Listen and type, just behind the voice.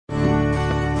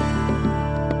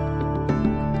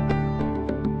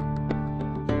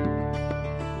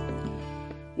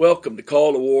Welcome to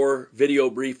Call to War video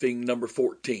briefing number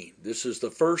 14. This is the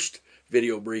first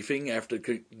video briefing after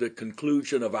the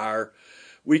conclusion of our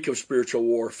week of spiritual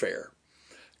warfare.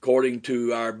 According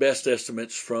to our best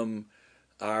estimates from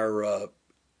our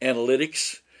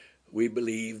analytics, we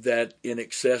believe that in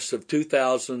excess of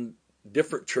 2,000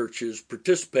 different churches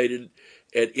participated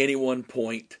at any one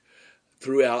point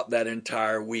throughout that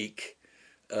entire week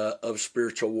of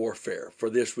spiritual warfare. For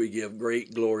this we give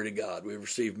great glory to God. We've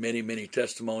received many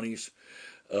testimonies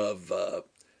of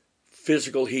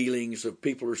physical healings, of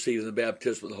people receiving the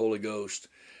baptism of the Holy Ghost,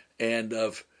 and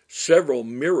of several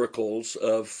miracles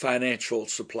of financial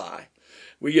supply.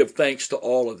 We give thanks to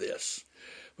all of this.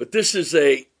 But this is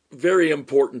a very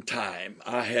important time.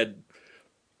 I had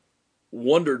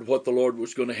wondered what the Lord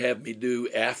was going to have me do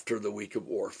after the week of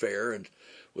warfare, and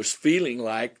was feeling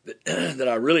like that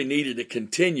I really needed to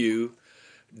continue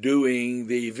doing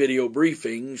the video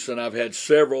briefings. And I've had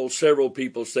several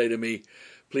people say to me,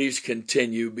 please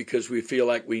continue, because we feel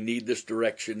like we need this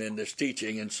direction in this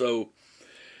teaching. And so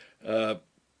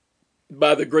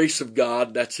by the grace of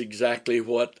God, that's exactly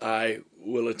what I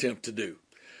will attempt to do.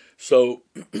 So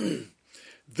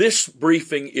this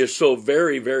briefing is so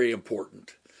very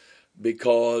important,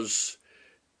 because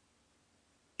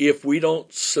if we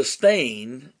don't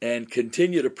sustain and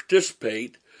continue to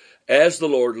participate as the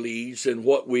Lord leads in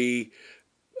what we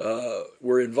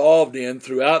were involved in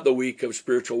throughout the week of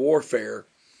spiritual warfare,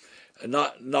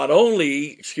 not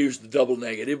only, excuse the double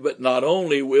negative, but not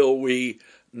only will we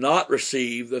not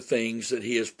receive the things that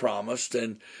He has promised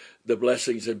and the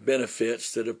blessings and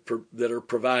benefits that are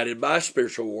provided by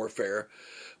spiritual warfare,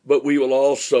 but we will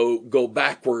also go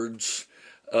backwards,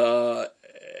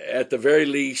 at the very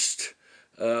least,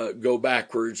 go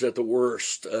backwards at the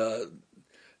worst.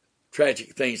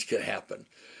 Tragic things can happen.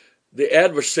 The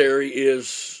adversary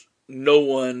is no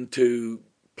one to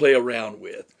play around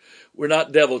with. We're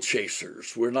not devil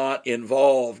chasers. We're not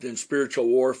involved in spiritual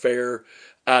warfare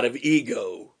out of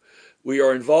ego. We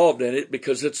are involved in it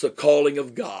because it's the calling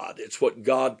of God. It's what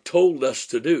God told us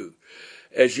to do.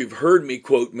 As you've heard me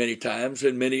quote many times,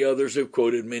 and many others have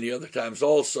quoted many other times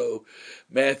also,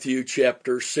 Matthew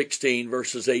chapter 16,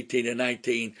 verses 18 and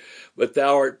 19, but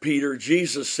thou art Peter,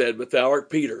 Jesus said, but thou art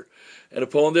Peter, and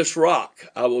upon this rock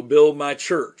I will build my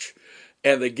church,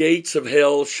 and the gates of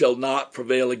hell shall not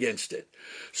prevail against it.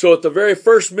 So at the very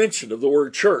first mention of the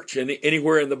word church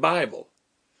anywhere in the Bible,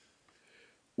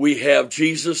 we have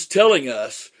Jesus telling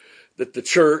us that the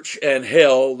church and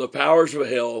hell, the powers of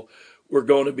hell, we're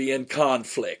going to be in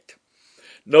conflict.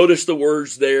 Notice the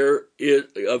words there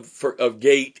of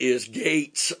gate is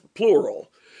gates,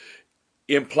 plural,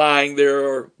 implying there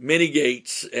are many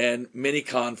gates and many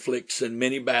conflicts and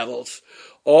many battles,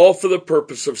 all for the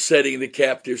purpose of setting the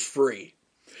captives free.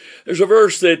 There's a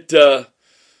verse that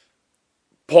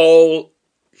Paul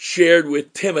shared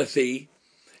with Timothy,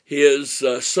 his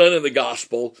son in the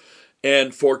gospel,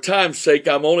 and for time's sake,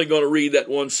 I'm only going to read that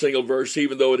one single verse,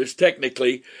 even though it is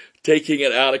technically taking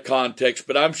it out of context.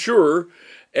 But I'm sure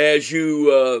as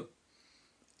you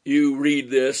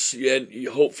read this, and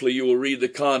hopefully you will read the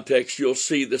context, you'll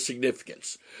see the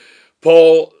significance.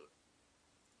 Paul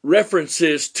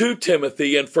references to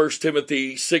Timothy in 1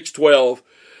 Timothy 6:12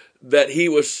 that he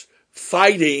was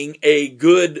fighting a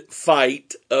good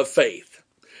fight of faith.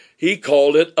 He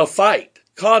called it a fight,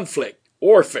 conflict,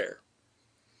 warfare.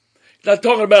 He's not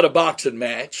talking about a boxing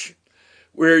match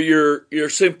where you're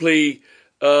simply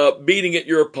beating at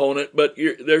your opponent, but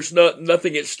there's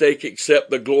nothing at stake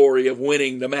except the glory of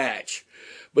winning the match.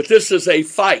 But this is a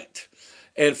fight.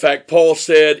 In fact, Paul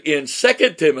said in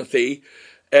 2 Timothy,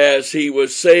 as he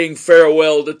was saying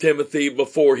farewell to Timothy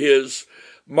before his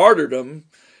martyrdom,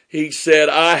 he said,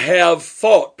 I have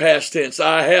fought, past tense,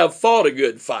 I have fought a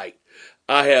good fight.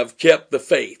 I have kept the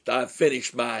faith. I've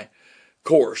finished my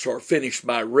course or finished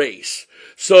my race.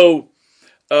 So,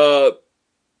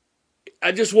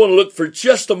 I just want to look for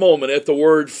just a moment at the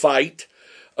word fight.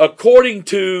 According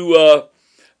to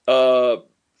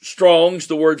Strong's,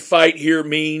 the word fight here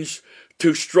means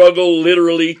to struggle,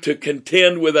 literally to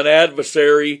contend with an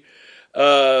adversary.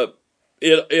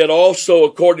 It also,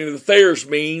 according to the Thayer's,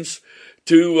 means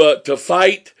to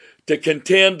fight, to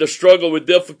contend, to struggle with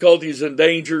difficulties and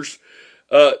dangers,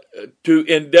 to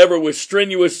endeavor with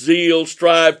strenuous zeal,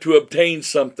 strive to obtain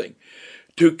something,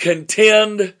 to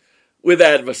contend with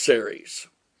adversaries.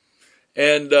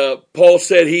 And Paul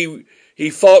said he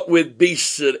fought with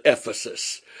beasts at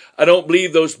Ephesus. I don't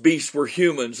believe those beasts were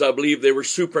humans. I believe they were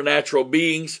supernatural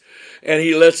beings. And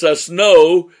he lets us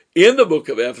know in the book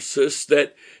of Ephesus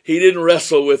that he didn't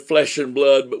wrestle with flesh and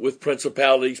blood, but with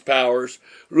principalities, powers,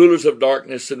 rulers of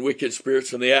darkness, and wicked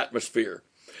spirits in the atmosphere.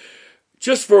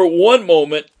 just for one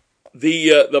moment,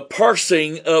 the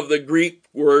parsing of the Greek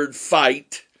word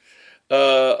fight,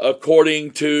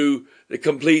 according to the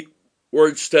Complete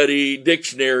Word Study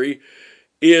Dictionary,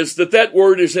 is that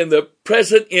word is in the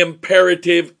present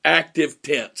imperative active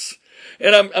tense.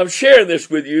 And I'm sharing this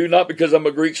with you, not because I'm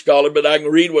a Greek scholar, but I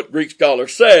can read what Greek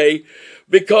scholars say,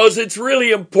 because it's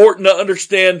really important to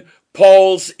understand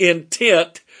Paul's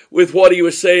intent with what he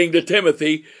was saying to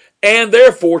Timothy, and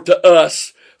therefore to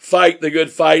us, fight the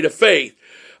good fight of faith.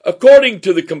 According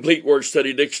to the Complete Word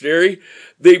Study Dictionary,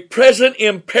 the present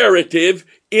imperative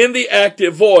in the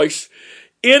active voice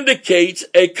indicates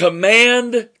a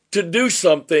command to do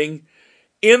something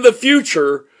in the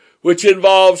future which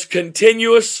involves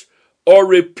continuous or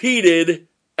repeated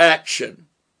action.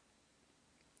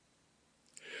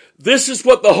 This is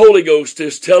what the Holy Ghost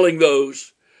is telling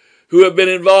those who have been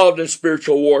involved in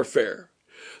spiritual warfare,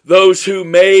 those who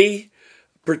may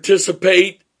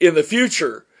participate in the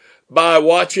future by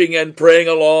watching and praying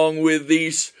along with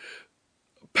these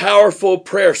powerful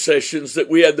prayer sessions that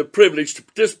we had the privilege to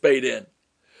participate in.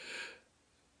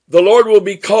 The Lord will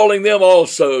be calling them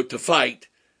also to fight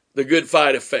the good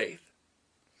fight of faith.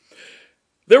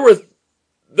 There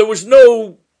was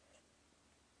no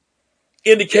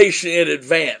indication in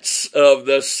advance of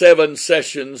the 7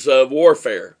 sessions of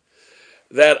warfare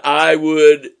that I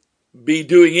would be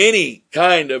doing any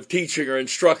kind of teaching or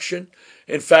instruction.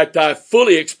 In fact, I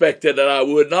fully expected that I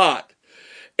would not.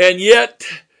 And yet,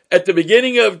 at the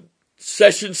beginning of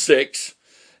session 6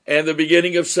 and the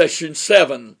beginning of session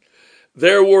 7,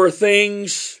 there were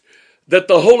things that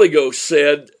the Holy Ghost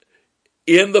said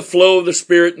in the flow of the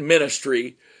Spirit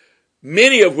ministry,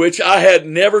 many of which I had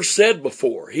never said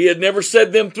before. He had never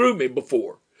said them through me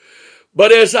before.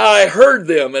 But as I heard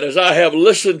them and as I have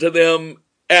listened to them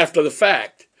after the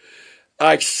fact,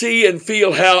 I see and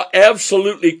feel how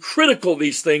absolutely critical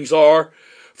these things are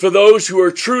for those who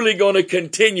are truly going to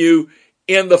continue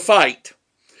in the fight.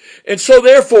 And so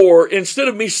therefore, instead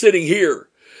of me sitting here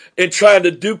and trying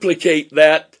to duplicate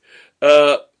that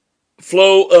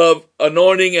flow of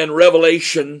anointing and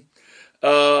revelation,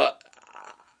 I'm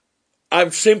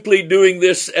simply doing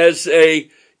this as a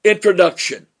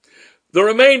introduction. The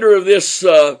remainder of this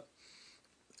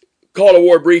Call to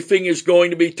War briefing is going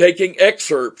to be taking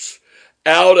excerpts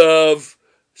out of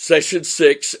session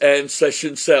 6 and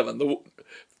session 7.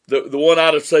 The one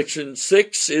out of section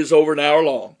 6 is over an hour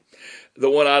long. The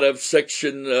one out of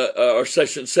session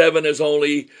 7 is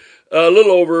only a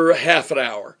little over half an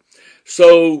hour.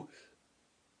 So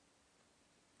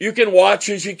you can watch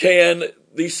as you can.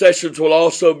 These sessions will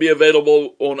also be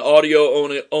available on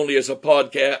audio only as a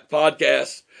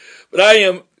podcast. But I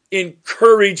am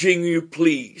encouraging you,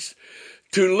 please,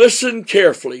 to listen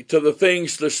carefully to the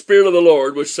things the Spirit of the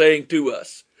Lord was saying to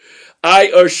us. I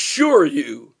assure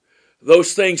you,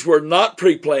 those things were not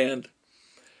pre-planned,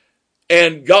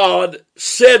 and God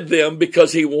said them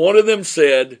because He wanted them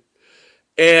said,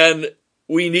 and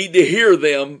we need to hear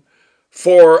them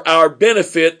for our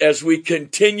benefit as we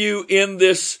continue in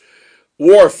this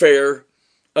warfare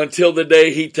until the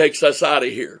day He takes us out of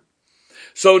here.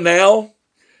 So now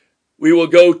we will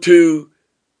go to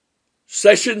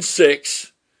session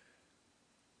 6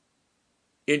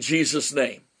 in Jesus'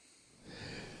 name.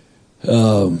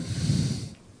 There's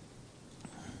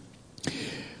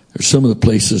some of the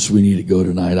places we need to go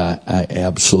tonight. I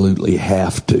absolutely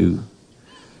have to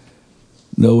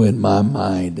know in my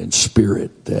mind and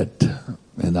spirit that,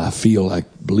 and I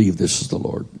believe this is the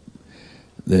Lord,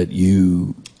 that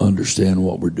you understand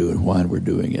what we're doing, why we're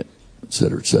doing it, et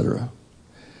cetera, et cetera.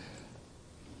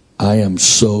 I am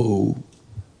so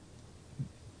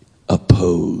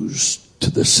opposed to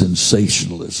the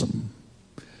sensationalism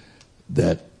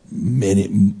that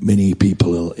many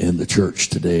people in the church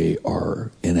today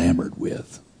are enamored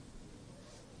with.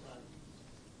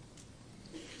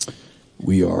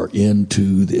 We are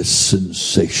into this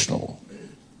sensational.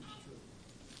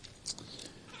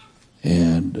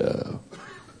 And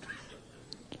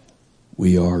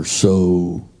we have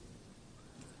so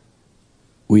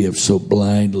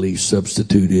blindly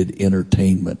substituted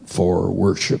entertainment for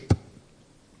worship.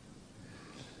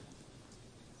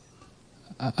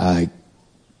 I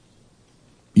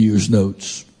use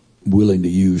notes, willing to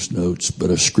use notes, but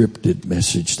a scripted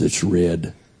message that's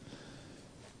read,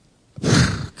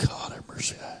 God have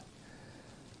mercy.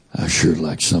 I sure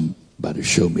like somebody to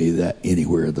show me that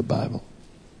anywhere in the Bible.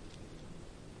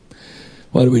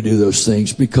 Why do we do those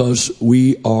things? Because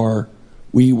we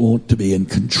want to be in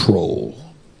control.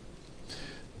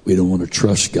 We don't want to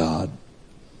trust God.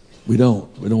 We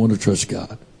don't want to trust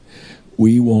God.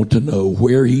 We want to know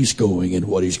where He's going and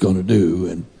what He's going to do,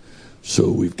 and so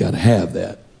we've got to have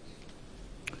that.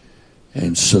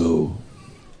 And so,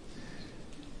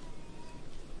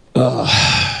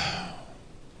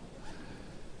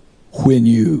 when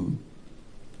you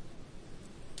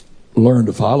learn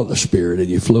to follow the Spirit and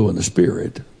you flow in the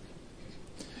Spirit,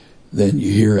 then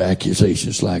you hear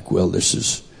accusations like, well, this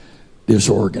is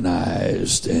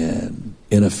disorganized and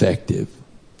ineffective.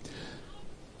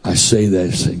 I say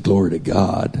that saying, glory to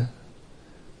God.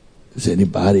 Does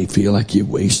anybody feel like you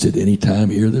wasted any time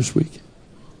here this week?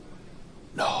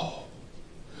 No.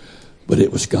 But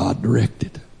it was God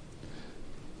directed.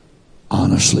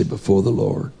 Honestly, before the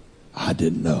Lord, I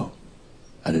didn't know.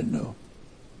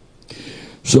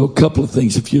 So a couple of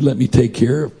things, if you let me take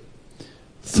care of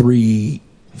 3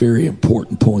 very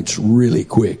important points really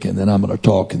quick, and then I'm going to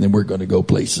talk, and then we're going to go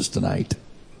places tonight.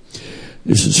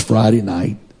 This is Friday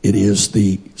night. It is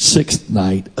the 6th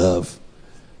night of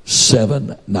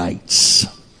 7 nights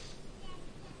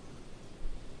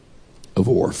of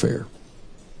warfare.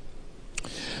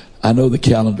 I know the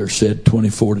calendar said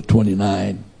 24 to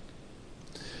 29,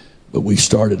 but we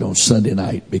started on Sunday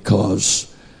night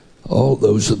because all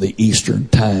those of the Eastern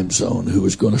time zone who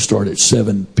was going to start at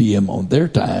 7 p.m. on their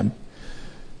time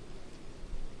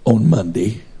on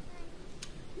Monday,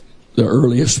 the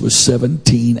earliest was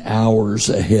 17 hours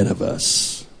ahead of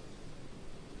us.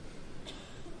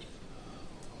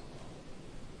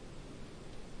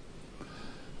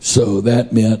 So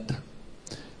that meant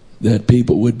that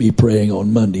people would be praying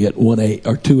on Monday at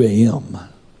 2 a.m.,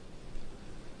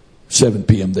 7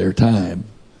 p.m. their time,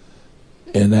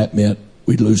 and that meant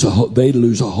they'd lose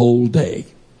a whole day.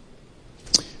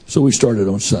 So we started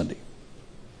on Sunday.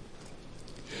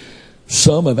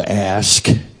 Some have asked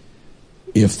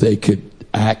if they could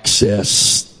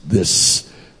access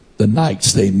the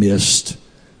nights they missed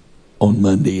on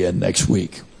Monday and next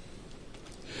week.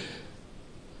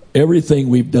 Everything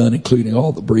we've done, including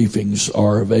all the briefings,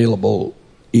 are available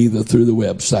either through the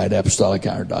website,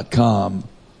 apostoliciron.com,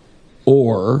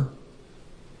 or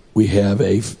we have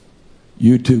a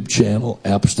YouTube channel,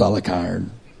 Apostolic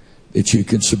Iron, that you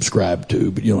can subscribe to,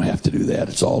 but you don't have to do that.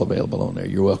 It's all available on there.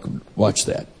 You're welcome to watch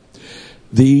that.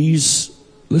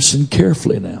 Listen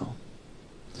carefully now.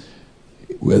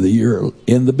 Whether you're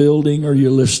in the building or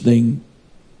you're listening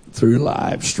through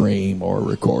live stream or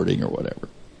recording or whatever,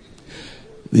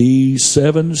 these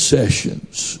 7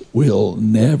 sessions will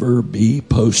never be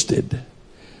posted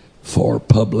for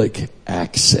public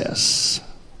access.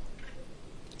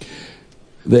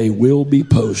 They will be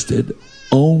posted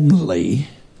only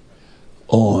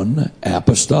on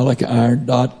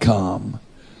apostoliciron.com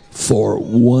for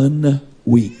 1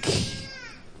 week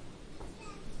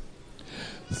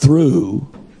through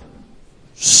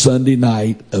Sunday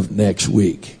night of next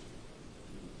week.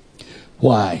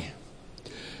 Why?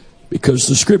 Because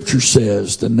the Scripture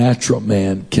says the natural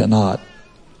man cannot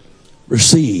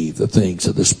receive the things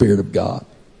of the Spirit of God.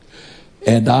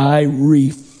 And I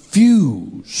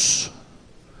refuse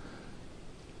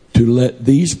to let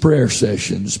these prayer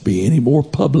sessions be any more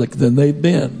public than they've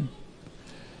been,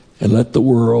 and let the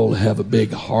world have a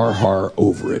big har-har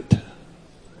over it.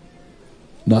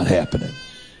 Not happening.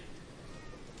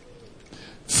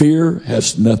 Fear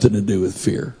has nothing to do with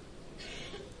fear.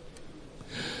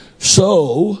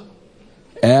 So,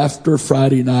 after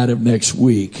Friday night of next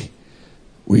week,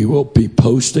 we will be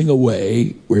posting a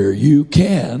way where you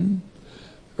can,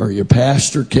 or your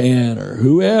pastor can, or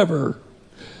whoever.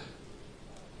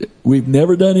 We've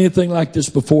never done anything like this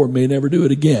before, may never do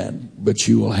it again, but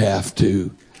you will have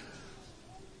to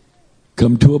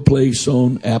come to a place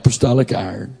on Apostolic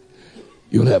Iron.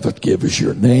 You'll have to give us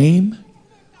your name,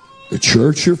 the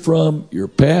church you're from, your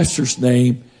pastor's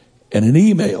name, and an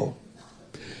email.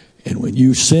 And when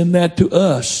you send that to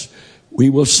us, we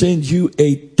will send you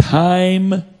a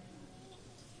time-stamped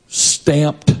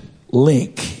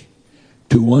link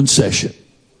to one session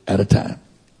at a time.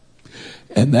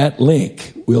 And that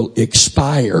link will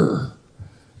expire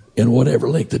in whatever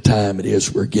length of time it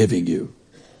is we're giving you.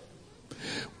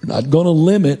 We're not going to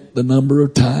limit the number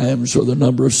of times or the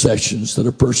number of sessions that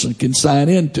a person can sign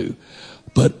into.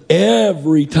 But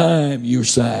every time you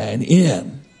sign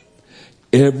in,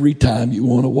 every time you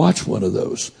want to watch one of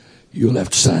those, you'll have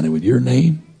to sign in with your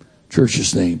name,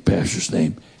 church's name, pastor's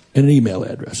name, and an email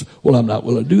address. Well, I'm not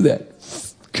willing to do that.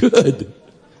 Good.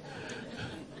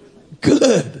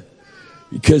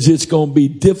 Because it's going to be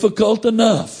difficult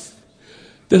enough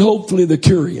that hopefully the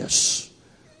curious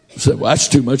say, well, that's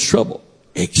too much trouble.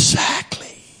 Exactly.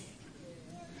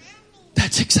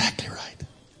 That's exactly right.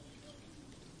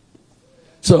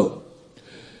 So,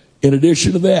 in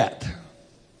addition to that,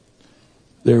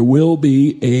 there will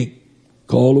be a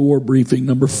Call to War briefing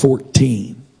number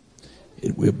 14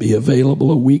 It will be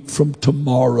available a week from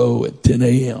tomorrow at 10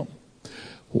 a.m.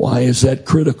 Why is that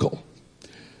critical?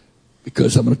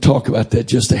 Because I'm going to talk about that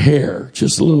just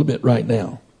a little bit right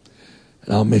now.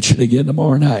 And I'll mention it again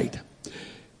tomorrow night.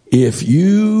 If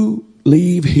you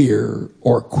leave here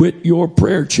or quit your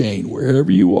prayer chain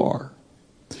wherever you are,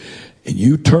 and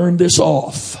you turn this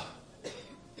off,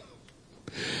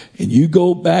 and you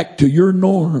go back to your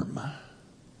norm,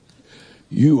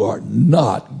 you are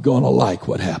not going to like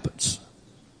what happens.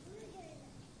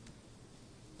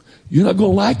 You're not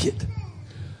going to like it.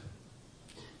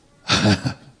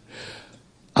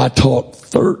 I taught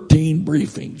 13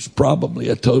 briefings, probably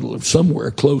a total of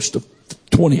somewhere close to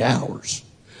 20 hours,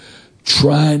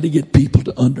 trying to get people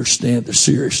to understand the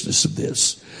seriousness of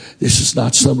this. This is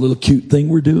not some little cute thing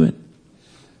we're doing.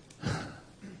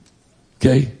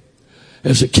 Okay?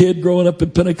 As a kid growing up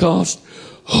in Pentecost,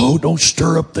 don't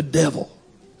stir up the devil.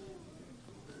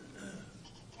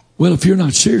 Well, if you're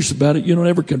not serious about it, you don't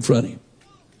ever confront him.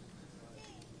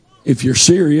 If you're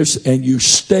serious and you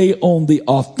stay on the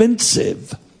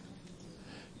offensive,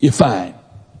 you're fine.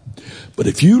 But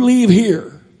if you leave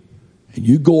here and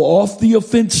you go off the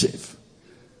offensive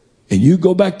and you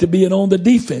go back to being on the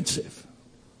defensive,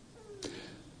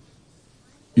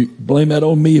 you blame that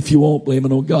on me if you won't, blame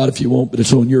it on God if you won't, but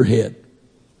it's on your head.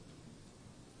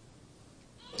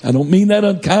 I don't mean that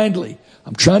unkindly.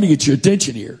 I'm trying to get your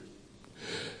attention here.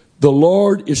 The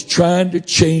Lord is trying to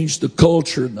change the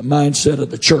culture and the mindset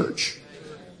of the church.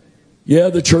 Yeah,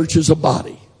 the church is a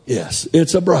body. Yes.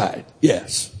 It's a bride.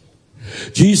 Yes.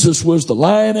 Jesus was the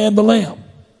lion and the lamb.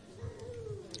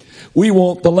 We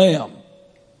want the lamb.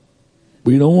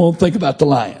 We don't want to think about the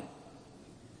lion.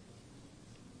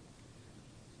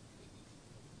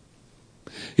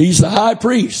 He's the high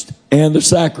priest and the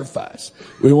sacrifice.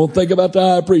 We won't think about the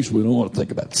high priest. We don't want to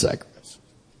think about the sacrifice.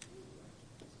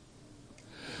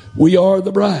 We are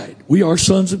the bride. We are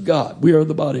sons of God. We are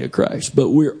the body of Christ. But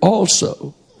we're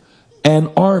also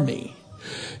an army.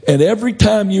 And every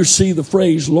time you see the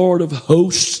phrase Lord of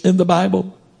hosts in the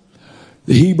Bible,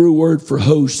 the Hebrew word for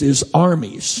hosts is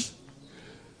armies.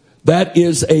 That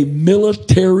is a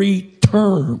military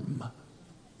term.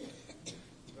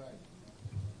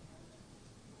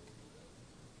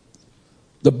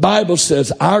 The Bible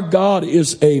says our God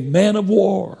is a man of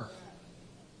war.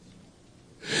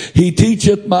 He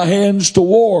teacheth my hands to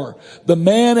war. The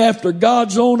man after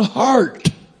God's own heart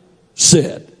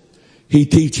said, he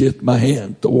teacheth my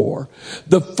hand to war.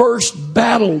 The first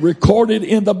battle recorded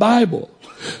in the Bible,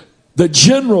 the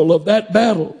general of that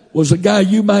battle was a guy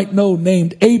you might know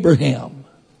named Abraham.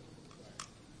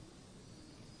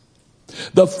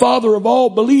 The father of all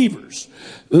believers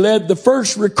led the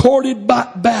first recorded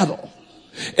battle.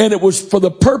 And it was for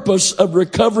the purpose of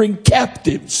recovering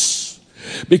captives.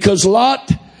 Because Lot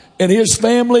and his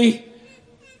family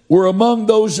were among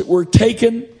those that were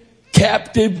taken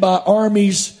captive by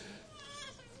armies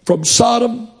from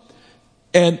Sodom.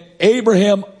 And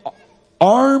Abraham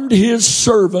armed his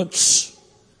servants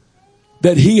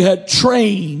that he had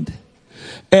trained.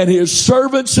 And his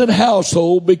servants and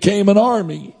household became an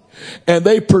army. And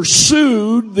they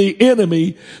pursued the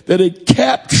enemy that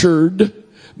had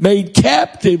made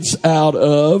captives out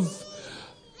of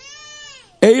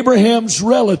Abraham's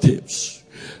relatives.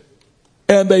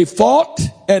 And they fought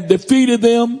and defeated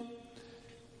them,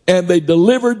 and they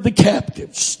delivered the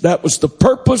captives. That was the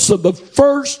purpose of the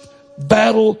first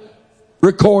battle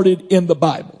recorded in the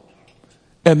Bible.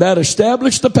 And that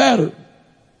established the pattern.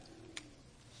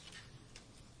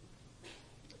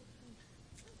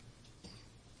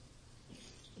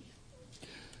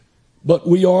 But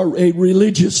we are a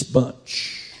religious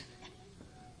bunch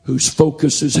whose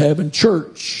focus is having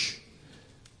church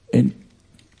and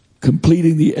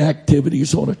completing the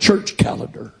activities on a church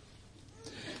calendar.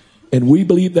 And we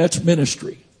believe that's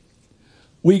ministry.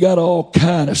 We got all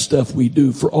kind of stuff we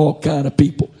do for all kind of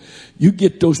people. You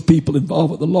get those people involved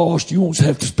with the lost, you won't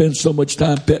have to spend so much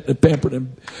time petting and pampering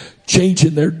and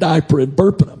changing their diaper and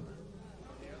burping them.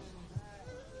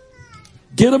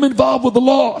 Get them involved with the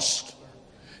lost.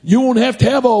 You won't have to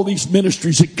have all these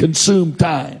ministries that consume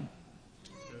time.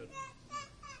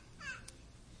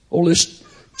 All this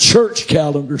church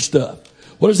calendar stuff.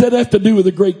 What does that have to do with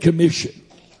the Great Commission?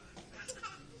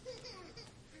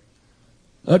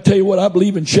 I'll tell you what, I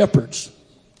believe in shepherds.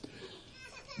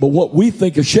 But what we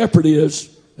think a shepherd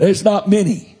is, there's not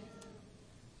many.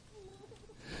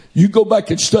 You go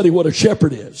back and study what a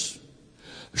shepherd is.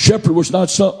 A shepherd was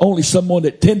not only someone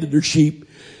that tended their sheep.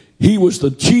 He was the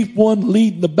chief one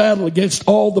leading the battle against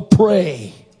all the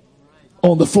prey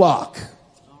on the flock.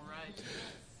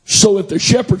 So if the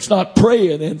shepherd's not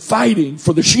praying and fighting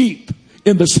for the sheep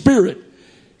in the spirit,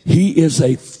 He is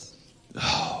a,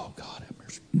 oh God have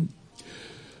mercy.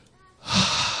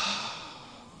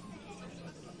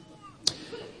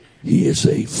 He is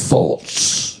a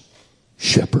false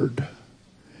shepherd.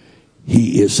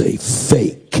 He is a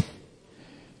fake.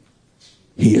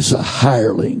 He is a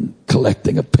hireling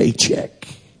collecting a paycheck.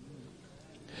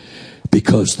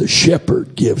 Because the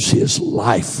shepherd gives his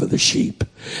life for the sheep.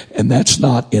 And that's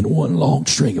not in one long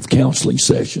string of counseling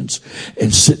sessions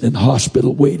and sitting in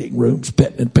hospital waiting rooms,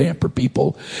 petting and pamper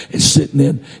people, and sitting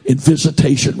in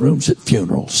visitation rooms at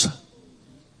funerals.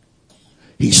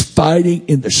 He's fighting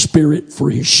in the spirit for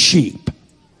his sheep.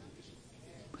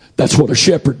 That's what a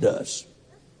shepherd does.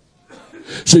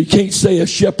 So you can't say a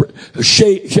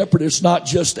shepherd is not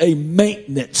just a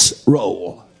maintenance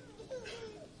role.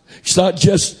 It's not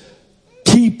just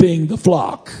keeping the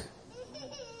flock.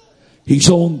 He's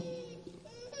on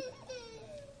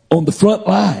the front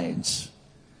lines,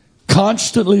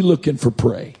 constantly looking for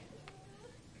prey.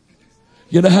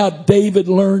 You know how David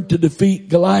learned to defeat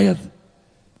Goliath?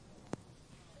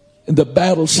 In the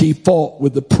battles he fought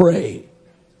with the prey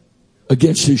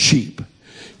against his sheep.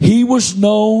 He was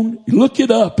known, look it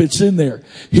up, it's in there.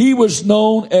 He was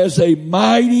known as a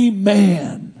mighty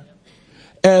man,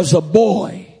 as a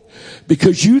boy.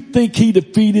 Because you think he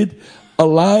defeated a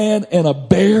lion and a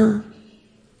bear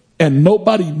and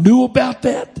nobody knew about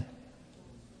that?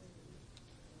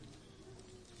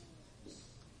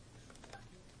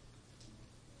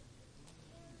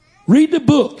 Read the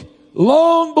book.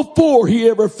 Long before he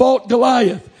ever fought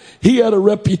Goliath, he had a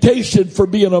reputation for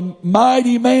being a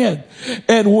mighty man.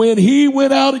 And when he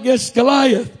went out against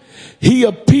Goliath, he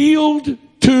appealed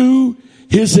to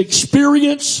his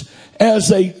experience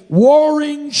as a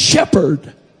warring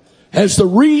shepherd as the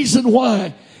reason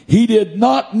why he did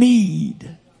not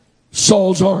need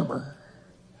Saul's armor.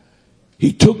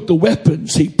 He took the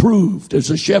weapons he proved as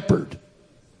a shepherd.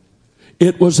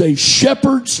 It was a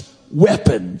shepherd's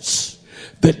weapons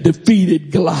that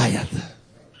defeated Goliath.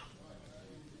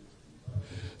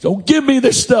 Don't give me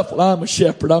this stuff. Well, I'm a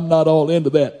shepherd. I'm not all into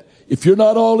that. If you're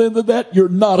not all into that, you're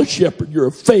not a shepherd. You're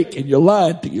a fake and you're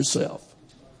lying to yourself.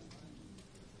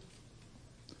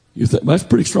 You think, that's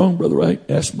pretty strong, Brother Wright?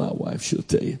 Ask my wife. She'll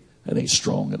tell you. That ain't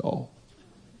strong at all.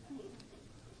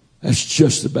 That's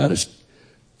just about as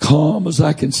calm as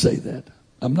I can say that.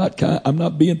 I'm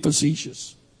not being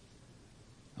facetious.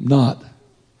 I'm not.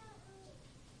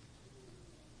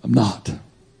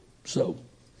 So,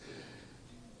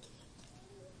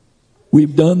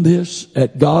 we've done this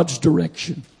at God's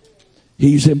direction.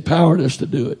 He's empowered us to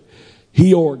do it.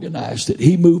 He organized it.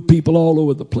 He moved people all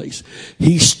over the place.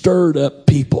 He stirred up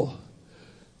people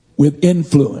with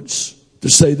influence to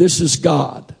say, this is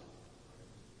God.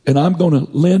 And I'm going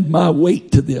to lend my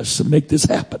weight to this and make this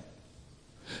happen.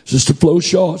 Sister Flo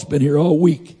Shaw has been here all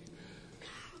week.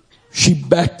 She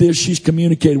backed this. She's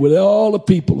communicated with all the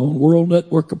people on World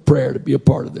Network of Prayer to be a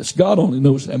part of this. God only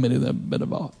knows how many of them have been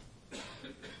involved.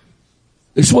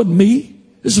 This wasn't me.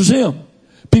 This was him.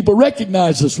 People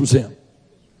recognize this was him.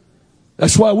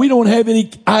 That's why we don't have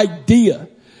any idea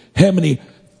how many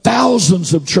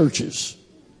thousands of churches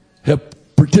have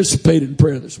participated in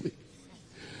prayer this week.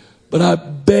 But I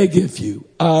beg of you,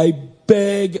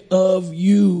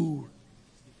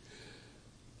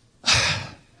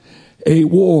 a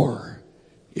war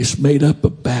is made up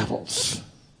of battles.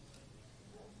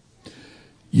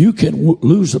 You can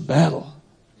lose a battle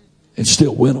and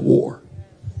still win a war.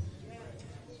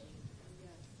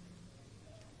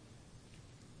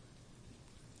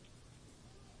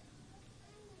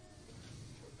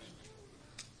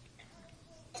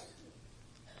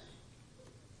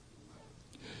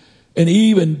 And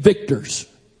even victors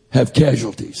have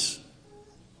casualties.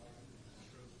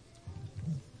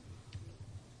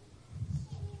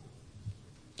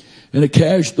 And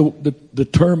the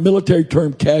term, military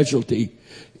term casualty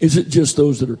isn't just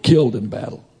those that are killed in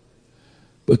battle,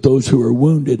 but those who are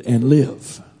wounded and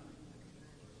live.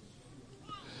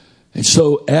 And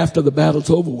so after the battle's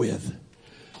over with,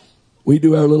 we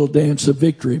do our little dance of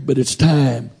victory, but it's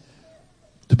time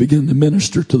to begin to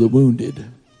minister to the wounded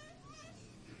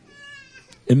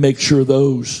and make sure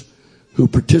those who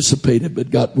participated but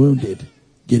got wounded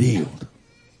get healed.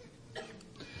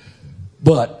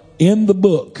 But in the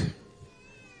book,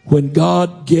 when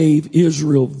God gave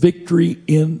Israel victory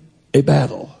in a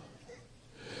battle,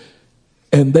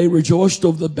 and they rejoiced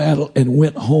over the battle and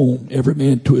went home, every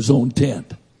man to his own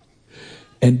tent,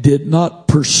 and did not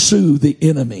pursue the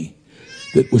enemy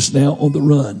that was now on the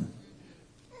run,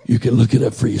 you can look it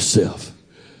up for yourself.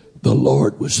 The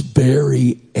Lord was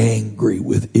very angry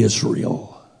with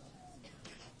Israel.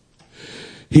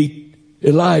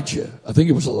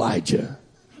 Elijah,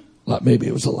 Like maybe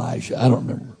it was Elijah. I don't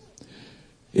remember.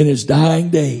 In his dying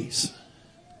days,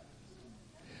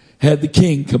 had the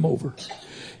king come over.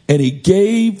 And he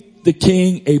gave the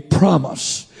king a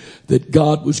promise that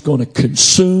God was going to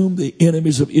consume the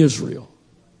enemies of Israel.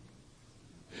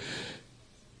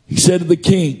 He said to the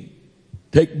king,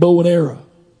 take bow and arrow.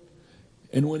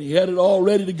 And when he had it all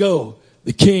ready to go,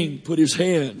 the king put his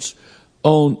hands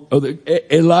on,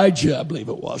 Elijah, I believe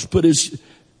it was,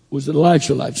 was it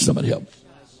Elijah? Somebody help.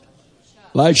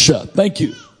 Elisha, thank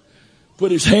you.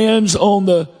 Put his hands on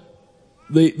the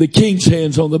king's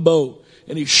hands on the bow.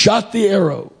 And he shot the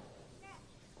arrow.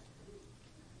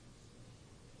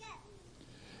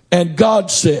 And God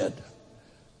said,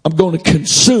 I'm going to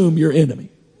consume your enemy.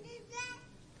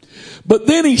 But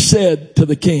then he said to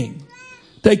the king,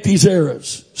 take these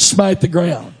arrows, smite the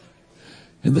ground.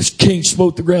 And the king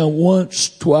smote the ground once,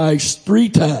 twice, 3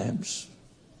 times.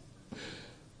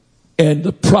 And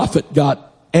the prophet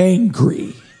got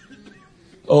angry.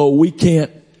 Oh, we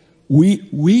can't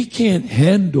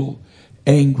handle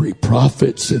angry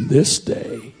prophets in this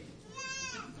day.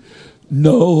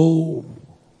 No.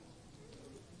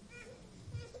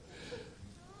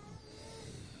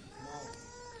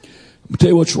 I'll tell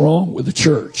you what's wrong with the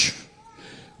church.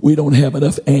 We don't have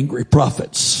enough angry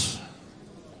prophets.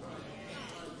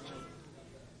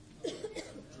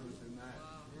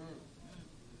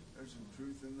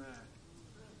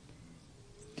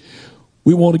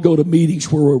 We want to go to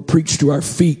meetings where we're preached to our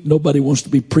feet. Nobody wants to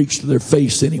be preached to their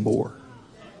face anymore.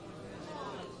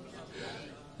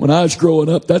 When I was growing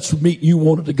up, that's the meeting you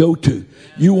wanted to go to.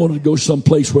 You wanted to go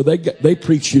someplace where they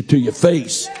preach you to your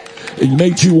face. It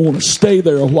made you want to stay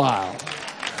there a while.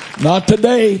 Not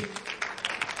today.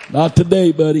 Not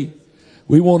today, buddy.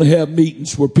 We want to have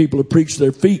meetings where people are preached to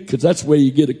their feet because that's where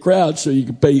you get a crowd so you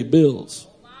can pay your bills.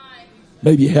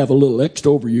 Maybe you have a little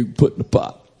extra over you can put in the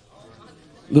pot.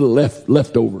 Little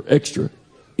leftover extra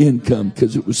income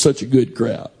because it was such a good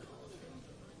crowd.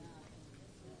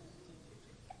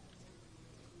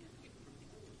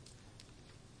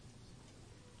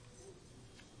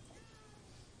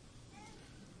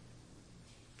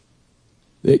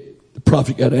 The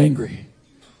prophet got angry.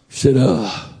 He said,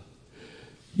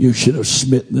 you should have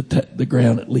smitten the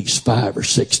ground at least 5 or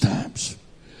 6 times.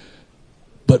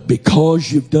 But because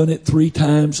you've done it 3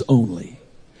 times only,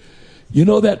 you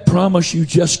know that promise you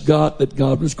just got that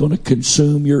God was going to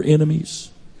consume your enemies?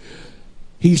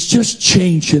 He's just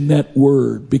changing that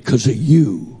word because of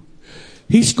you.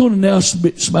 He's going to now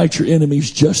smite your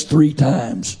enemies just 3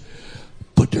 times.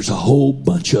 But there's a whole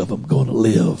bunch of them going to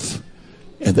live.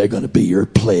 And they're going to be your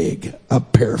plague. I'm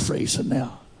paraphrasing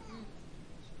now.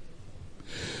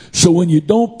 So when you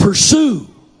don't pursue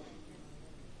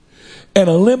and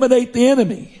eliminate the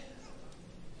enemy,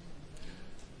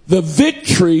 the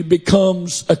victory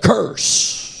becomes a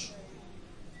curse.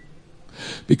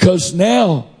 Because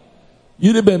now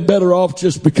you'd have been better off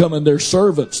just becoming their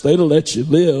servants. They'd have let you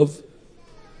live.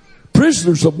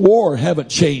 Prisoners of war haven't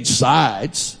changed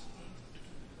sides.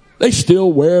 They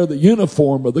still wear the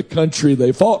uniform of the country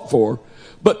they fought for.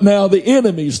 But now the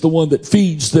enemy's the one that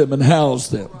feeds them and houses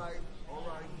them.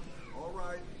 All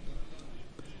right.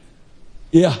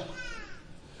 Yeah.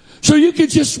 So you can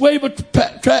just wave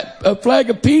a flag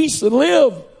of peace and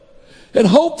live. And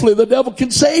hopefully the devil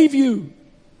can save you.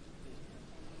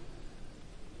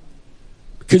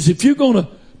 Because if you're going to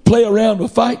play around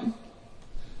with fighting,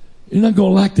 you're not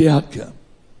going to like the outcome.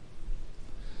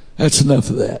 That's enough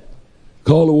of that.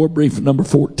 Call the war briefing number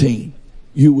 14.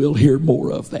 You will hear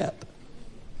more of that.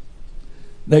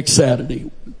 Next Saturday,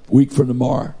 week from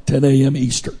tomorrow, 10 a.m.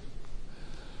 Eastern.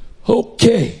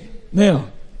 Okay. Now,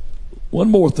 one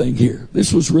more thing here.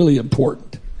 This was really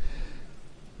important.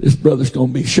 This brother's going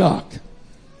to be shocked.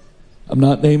 I'm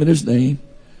not naming his name.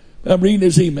 I'm reading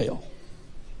his email.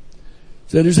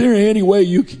 Said, is there any way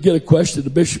you could get a question to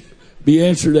the bishop be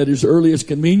answered at his earliest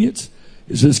convenience?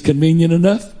 Is this convenient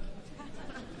enough?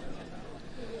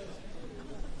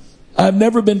 I've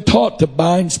never been taught to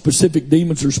bind specific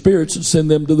demons or spirits and send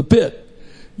them to the pit.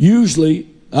 Usually,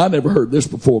 I never heard this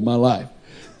before in my life.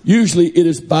 Usually it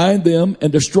is bind them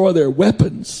and destroy their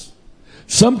weapons.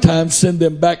 Sometimes send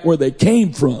them back where they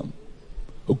came from.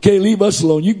 Okay, leave us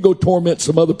alone. You can go torment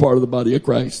some other part of the body of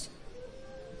Christ.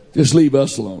 Just leave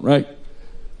us alone, right?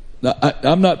 Now,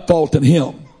 I'm not faulting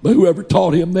him, but whoever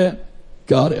taught him that,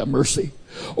 God have mercy.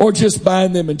 Or just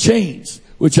bind them in chains,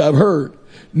 which I've heard,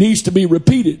 needs to be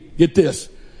repeated. Get this.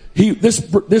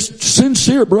 This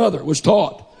sincere brother was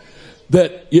taught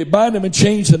that you bind them in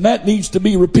chains, and that needs to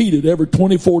be repeated every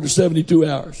 24 to 72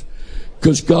 hours.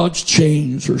 Because God's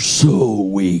chains are so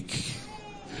weak.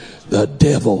 The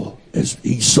devil as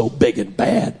he's so big and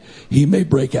bad, he may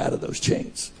break out of those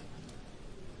chains.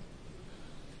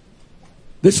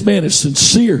 This man is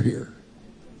sincere here.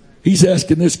 He's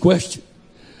asking this question.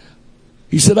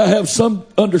 He said, I have some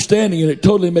understanding, and it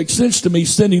totally makes sense to me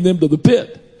sending them to the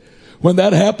pit. When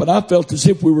that happened, I felt as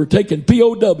if we were taking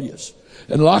POWs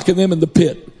and locking them in the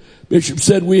pit. Bishop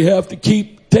said we have to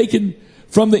keep taking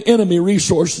from the enemy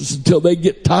resources until they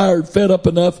get tired, fed up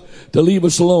enough to leave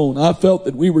us alone. I felt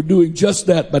that we were doing just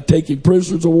that by taking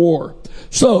prisoners of war.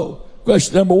 So,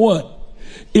 question number 1.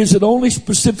 Is it only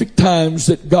specific times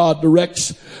that God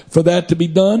directs for that to be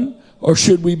done? Or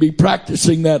should we be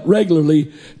practicing that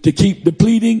regularly to keep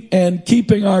depleting and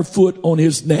keeping our foot on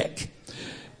his neck?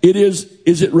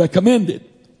 Is it recommended?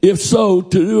 If so,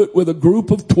 to do it with a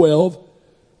group of 12,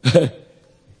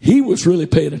 he was really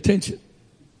paying attention.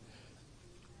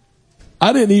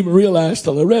 I didn't even realize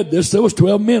till I read this, there was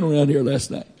 12 men around here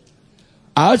last night.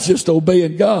 I was just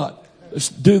obeying God. Let's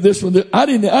do this one. I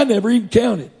never even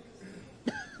counted.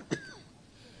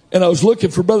 And I was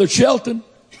looking for Brother Shelton,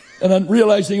 and I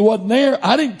realized he wasn't there.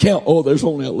 I didn't count. Oh, there's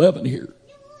only 11 here.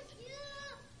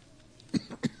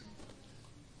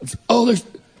 There's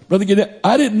Brother Gideon.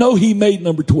 I didn't know he made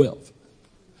number 12.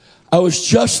 I was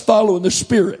just following the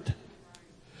Spirit.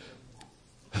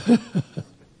 I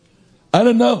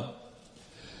didn't know.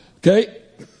 Okay?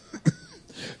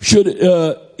 Should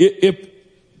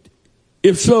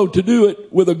if so, to do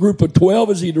it with a group of 12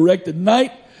 as he directed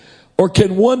tonight, or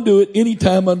can one do it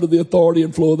anytime under the authority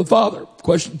and flow of the Father?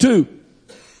 Question 2.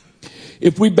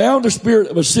 If we bound the spirit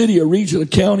of a city, a region, a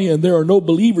county, and there are no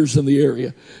believers in the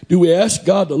area, do we ask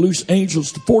God to loose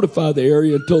angels to fortify the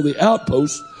area until the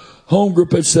outpost, home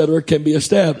group, etc., can be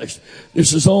established?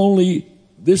 This is only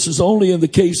in the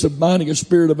case of binding a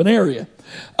spirit of an area.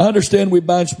 I understand we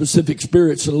bind specific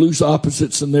spirits and loose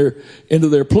opposites into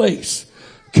their place.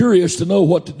 Curious to know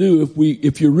what to do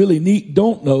if you really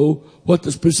don't know what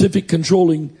the specific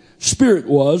controlling spirit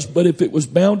was, but if it was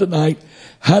bound tonight,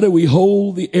 how do we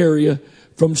hold the area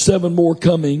from 7 more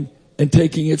coming and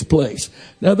taking its place?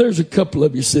 Now, there's a couple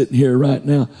of you sitting here right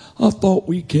now. I thought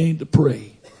we came to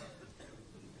pray.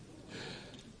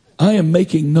 I am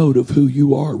making note of who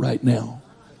you are right now.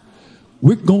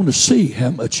 We're going to see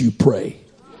how much you pray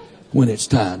when it's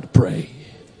time to pray.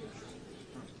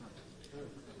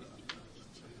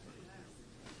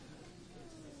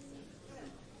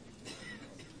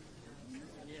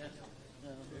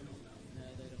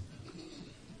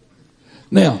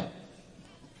 Now,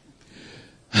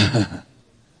 a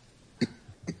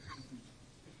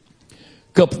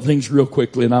couple of things real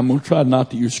quickly, and I'm going to try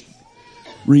not to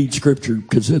read scripture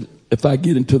because if I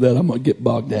get into that, I'm going to get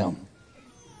bogged down.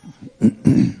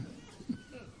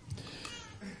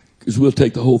 Because we'll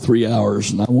take the whole 3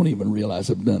 hours, and I won't even realize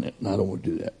I've done it, and I don't want to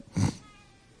do that.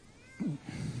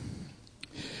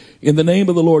 In the name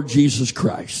of the Lord Jesus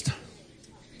Christ,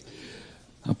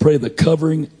 I pray the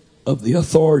covering of the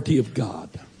authority of God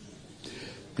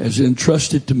has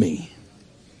entrusted to me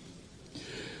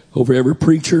over every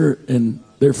preacher and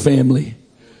their family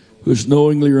who is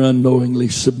knowingly or unknowingly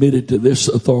submitted to this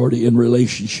authority in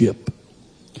relationship.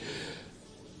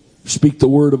 Speak the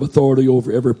word of authority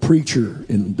over every preacher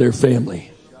and their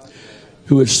family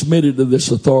who is submitted to this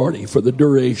authority for the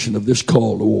duration of this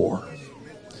call to war,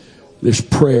 this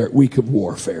prayer week of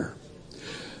warfare.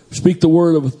 Speak the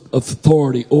word of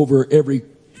authority over every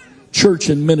church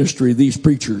and ministry these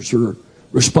preachers are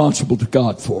responsible to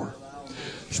God for.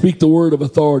 Speak the word of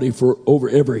authority over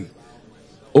every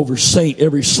saint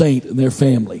and their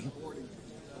family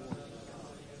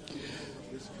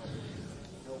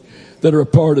that are a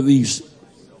part of these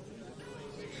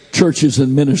churches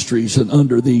and ministries and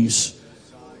under these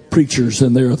preachers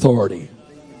and their authority.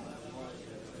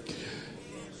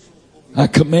 I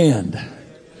command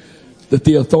that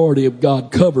the authority of God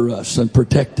cover us and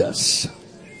protect us.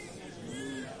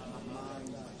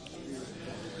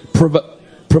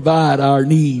 Provide our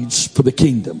needs for the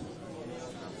kingdom.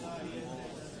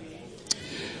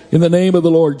 In the name of the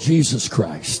Lord Jesus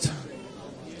Christ,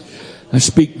 I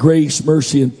speak grace,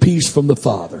 mercy, and peace from the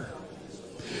Father,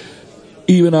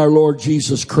 even our Lord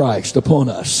Jesus Christ, upon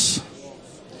us.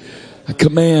 I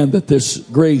command that this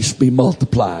grace be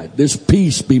multiplied, this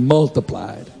peace be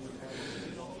multiplied.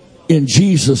 In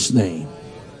Jesus' name.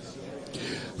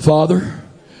 Father,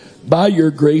 by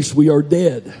your grace we are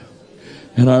dead,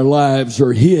 and our lives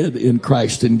are hid in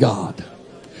Christ in God.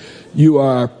 You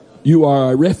are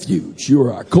our refuge. You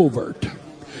are our covert.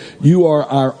 You are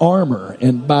our armor,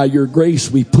 and by your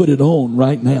grace we put it on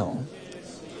right now.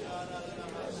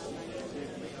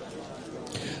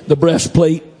 The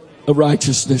breastplate of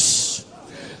righteousness,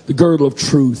 the girdle of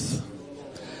truth,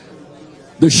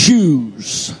 the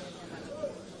shoes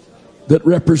that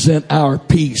represent our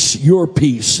peace, your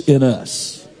peace in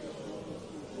us.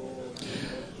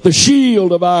 The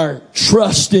shield of our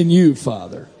trust in you,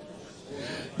 Father.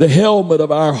 The helmet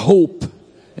of our hope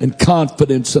and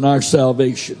confidence in our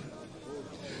salvation.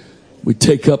 We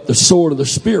take up the sword of the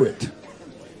Spirit.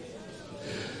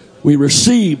 We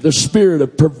receive the spirit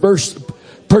of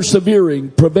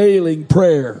persevering, prevailing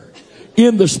prayer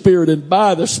in the Spirit and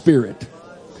by the Spirit,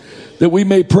 that we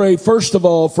may pray first of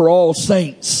all for all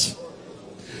saints,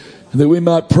 and that we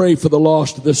might pray for the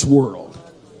lost of this world.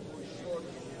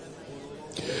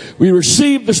 We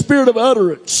receive the spirit of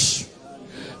utterance,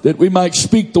 that we might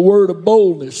speak the word of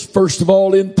boldness, first of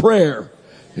all in prayer,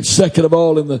 and second of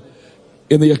all in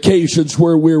the occasions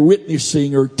where we're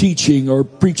witnessing or teaching or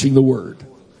preaching the word.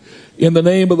 In the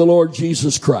name of the Lord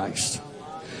Jesus Christ.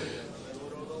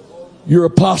 Your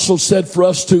apostle said for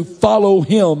us to follow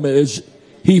him as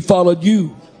he followed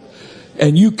you.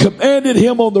 And you commanded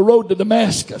him on the road to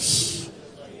Damascus.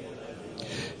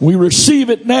 We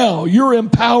receive it now, your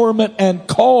empowerment and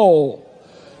call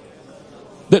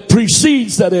that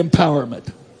precedes that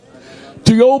empowerment.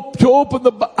 To open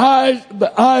the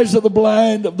eyes of the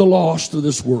blind, of the lost of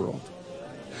this world.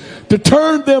 To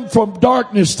turn them from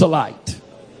darkness to light.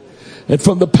 And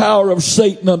from the power of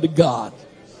Satan unto God.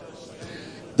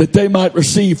 That they might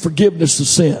receive forgiveness of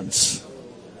sins.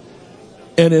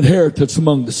 And inheritance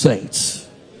among the saints.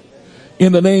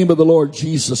 In the name of the Lord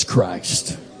Jesus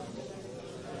Christ.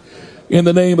 In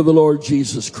the name of the Lord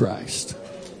Jesus Christ.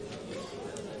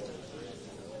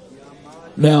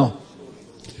 Now,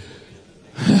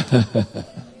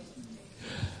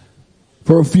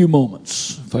 for a few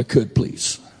moments, if I could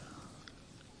please.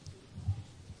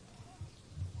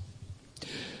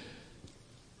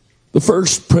 The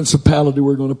first principality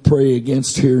we're going to pray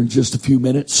against here in just a few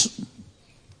minutes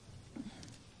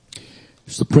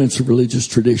is the prince of religious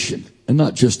tradition. And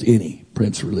not just any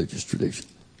prince of religious tradition.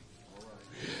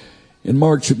 In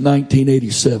March of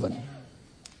 1987,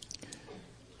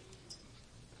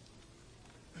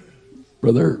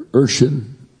 Brother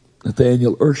Urshan,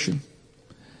 Nathaniel Urshan,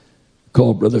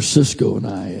 called Brother Cisco and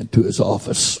I into his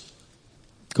office.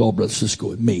 Called Brother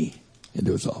Cisco and me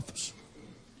into his office.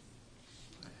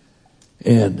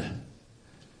 And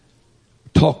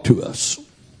talked to us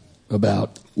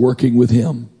about working with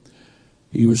him.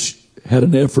 He had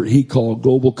an effort he called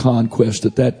Global Conquest.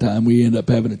 At that time, we ended up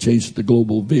having to change it to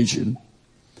Global Vision,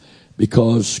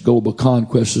 because Global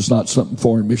Conquest is not something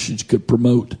foreign missions could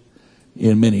promote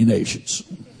in many nations.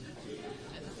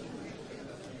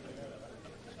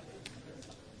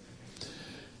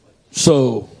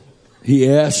 So he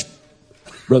asked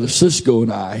Brother Cisco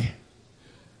and I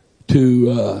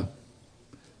to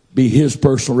be his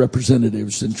personal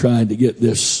representatives in trying to get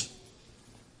this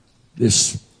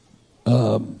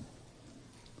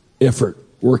effort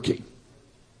working.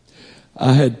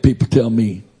 I had people tell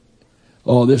me,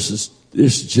 "Oh, this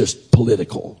is just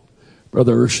political.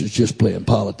 Brother Urshan is just playing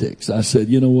politics." I said,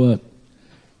 "You know what?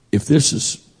 If this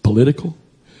is political,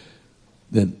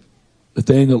 then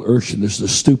Nathaniel Urshan is the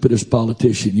stupidest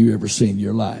politician you ever seen in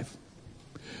your life,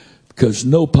 because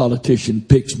no politician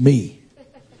picks me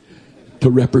to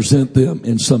represent them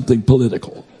in something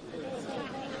political,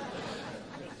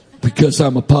 because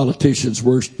I'm a politician's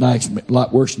worst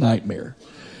nightmare."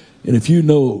 And if you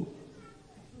know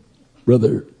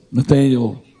Brother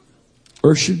Nathaniel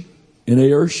Urshan, N.A.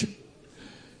 Urshan,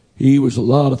 he was a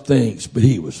lot of things, but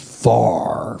he was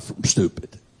far from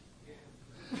stupid.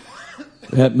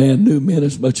 That man knew men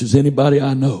as much as anybody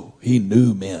I know. He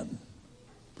knew men.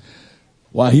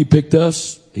 Why he picked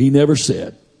us, he never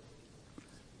said.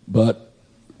 But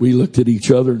we looked at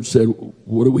each other and said,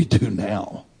 "What do we do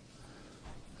now?"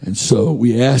 And so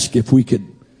we asked if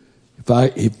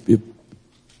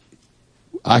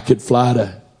I could fly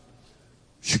to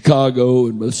Chicago,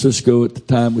 and Brother Cisco at the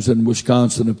time was in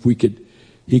Wisconsin, if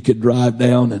he could drive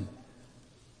down, and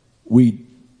we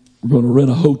were going to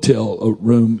rent a hotel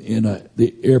room in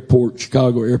the airport,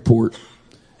 Chicago airport,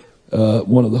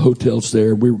 one of the hotels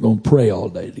there. We were going to pray all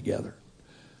day together.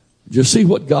 Just see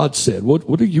what God said.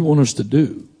 What do you want us to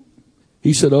do?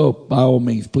 He said, "Oh, by all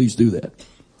means, please do that."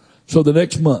 So the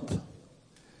next month,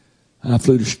 I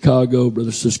flew to Chicago.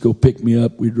 Brother Cisco picked me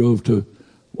up. We drove to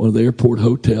one of the airport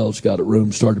hotels, got a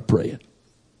room, started praying.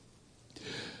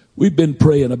 We've been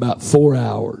praying about 4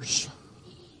 hours.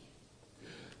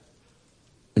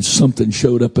 And something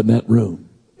showed up in that room,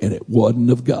 and it wasn't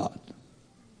of God.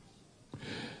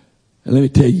 And let me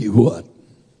tell you what,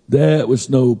 that was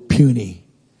no puny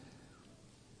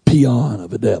peon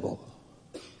of a devil.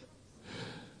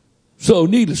 So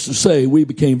needless to say, we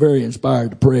became very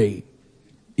inspired to pray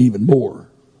even more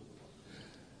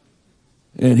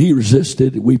And he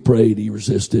resisted. We prayed. He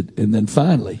resisted. And then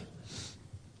finally,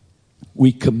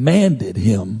 we commanded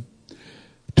him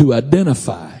to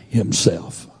identify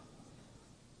himself.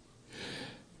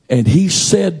 And he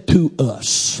said to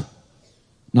us,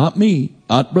 not me,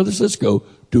 not Brother Cisco,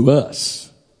 to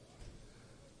us.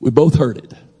 We both heard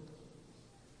it.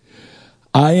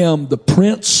 I am the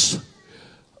prince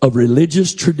of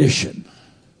religious tradition,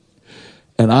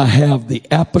 and I have the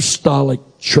apostolic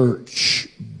church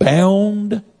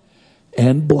bound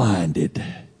and blinded,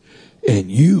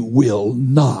 and you will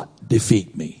not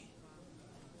defeat me.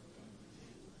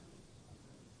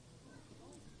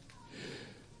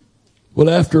 Well,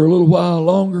 after a little while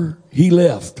longer, he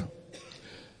left.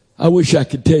 I wish I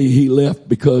could tell you he left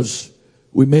because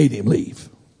we made him leave.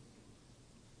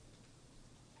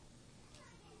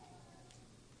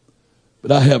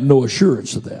 But I have no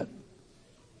assurance of that.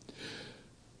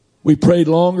 We prayed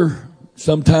longer.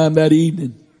 Sometime that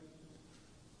evening,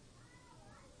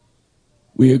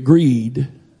 we agreed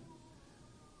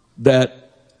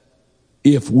that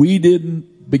if we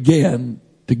didn't begin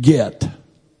to get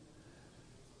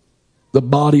the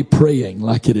body praying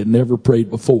like it had never prayed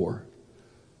before,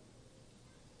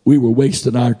 we were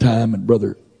wasting our time and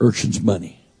Brother Urshan's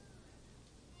money.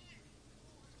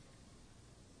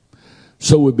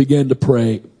 So we began to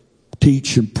pray,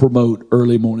 teach and promote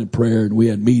early morning prayer, and we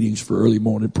had meetings for early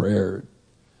morning prayer.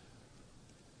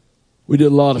 We did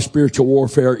a lot of spiritual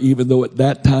warfare, even though at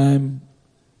that time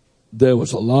there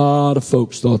was a lot of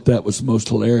folks thought that was the most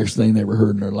hilarious thing they ever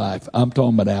heard in their life. I'm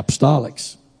talking about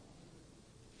apostolics.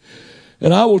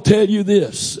 And I will tell you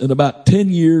this, in about 10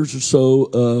 years or so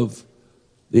of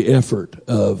the effort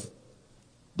of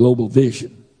Global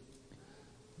Vision,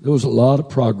 there was a lot of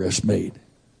progress made.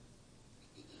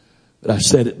 But I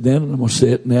said it then, and I'm going to say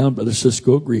it now, and Brother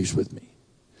Cisco agrees with me.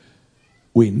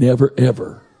 We never,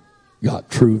 ever got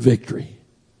true victory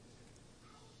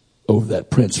over that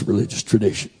prince of religious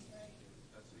tradition,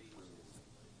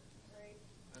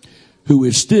 who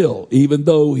is still, even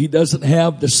though he doesn't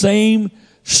have the same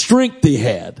strength he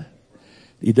had,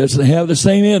 he doesn't have the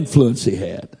same influence he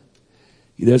had,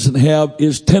 he doesn't have,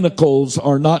 his tentacles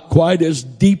are not quite as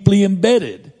deeply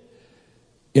embedded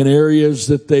in areas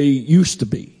that they used to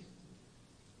be.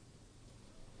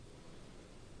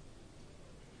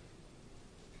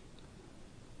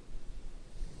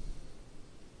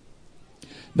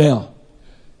 Now,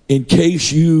 in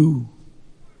case you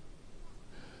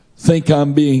think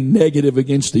I'm being negative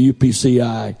against the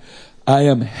UPCI, I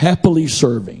am happily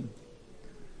serving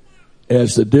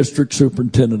as the district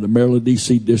superintendent of Maryland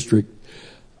DC District.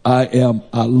 I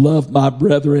love my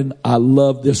brethren. I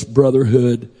love this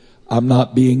brotherhood. I'm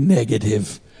not being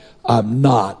negative. I'm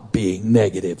not being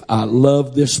negative. I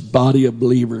love this body of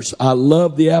believers. I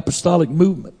love the apostolic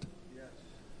movement.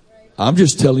 I'm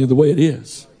just telling you the way it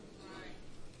is.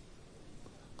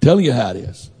 Telling you how it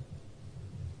is.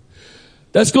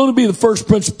 That's going to be the first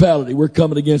principality we're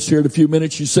coming against here in a few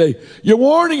minutes. You say, you're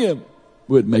warning him.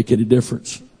 Wouldn't make any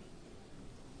difference.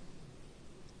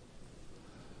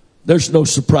 There's no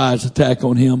surprise attack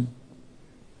on him.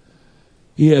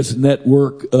 He has a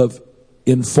network of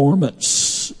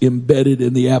informants embedded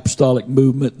in the apostolic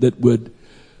movement that would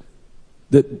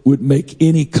make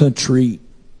any country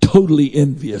totally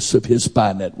envious of his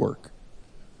spy network.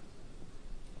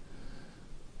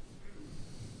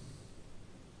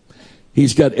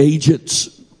 He's got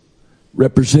agents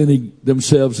representing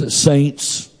themselves as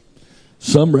saints,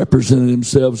 some representing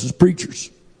themselves as preachers.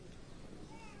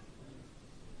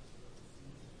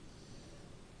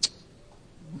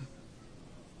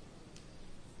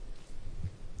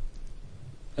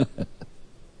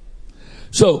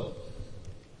 So,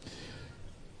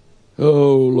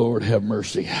 oh Lord, have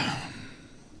mercy.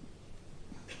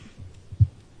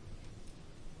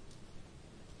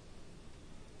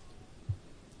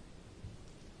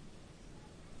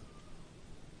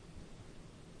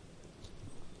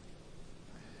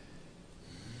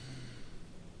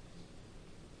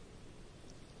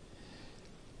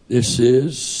 This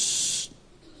is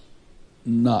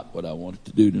not what I wanted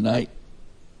to do tonight,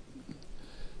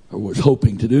 or was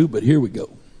hoping to do, but here we go.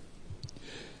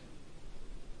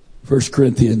 1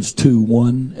 Corinthians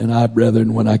 2:1, and I,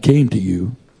 brethren, when I came to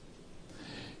you,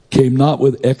 came not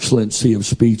with excellency of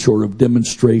speech or of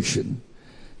demonstration,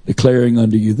 declaring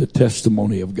unto you the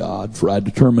testimony of God. For I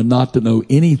determined not to know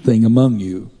anything among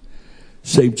you,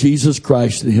 save Jesus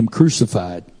Christ and him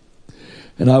crucified.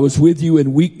 And I was with you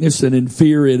in weakness and in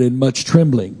fear and in much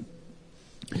trembling.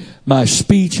 My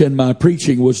speech and my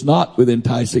preaching was not with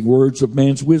enticing words of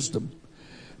man's wisdom,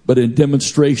 but in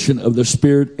demonstration of the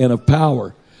Spirit and of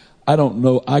power. I don't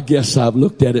know. I guess I've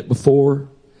looked at it before,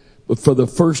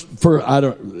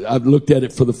 I've looked at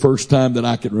it for the first time that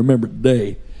I can remember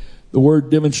today. The word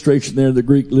demonstration there in the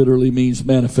Greek literally means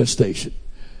manifestation.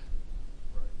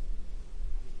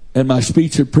 And my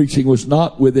speech and preaching was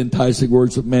not with enticing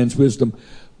words of man's wisdom,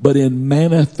 but in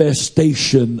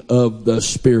manifestation of the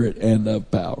Spirit and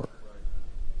of power.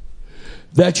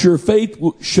 That your faith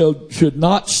should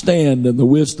not stand in the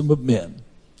wisdom of men,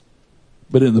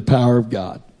 but in the power of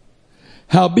God.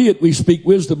 Howbeit we speak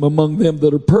wisdom among them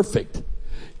that are perfect,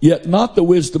 yet not the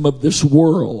wisdom of this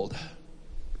world.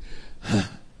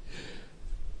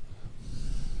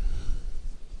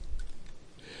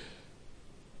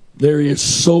 There is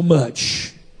so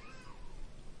much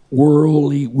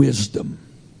worldly wisdom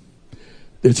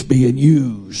that's being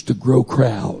used to grow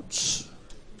crowds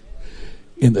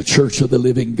in the church of the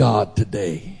living God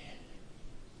today,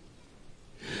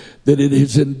 that it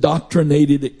has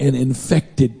indoctrinated and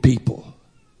infected people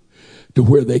to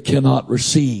where they cannot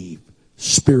receive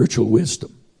spiritual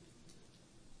wisdom.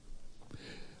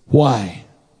 Why?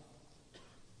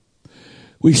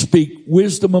 We speak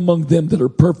wisdom among them that are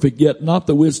perfect, yet not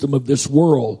the wisdom of this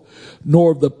world,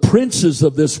 nor of the princes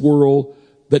of this world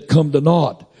that come to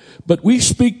naught. But we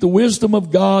speak the wisdom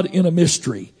of God in a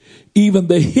mystery, even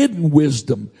the hidden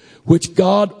wisdom, which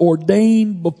God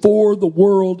ordained before the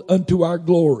world unto our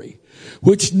glory,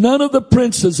 which none of the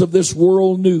princes of this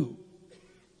world knew.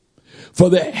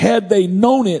 For that had they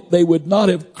known it, they would not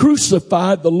have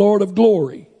crucified the Lord of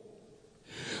glory.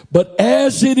 But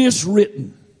as it is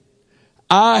written,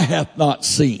 eye hath not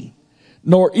seen,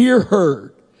 nor ear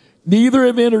heard, neither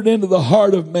have entered into the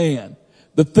heart of man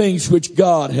the things which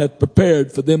God hath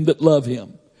prepared for them that love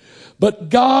him. But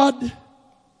God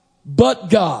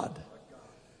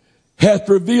hath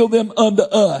revealed them unto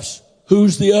us.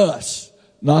 Who's the us?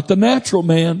 Not the natural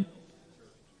man,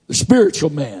 the spiritual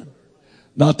man.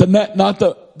 Not the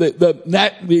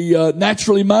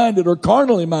naturally minded or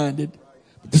carnally minded,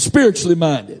 but the spiritually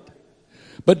minded.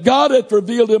 But God hath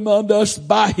revealed him unto us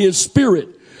by his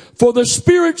Spirit. For the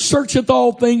Spirit searcheth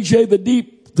all things, yea, the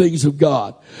deep things of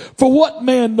God. For what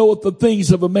man knoweth the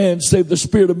things of a man, save the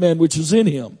Spirit of man which is in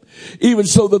him? Even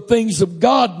so the things of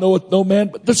God knoweth no man,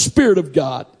 but the Spirit of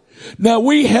God. Now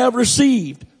we have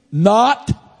received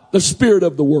not the spirit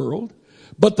of the world,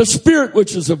 but the Spirit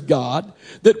which is of God,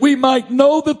 that we might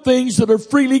know the things that are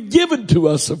freely given to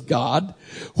us of God,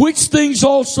 which things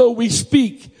also we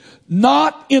speak,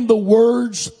 not in the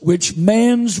words which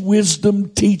man's wisdom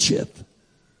teacheth,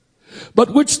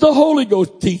 but which the Holy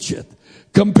Ghost teacheth,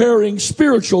 comparing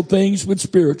spiritual things with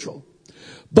spiritual.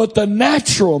 But the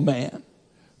natural man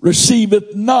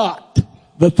receiveth not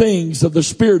the things of the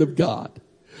Spirit of God,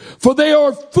 for they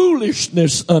are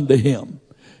foolishness unto him,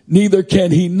 neither can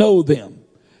he know them,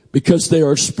 because they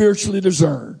are spiritually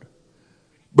discerned.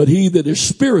 But he that is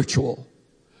spiritual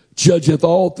judgeth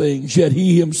all things, yet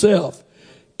he himself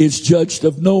is judged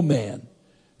of no man.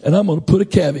 And I'm going to put a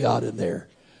caveat in there.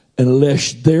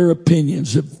 Unless their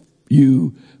opinions of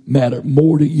you matter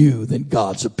more to you than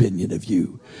God's opinion of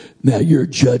you. Now you're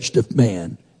judged of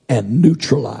man and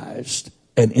neutralized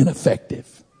and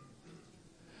ineffective.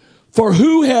 For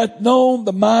who hath known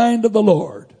the mind of the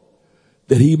Lord,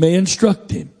 that he may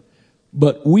instruct him?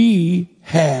 But we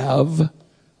have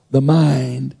the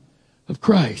mind of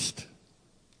Christ.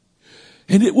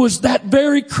 And it was that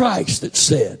very Christ that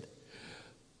said,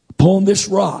 upon this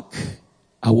rock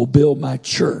I will build my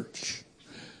church.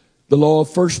 The law of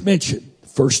first mention, the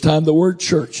first time the word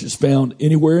church is found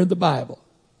anywhere in the Bible.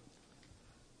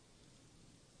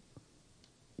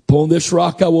 Upon this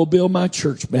rock I will build my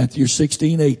church, Matthew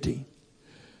 16:18.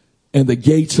 And the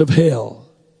gates of hell,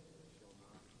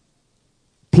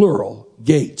 plural,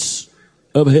 gates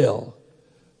of hell,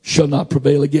 shall not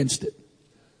prevail against it.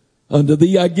 Unto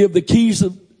thee I give the keys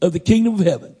of the kingdom of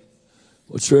heaven.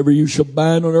 Whatsoever you shall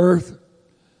bind on earth.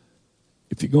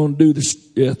 If you're going to do this,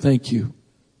 thank you.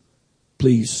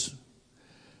 Please.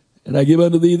 And I give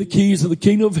unto thee the keys of the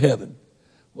kingdom of heaven.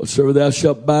 Whatsoever thou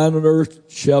shalt bind on earth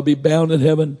shall be bound in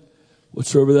heaven.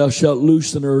 Whatsoever thou shalt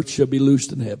loose on earth shall be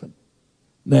loosed in heaven.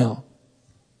 Now,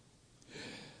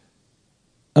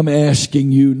 I'm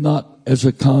asking you not as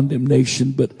a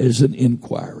condemnation, but as an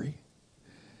inquiry.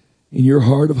 In your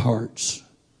heart of hearts,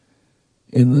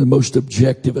 in the most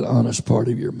objective and honest part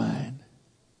of your mind.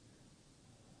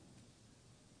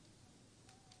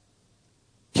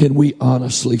 Can we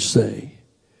honestly say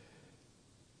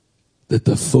that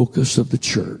the focus of the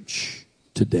church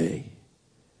today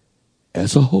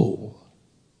as a whole,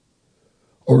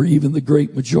 or even the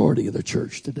great majority of the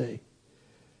church today,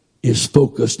 is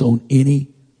focused on any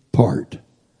part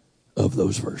of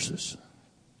those verses?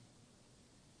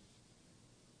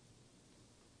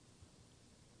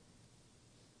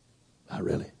 Not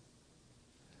really.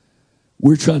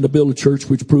 We're trying to build a church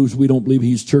which proves we don't believe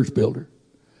he's a church builder.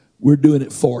 We're doing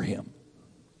it for him,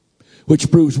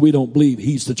 which proves we don't believe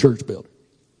he's the church builder.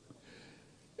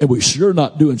 And we're sure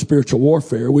not doing spiritual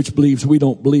warfare, which believes we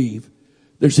don't believe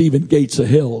there's even gates of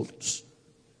hell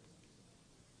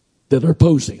that are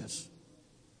opposing us.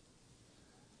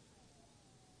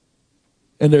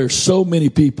 And there are so many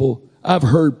people, I've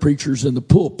heard preachers in the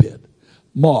pulpit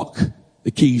mock the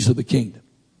keys of the kingdom.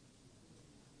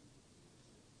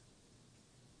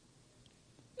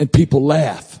 And people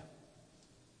laugh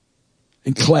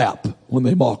and clap when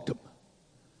they mocked them.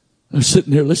 I'm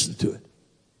sitting there listening to it.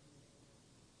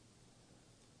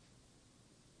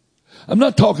 I'm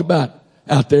not talking about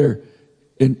out there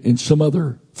in some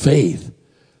other faith.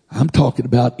 I'm talking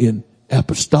about in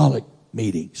apostolic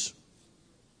meetings.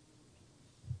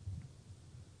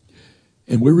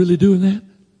 And we're really doing that?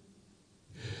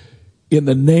 In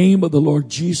the name of the Lord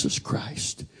Jesus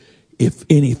Christ, if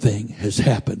anything has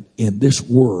happened in this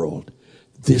world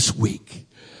this week,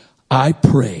 I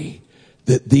pray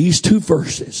that these two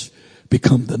verses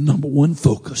become the number one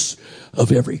focus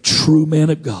of every true man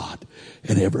of God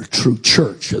and every true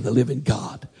church of the living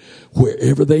God.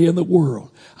 Wherever they in the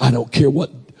world, I don't care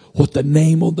what the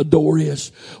name on the door is,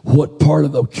 what part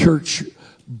of the church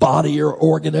body or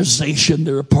organization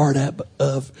they're a part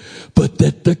of, but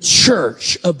that the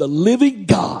church of the living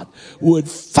God would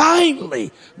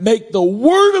finally make the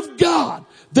Word of God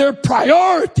their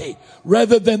priority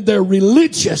rather than their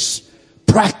religious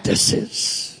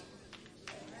practices.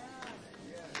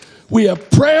 We have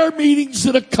prayer meetings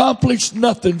that accomplish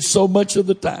nothing so much of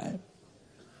the time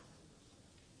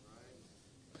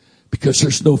because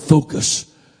there's no focus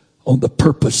on the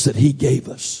purpose that he gave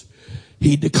us.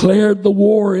 He declared the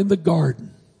war in the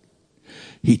garden.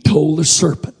 He told the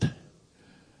serpent,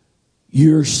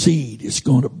 your seed is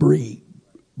going to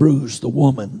bruise the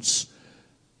woman's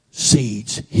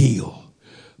seed's heel,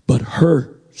 but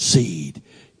her seed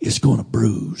is going to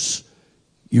bruise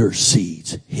your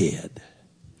seed's head.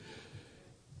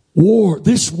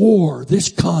 This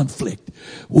conflict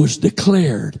was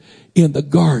declared in the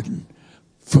garden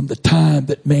from the time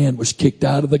that man was kicked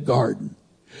out of the garden.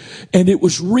 And it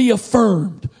was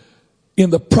reaffirmed in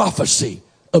the prophecy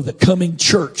of the coming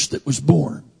church that was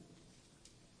born.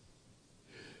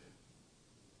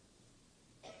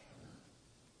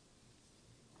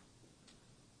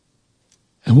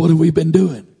 And what have we been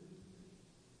doing?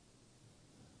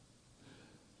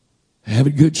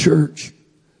 Having good church.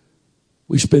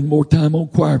 We spend more time on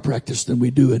choir practice than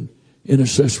we do in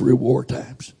intercessory war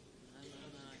times.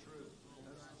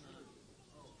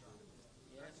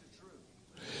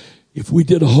 If we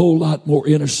did a whole lot more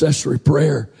intercessory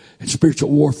prayer and spiritual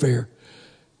warfare,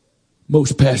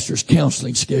 most pastors'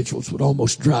 counseling schedules would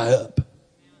almost dry up.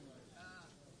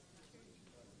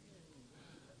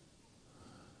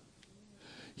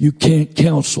 You can't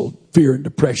counsel fear and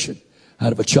depression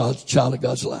out of a child of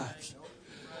God's lives.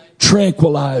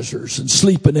 Tranquilizers and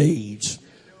sleeping aids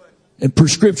and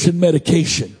prescription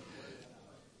medication.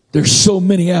 There's so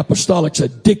many apostolics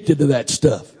addicted to that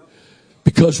stuff.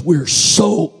 Because we're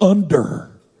so under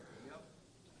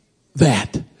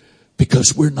that.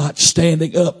 Because we're not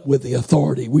standing up with the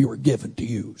authority we were given to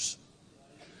use.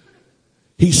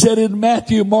 He said it in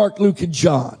Matthew, Mark, Luke, and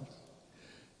John.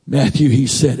 Matthew, he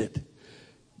said it.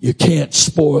 You can't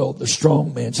spoil the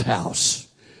strong man's house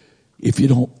if you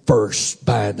don't first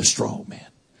bind the strong man.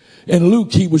 And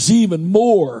Luke, he was even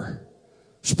more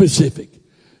specific.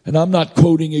 And I'm not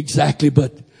quoting exactly,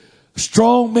 but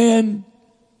strong man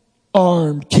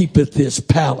armed keepeth his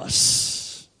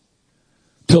palace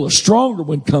till a stronger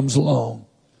one comes along,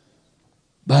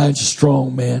 binds a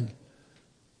strong man,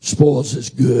 spoils his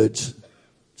goods,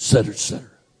 etc., etc.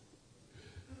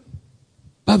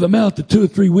 By the mouth of 2 or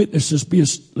 3 witnesses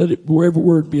let it wherever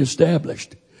word be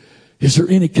established. Is there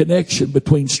any connection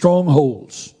between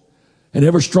strongholds? And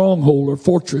every stronghold or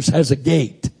fortress has a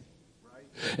gate.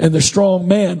 And the strong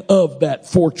man of that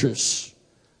fortress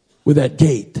with that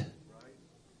gate.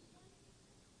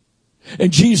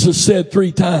 And Jesus said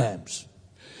 3 times,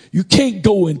 you can't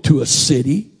go into a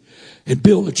city and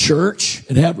build a church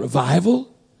and have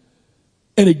revival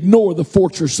and ignore the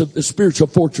spiritual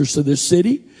fortress of this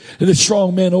city and the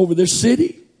strong men over this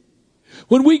city.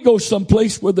 When we go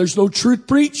someplace where there's no truth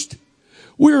preached,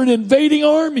 we're an invading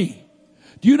army.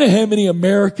 Do you know how many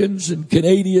Americans and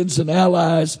Canadians and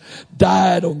allies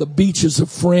died on the beaches of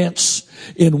France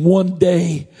in one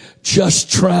day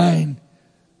just trying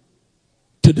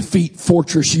to defeat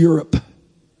Fortress Europe?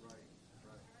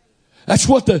 That's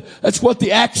what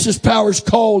the Axis powers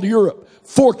called Europe.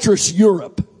 Fortress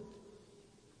Europe.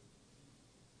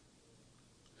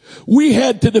 We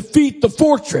had to defeat the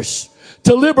fortress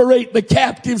to liberate the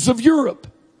captives of Europe.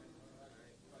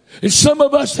 And some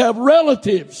of us have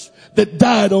relatives that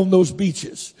died on those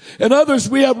beaches. And others,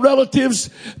 we have relatives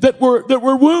that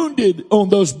were wounded on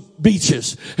those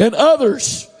beaches. And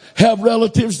others have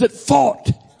relatives that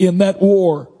fought in that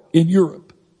war in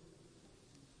Europe.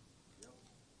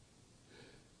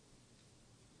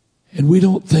 And we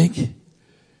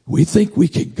think we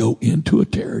can go into a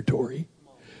territory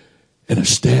and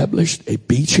establish a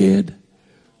beachhead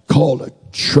called a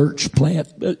church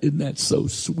plant. Isn't that so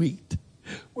sweet?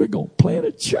 We're going to plant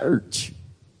a church.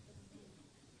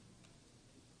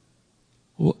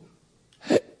 Well,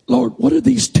 hey, Lord, what are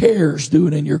these tares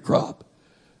doing in your crop?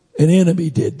 An enemy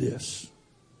did this.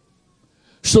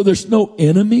 So there's no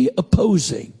enemy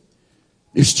opposing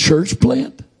this church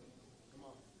plant?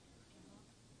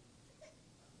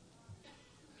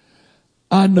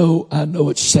 I know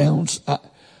it sounds,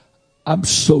 I'm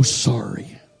so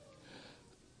sorry.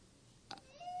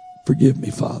 Forgive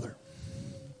me, Father.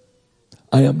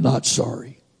 I am not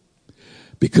sorry,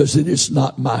 because it is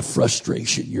not my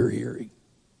frustration you're hearing.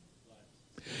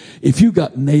 If you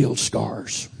got nail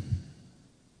scars,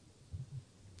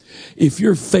 if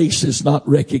your face is not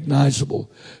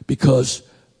recognizable because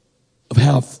of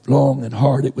how long and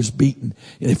hard it was beaten,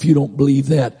 and if you don't believe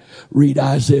that, read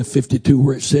Isaiah 52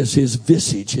 where it says his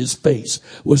visage, his face,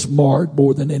 was marred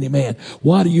more than any man.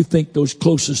 Why do you think those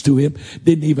closest to him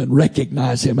didn't even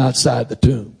recognize him outside the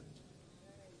tomb?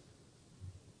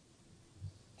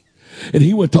 And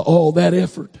he went to all that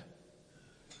effort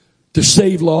to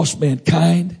save lost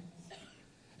mankind.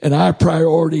 And our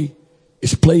priority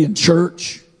is playing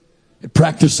church and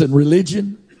practicing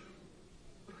religion.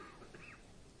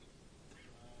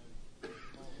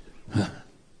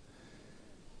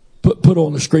 Put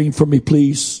on the screen for me,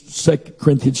 please. 2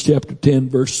 Corinthians chapter 10,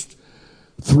 verse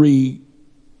 3.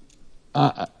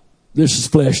 This is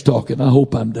flesh talking. I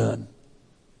hope I'm done.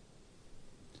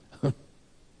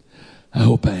 I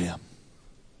hope I am.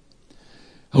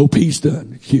 I hope he's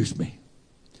done. Excuse me.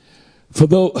 For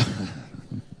though...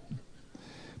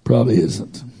 Probably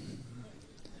isn't.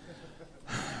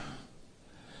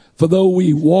 For though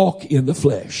we walk in the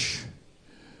flesh,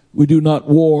 we do not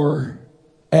war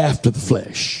after the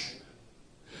flesh.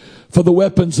 For the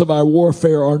weapons of our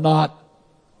warfare are not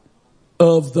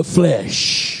of the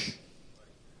flesh.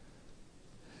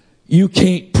 You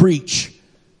can't preach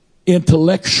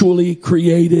intellectually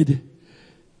created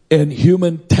and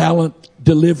human talent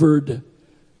delivered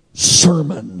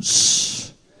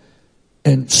sermons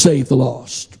and save the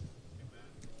lost.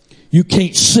 You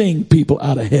can't sing people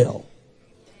out of hell.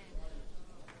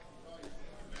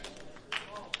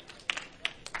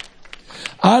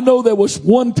 I know there was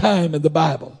one time in the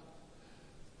Bible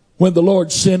when the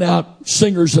Lord sent out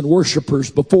singers and worshipers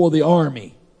before the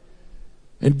army,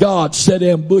 and God set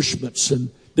ambushments and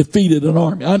defeated an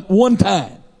army. One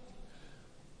time.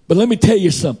 But let me tell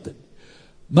you something.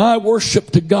 My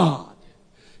worship to God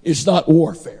is not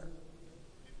warfare.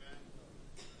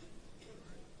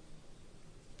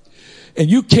 And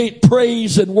you can't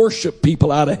praise and worship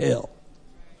people out of hell.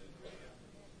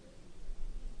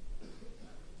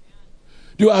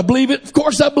 Do I believe it? Of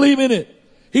course I believe in it.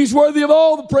 He's worthy of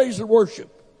all the praise and worship.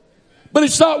 But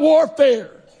it's not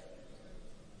warfare.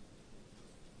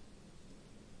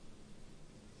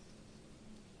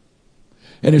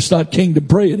 And it's not kingdom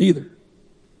praying either.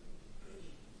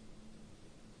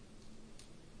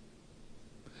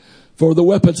 For the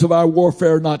weapons of our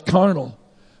warfare are not carnal,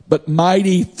 but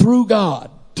mighty through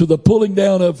God to the pulling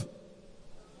down of...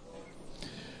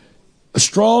 A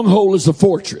stronghold is a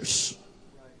fortress,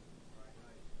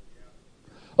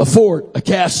 a fort, a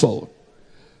castle,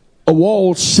 a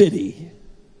walled city.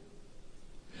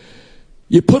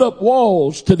 You put up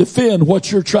walls to defend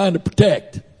what you're trying to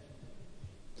protect.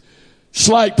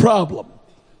 Slight problem.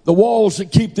 The walls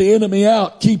that keep the enemy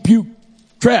out keep you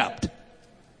trapped.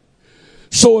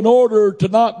 So in order to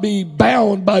not be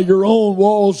bound by your own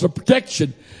walls of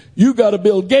protection, you got to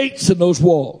build gates in those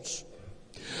walls.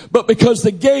 But because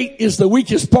the gate is the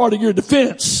weakest part of your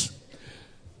defense,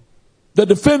 the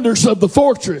defenders of the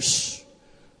fortress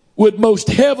would most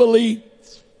heavily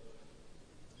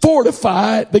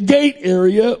fortify the gate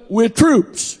area with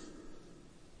troops.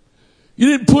 You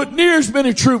didn't put near as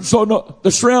many troops on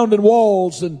the surrounding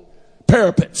walls and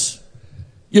parapets.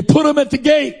 You put them at the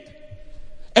gate.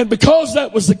 And because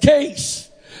that was the case,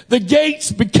 the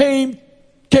gates came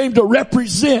to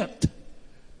represent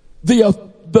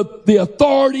the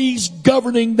authorities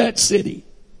governing that city.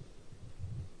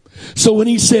 So when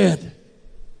he said,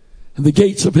 and the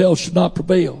gates of hell should not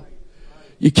prevail,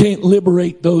 You can't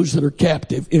liberate those that are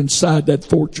captive inside that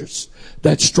fortress,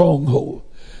 that stronghold,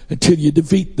 until you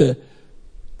defeat the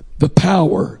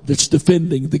power that's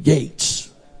defending the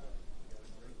gates.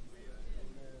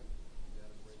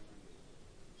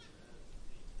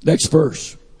 Next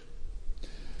verse.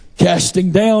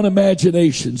 Casting down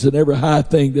imaginations and every high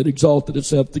thing that exalted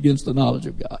itself against the knowledge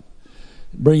of God.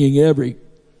 Bringing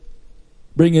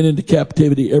into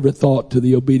captivity every thought to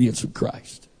the obedience of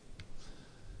Christ.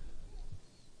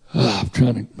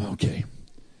 Okay.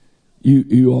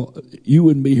 You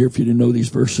wouldn't be here if you didn't know these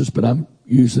verses, but I'm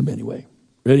using them anyway.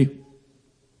 Ready?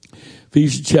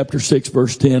 Ephesians chapter 6,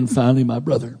 verse 10. Finally, my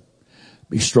brother,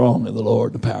 be strong in the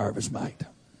Lord and the power of his might.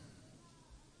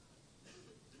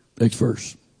 Next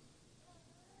verse.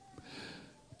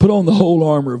 Put on the whole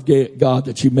armor of God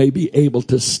that you may be able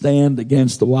to stand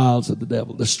against the wiles of the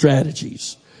devil, the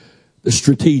strategies, the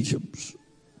stratagems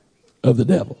of the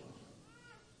devil.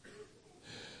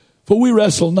 For we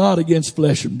wrestle not against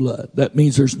flesh and blood. That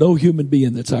means there's no human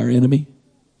being that's our enemy.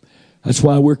 That's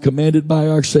why we're commanded by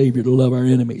our Savior to love our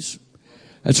enemies.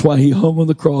 That's why he hung on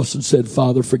the cross and said,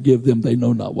 Father, forgive them. They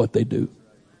know not what they do.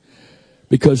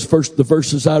 Because the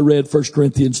verses I read, 1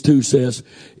 Corinthians 2 says,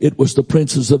 it was the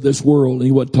princes of this world. And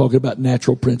he wasn't talking about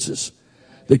natural princes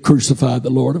that crucified the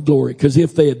Lord of glory. Because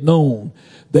if they had known,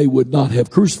 they would not have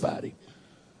crucified him.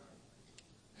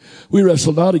 We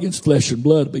wrestle not against flesh and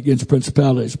blood, but against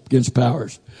principalities, against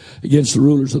powers, against the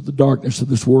rulers of the darkness of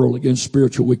this world, against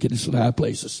spiritual wickedness in high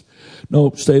places.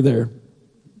 No, stay there.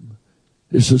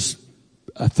 This is,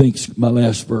 I think, my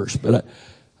last verse. But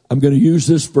I'm going to use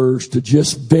this verse to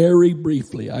just very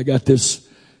briefly. I got this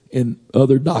in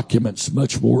other documents,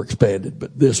 much more expanded,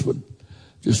 but this one,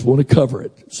 just want to cover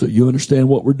it so you understand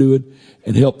what we're doing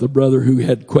and help the brother who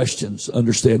had questions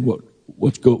understand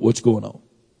what's going on.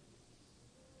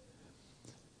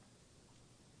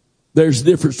 There's a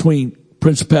difference between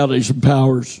principalities and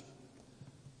powers.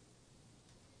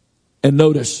 And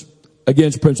notice,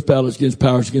 against principalities, against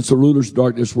powers, against the rulers of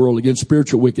darkness world, against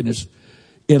spiritual wickedness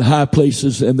in high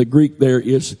places. And the Greek there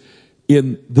is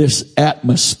in this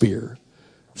atmosphere.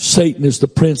 Satan is the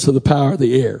prince of the power of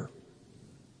the air.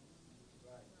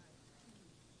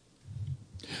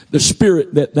 The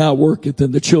spirit that now worketh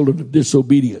in the children of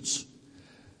disobedience.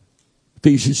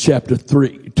 Ephesians chapter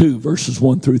 2, verses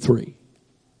 1 through 3.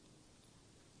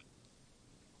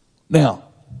 Now,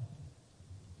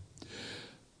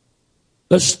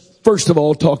 let's first of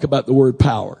all talk about the word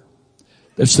power.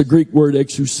 That's the Greek word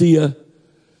exousia,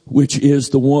 which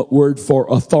is the word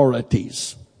for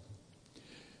authorities.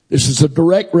 This is a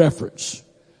direct reference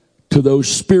to those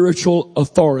spiritual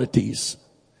authorities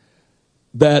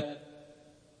that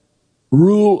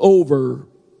rule over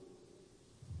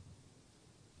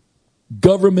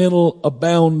governmental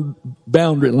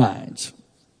boundary lines.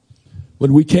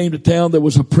 When we came to town, there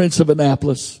was a prince of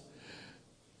Annapolis.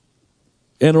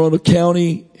 Anne Arundel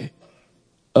County,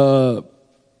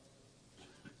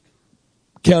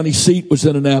 county seat was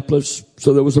in Annapolis,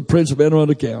 so there was a prince of Anne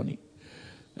Arundel County.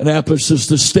 Annapolis is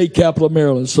the state capital of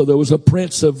Maryland, so there was a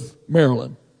prince of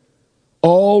Maryland.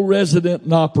 All resident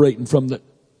and operating from the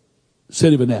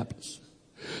city of Annapolis.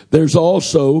 There's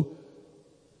also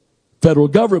federal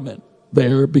government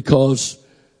there because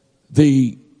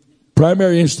the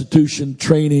primary institution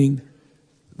training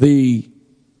the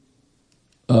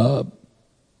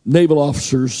naval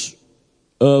officers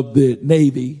of the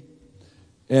Navy.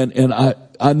 And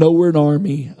I know we're an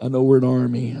army.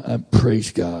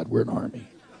 Praise God, we're an army.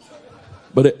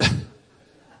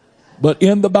 But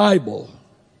in the Bible,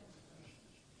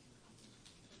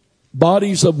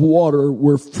 bodies of water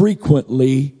were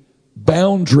frequently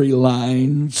boundary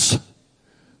lines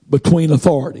between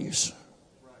authorities,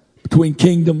 between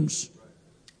kingdoms,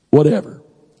 whatever.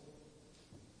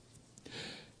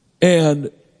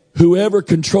 And whoever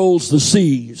controls the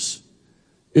seas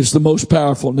is the most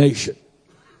powerful nation.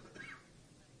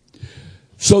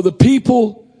 So the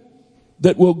people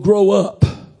that will grow up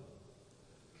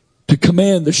to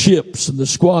command the ships and the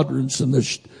squadrons and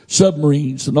the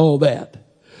submarines and all that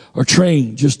are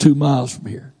trained just 2 miles from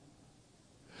here.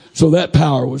 So that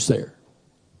power was there.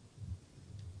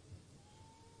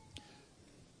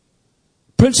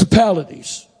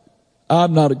 Principalities.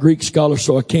 I'm not a Greek scholar,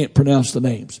 so I can't pronounce the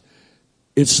names.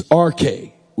 It's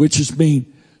arche, which is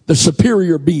mean the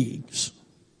superior beings.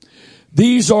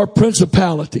 These are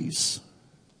principalities.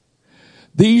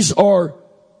 These are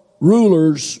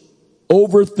rulers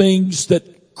over things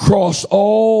that cross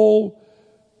all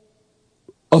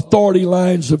authority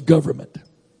lines of government.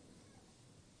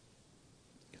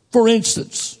 For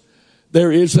instance,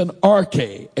 there is an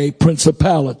arche, a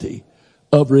principality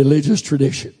of religious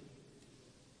tradition.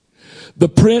 The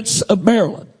Prince of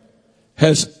Maryland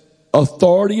has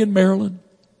authority in Maryland,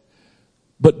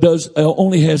 but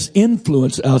only has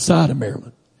influence outside of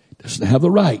Maryland. Doesn't have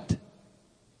the right.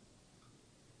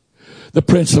 The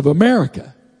Prince of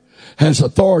America has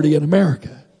authority in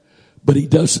America, but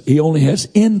he only has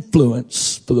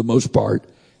influence for the most part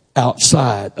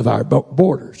outside of our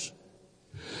borders.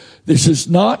 This is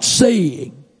not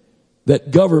saying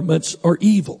that governments are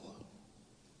evil.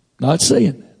 Not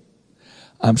saying that.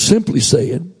 I'm simply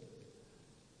saying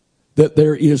that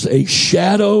there is a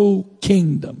shadow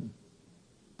kingdom,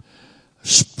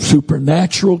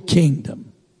 supernatural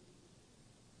kingdom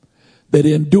that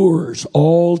endures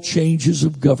all changes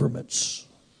of governments.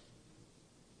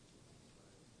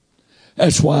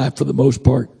 That's why, for the most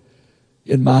part,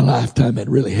 in my lifetime, it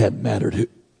really hadn't mattered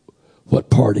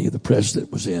what party the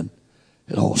president was in.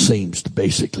 It all seems to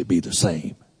basically be the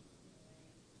same.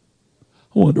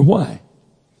 I wonder why.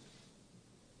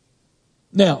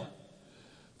 Now,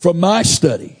 from my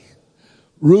study,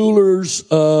 rulers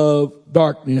of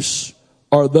darkness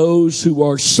are those who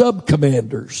are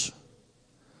sub-commanders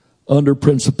under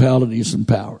principalities and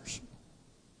powers.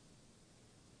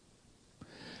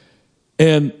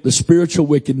 And the spiritual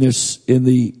wickedness in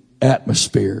the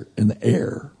atmosphere, in the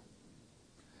air,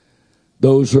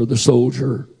 those are the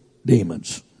soldier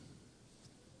demons.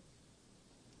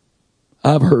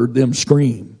 I've heard them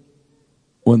scream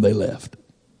when they left,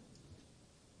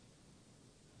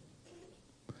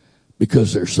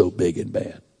 because they're so big and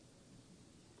bad.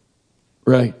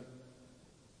 Right?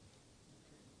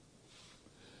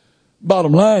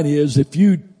 Bottom line is, if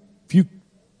you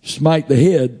smite the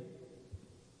head,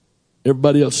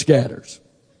 everybody else scatters.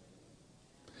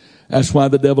 That's why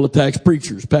the devil attacks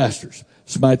preachers, pastors.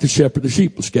 Smite the shepherd, the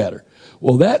sheep will scatter.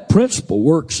 Well, that principle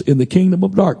works in the kingdom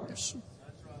of darkness.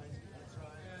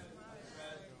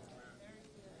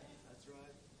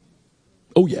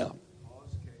 Oh, yeah.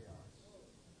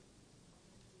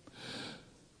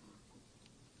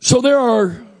 So there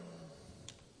are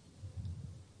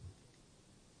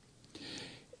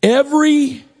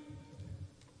every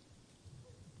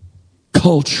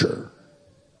culture,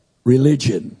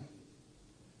 religion,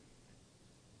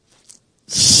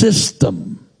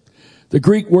 system. The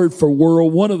Greek word for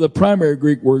world, one of the primary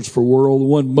Greek words for world, the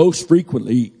one most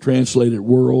frequently translated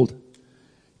world,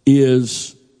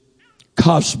 is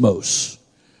cosmos,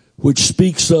 which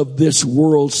speaks of this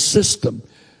world system.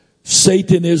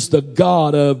 Satan is the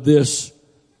god of this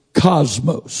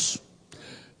cosmos.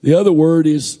 The other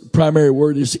primary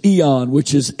word is eon,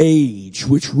 which is age,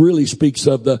 which really speaks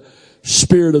of the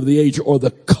spirit of the age or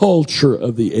the culture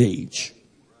of the age.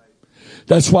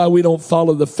 That's why we don't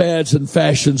follow the fads and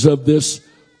fashions of this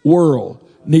world,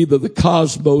 neither the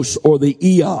cosmos or the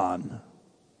eon,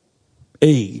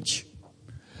 age,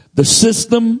 the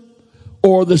system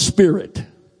or the spirit.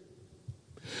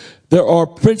 There are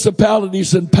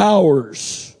principalities and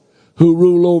powers who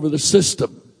rule over the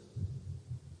system.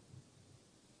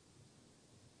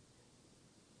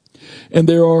 And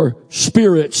there are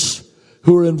spirits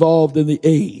who are involved in the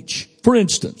age. For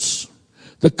instance,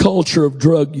 the culture of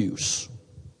drug use,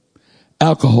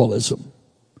 alcoholism.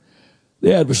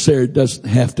 The adversary doesn't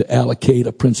have to allocate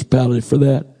a principality for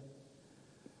that.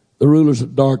 The rulers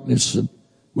of darkness and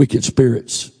wicked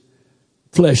spirits,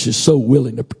 flesh is so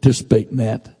willing to participate in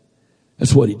that.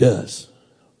 That's what he does.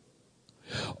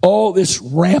 All this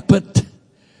rampant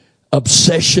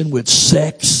obsession with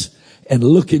sex and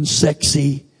looking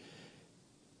sexy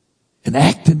and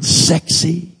acting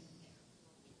sexy.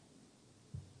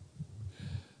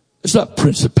 There's not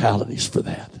principalities for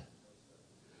that.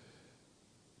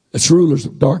 It's rulers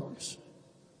of darkness.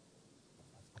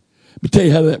 Let me tell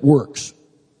you how that works.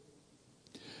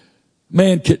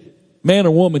 Man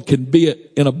or woman can be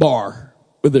in a bar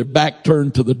with their back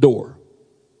turned to the door.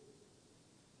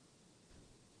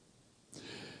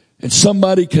 And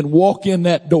somebody can walk in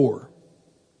that door,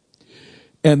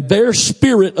 and their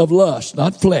spirit of lust,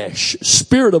 not flesh,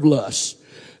 spirit of lust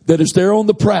that is there on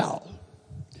the prowl,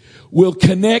 will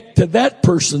connect to that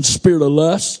person's spirit of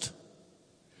lust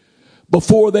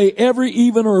before they ever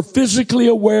even are physically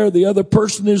aware the other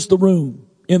person is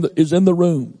in the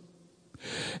room.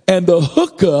 And the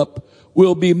hookup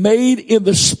will be made in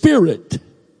the spirit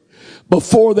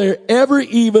before they're ever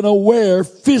even aware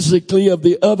physically of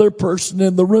the other person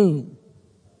in the room.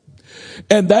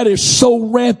 And that is so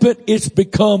rampant, it's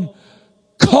become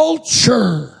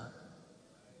culture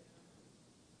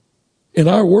in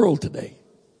our world today.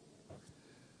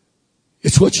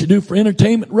 It's what you do for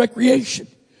entertainment and recreation.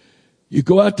 You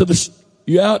go out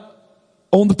you're out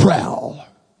on the prowl,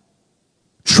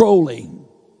 trolling,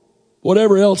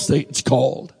 whatever else it's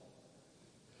called.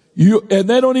 And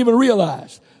they don't even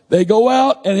realize. They go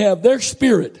out and have their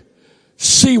spirit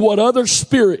see what other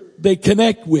spirit they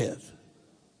connect with.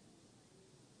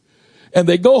 And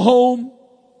they go home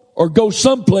or go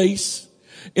someplace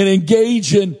and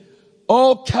engage in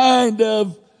all kind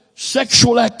of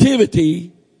sexual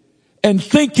activity and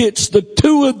think it's the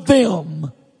two of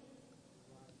them.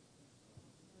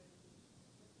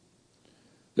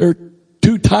 There are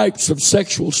two types of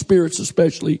sexual spirits,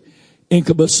 especially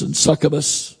incubus and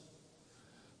succubus.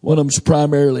 One of them's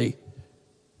primarily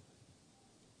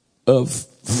of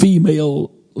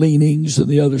female leanings and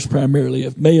the other's primarily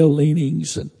of male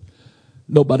leanings. And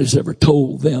nobody's ever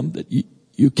told them that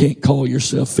you can't call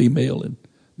yourself female and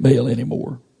male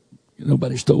anymore.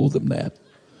 Nobody's told them that.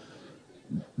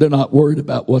 They're not worried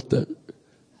about what the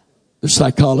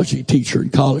psychology teacher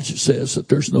in college says, that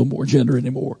there's no more gender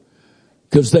anymore,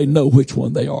 because they know which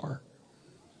one they are.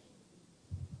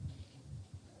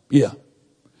 Yeah.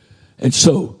 And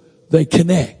so they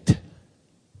connect.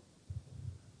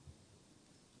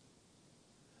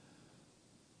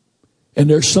 And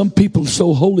there's some people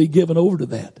so wholly given over to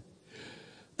that.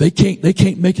 They can't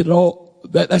make it at all.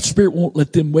 That spirit won't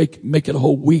let them make it a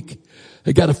whole week.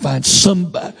 They got to find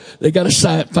somebody. They got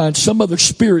to find some other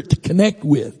spirit to connect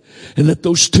with, and let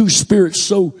those two spirits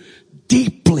so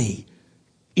deeply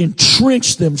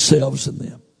entrench themselves in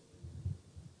them.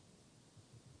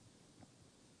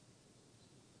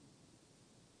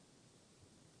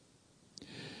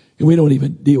 And we don't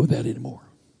even deal with that anymore.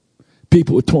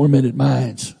 People with tormented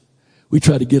minds, we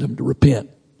try to get them to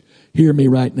repent. Hear me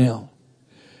right now.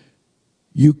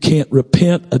 You can't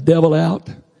repent a devil out,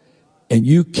 and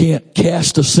you can't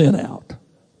cast a sin out.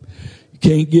 You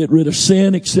can't get rid of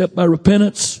sin except by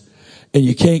repentance, and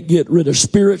you can't get rid of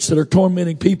spirits that are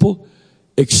tormenting people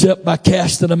except by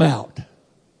casting them out.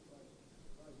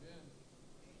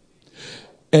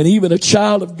 And even a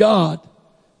child of God,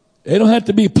 they don't have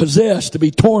to be possessed to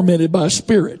be tormented by a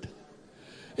spirit.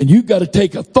 And you've got to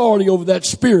take authority over that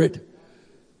spirit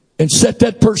and set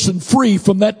that person free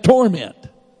from that torment.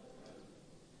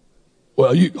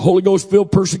 Well, Holy Ghost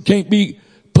filled person can't be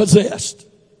possessed.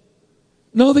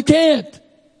 No, they can't.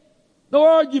 No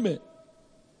argument.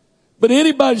 But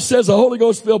anybody says a Holy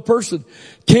Ghost filled person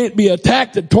can't be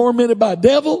attacked and tormented by a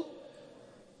devil,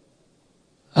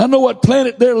 I know what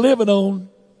planet they're living on.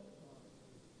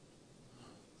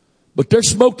 But they're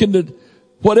smoking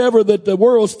whatever that the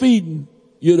world's feeding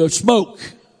you to smoke.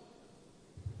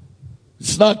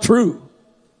 It's not true.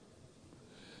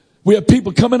 We have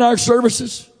people come in our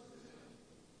services,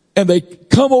 and they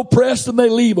come oppressed and they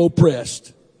leave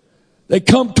oppressed. They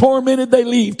come tormented, they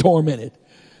leave tormented.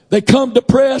 They come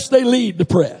depressed, they leave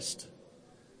depressed.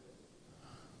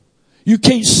 You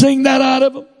can't sing that out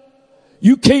of them.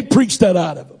 You can't preach that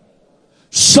out of them.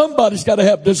 Somebody's got to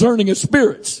have discerning of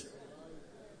spirits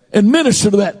and minister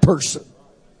to that person.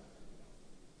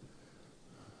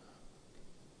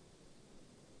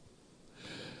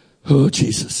 Oh,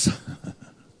 Jesus.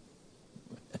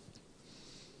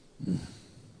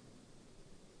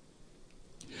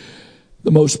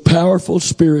 The most powerful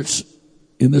spirits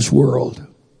in this world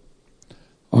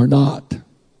are not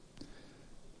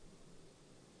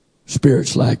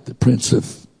spirits like the Prince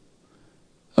of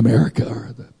America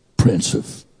or the Prince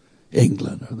of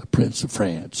England or the Prince of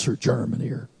France or Germany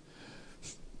or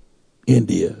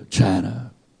India,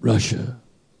 China, Russia.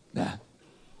 Nah.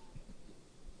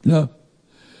 No.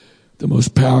 The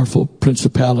most powerful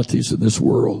principalities in this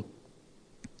world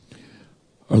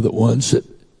are the ones that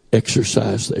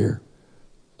exercise their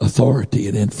authority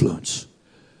and influence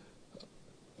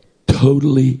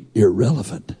totally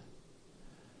irrelevant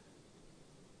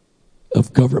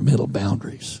of governmental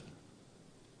boundaries.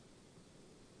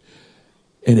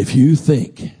 And if you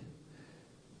think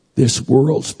this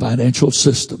world's financial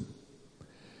system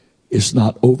is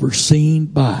not overseen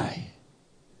by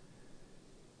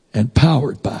and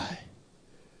powered by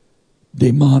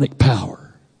demonic power,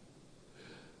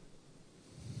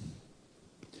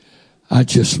 I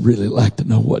just really like to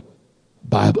know what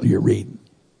Bible you're reading.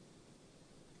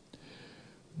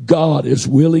 God is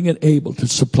willing and able to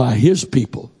supply His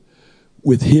people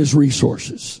with His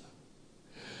resources.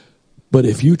 But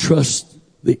if you trust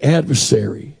the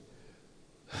adversary,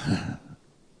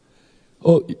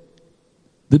 the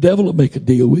devil will make a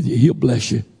deal with you. He'll bless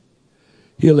you.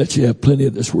 He'll let you have plenty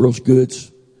of this world's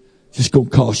goods. It's just going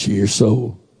to cost you your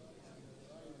soul.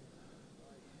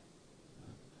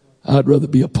 I'd rather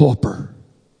be a pauper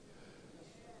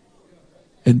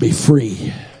and be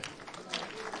free.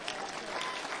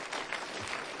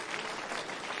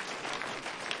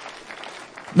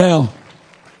 Now,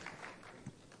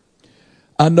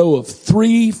 I know of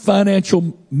 3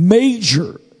 financial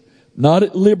major not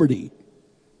at liberty.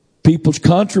 People's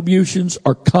contributions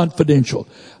are confidential.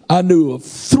 I knew of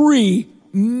 3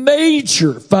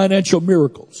 major financial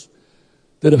miracles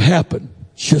that have happened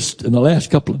just in the last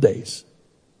couple of days.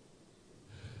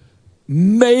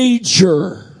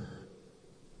 Major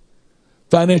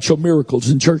financial miracles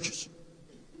in churches.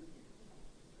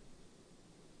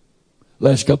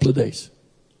 Last couple of days.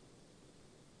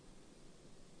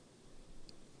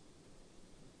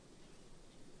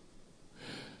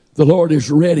 The Lord is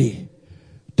ready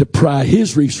to pry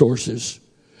His resources.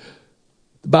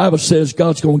 The Bible says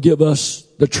God's going to give us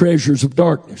the treasures of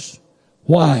darkness.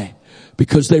 Why?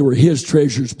 Because they were His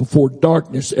treasures before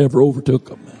darkness ever overtook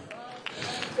them.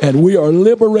 And we are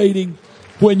liberating.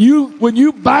 When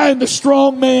you bind the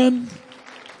strong man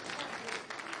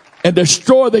and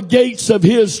destroy the gates of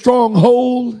his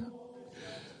stronghold,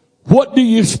 what do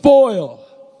you spoil?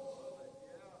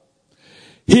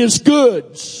 His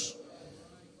goods.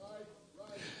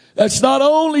 That's not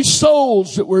only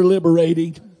souls that we're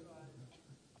liberating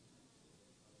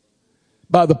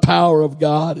by the power of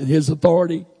God and His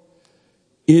authority.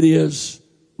 It is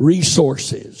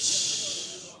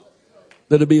resources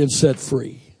that are being set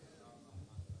free.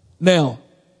 Now,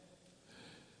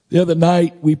 the other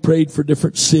night we prayed for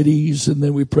different cities and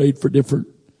then we prayed for different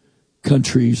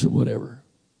countries and whatever.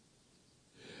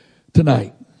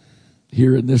 Tonight,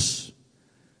 here in this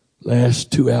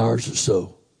last 2 hours or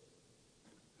so,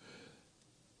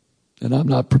 and I'm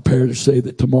not prepared to say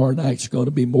that tomorrow night's going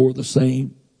to be more of the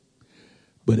same,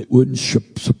 but it wouldn't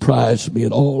surprise me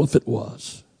at all if it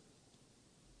was.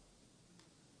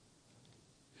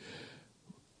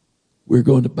 We're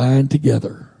going to bind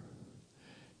together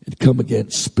and come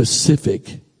against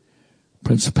specific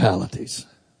principalities.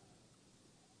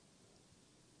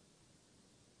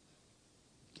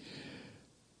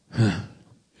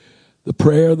 The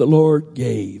prayer the Lord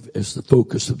gave as the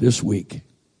focus of this week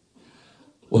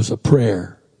was a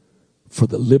prayer for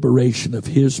the liberation of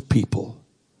His people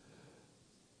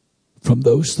from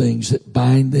those things that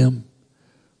bind them,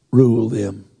 rule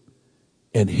them,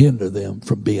 and hinder them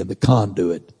from being the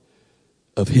conduit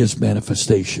of His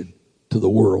manifestation to the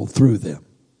world through them.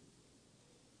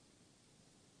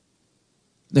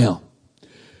 Now,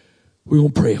 we're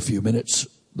going to pray a few minutes.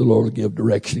 The Lord will give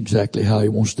direction exactly how He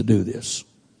wants to do this.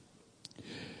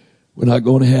 We're not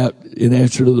going to have, in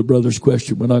answer to the brother's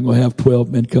question, we're not going to have 12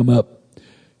 men come up.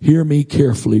 Hear me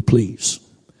carefully, please.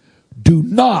 Do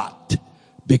not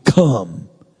become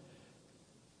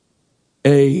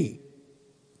a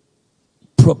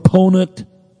proponent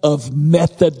of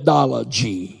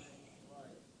methodology.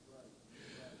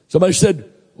 Somebody said,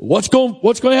 what's going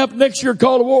to happen next year,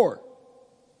 call to war?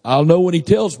 I'll know when He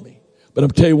tells me. But I'm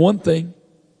going to tell you one thing.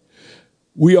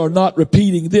 We are not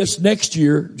repeating this next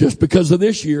year just because of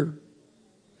this year.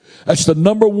 That's the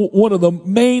number one of the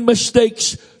main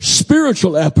mistakes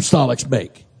spiritual apostolics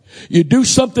make. You do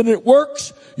something that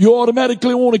works, you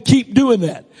automatically want to keep doing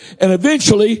that. And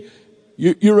eventually,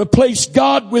 you replace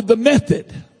God with the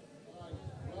method.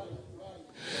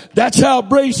 That's how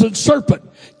brazen serpent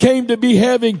came to be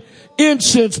having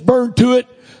incense burned to it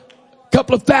a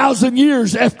couple of thousand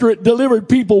years after it delivered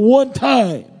people one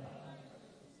time.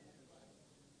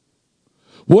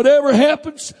 Whatever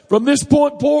happens from this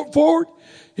point forward,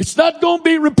 it's not going to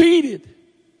be repeated.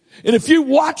 And if you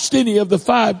watched any of the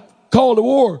 5 call to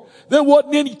war, there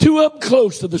wasn't any 2 of them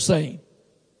close to the same.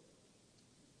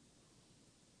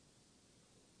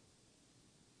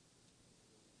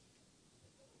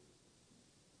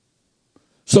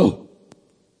 So,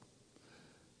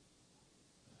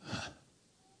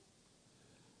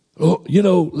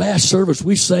 last service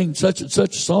we sang such and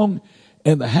such a song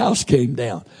and the house came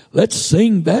down. Let's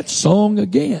sing that song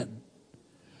again.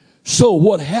 So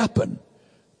what happened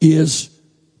is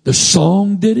the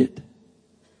song did it?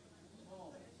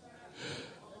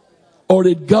 Or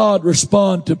did God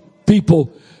respond to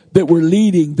people that were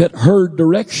leading, that heard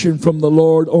direction from the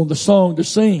Lord on the song to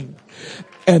sing?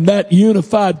 And that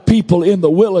unified people in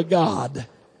the will of God.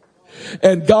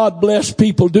 And God blessed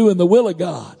people doing the will of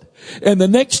God. And the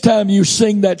next time you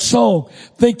sing that song,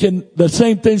 thinking the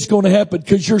same thing's going to happen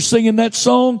because you're singing that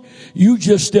song, you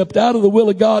just stepped out of the will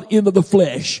of God into the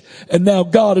flesh. And now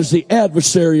God is the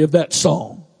adversary of that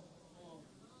song.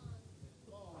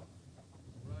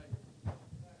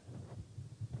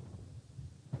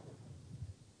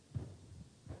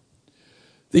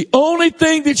 The only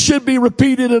thing that should be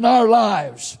repeated in our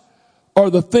lives are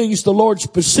the things the Lord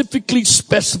specifically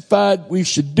specified we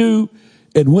should do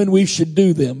and when we should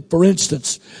do them. For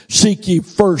instance, seek ye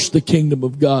first the kingdom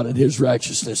of God and His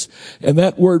righteousness. And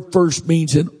that word first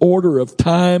means in order of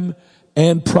time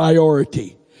and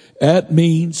priority. That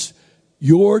means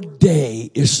Your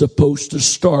day is supposed to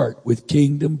start with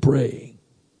kingdom praying.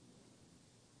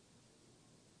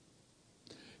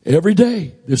 Every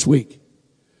day this week,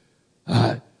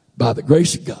 by the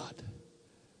grace of God,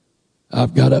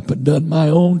 I've got up and done my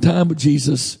own time with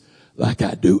Jesus like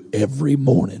I do every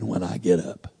morning when I get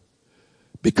up.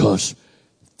 Because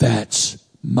that's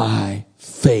my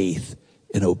faith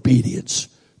and obedience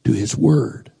to His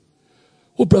Word.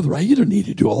 Well, Brother Ray, you don't need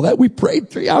to do all that. We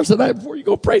prayed 3 hours a night before you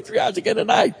go pray 3 hours again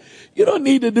tonight. You don't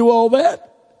need to do all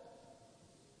that.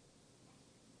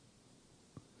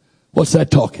 What's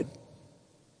that talking?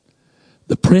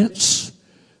 The prince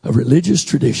of religious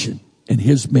tradition and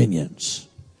his minions.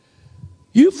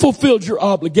 You fulfilled your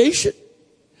obligation.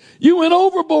 You went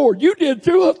overboard. You did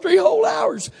 3 whole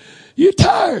hours. You're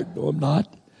tired. No, I'm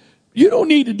not. You don't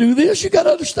need to do this. You got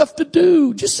other stuff to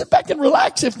do. Just sit back and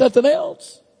relax if nothing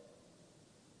else.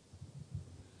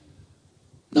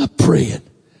 Not praying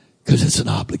because it's an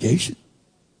obligation.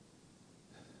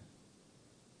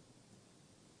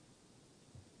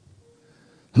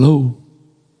 Hello?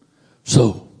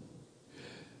 So,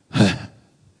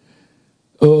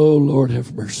 oh Lord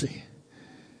have mercy.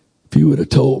 If you would have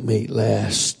told me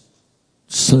last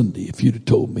Sunday, if you'd have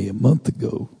told me a month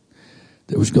ago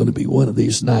there was going to be one of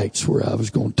these nights where I was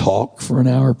going to talk for an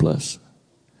hour plus,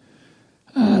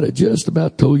 I'd have just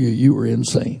about told you were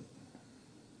insane.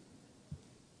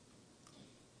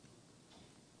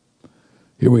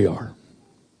 Here we are.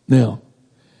 Now,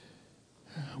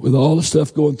 with all the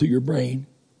stuff going through your brain,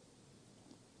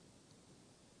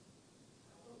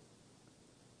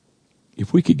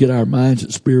 if we could get our minds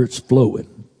and spirits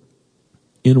flowing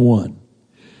in one,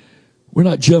 we're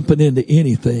not jumping into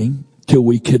anything till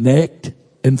we connect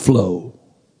and flow.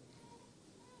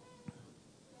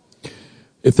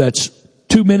 If that's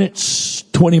 2 minutes,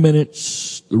 20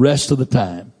 minutes, the rest of the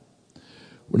time,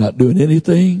 we're not doing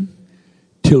anything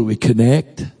till we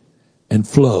connect and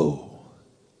flow.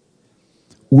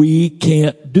 We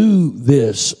can't do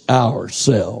this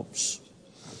ourselves.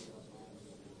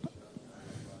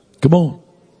 Come on.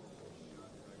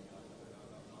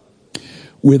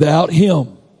 Without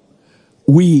Him,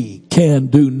 we can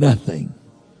do nothing.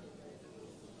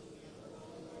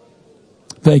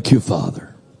 Thank you,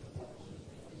 Father.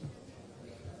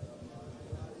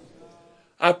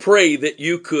 I pray that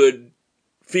you could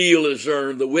feel and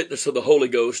discern the witness of the Holy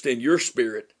Ghost in your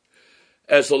spirit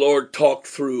as the Lord talked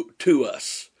through to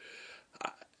us.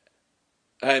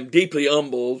 I am deeply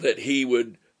humbled that He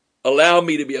would allow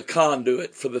me to be a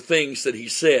conduit for the things that He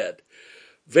said.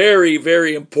 Very,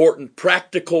 very important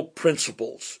practical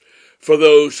principles for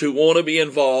those who want to be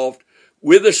involved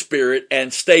with the Spirit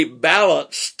and stay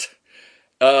balanced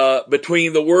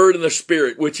between the Word and the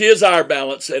Spirit, which is our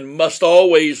balance and must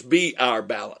always be our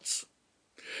balance.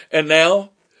 And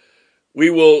now we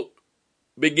will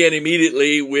begin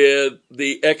immediately with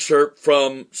the excerpt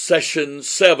from session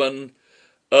 7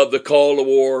 of the Call to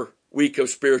War Week of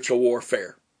Spiritual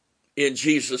Warfare. In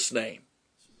Jesus' name.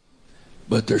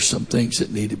 But there's some things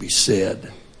that need to be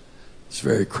said. It's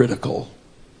very critical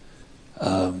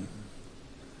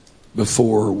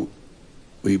before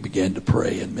we begin to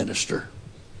pray and minister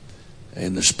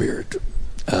in the Spirit.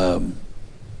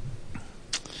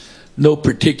 No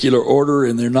particular order,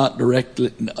 and they're not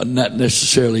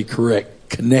necessarily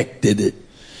connected.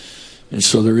 And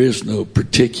so there is no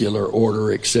particular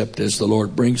order except as the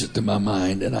Lord brings it to my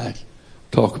mind, and I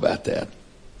talk about that.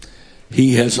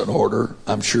 He has an order.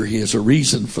 I'm sure He has a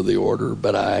reason for the order,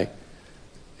 but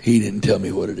He didn't tell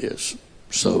me what it is.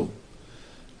 So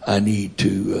I need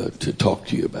to talk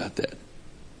to you about that.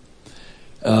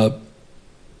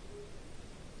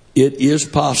 It is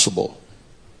possible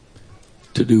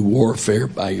to do warfare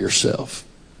by yourself.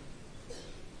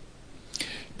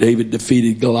 David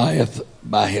defeated Goliath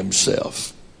by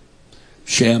himself.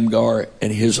 Shamgar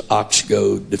and his ox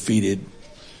goad defeated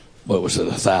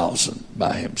 1,000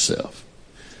 by himself.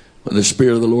 When the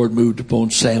Spirit of the Lord moved upon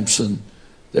Samson,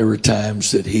 there were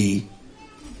times that he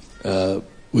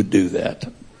would do that.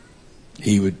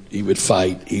 He would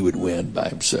fight, he would win by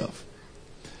himself.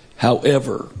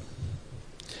 However,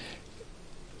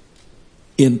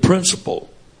 in principle,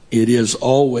 it is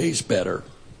always better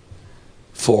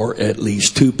for at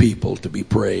least 2 people to be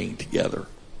praying together.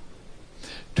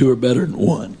 2 are better than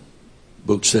 1. The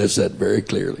book says that very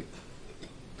clearly.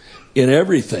 In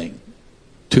everything,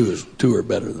 2 are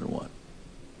better than 1.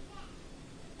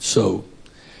 So,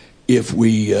 if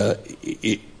we,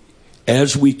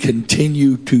 as we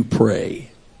continue to pray,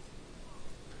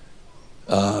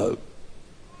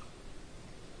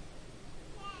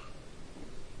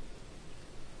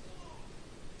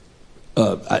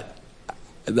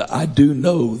 I do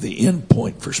know the end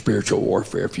point for spiritual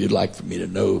warfare. If you'd like for me to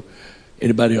know,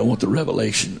 anybody don't want the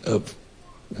revelation of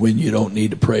when you don't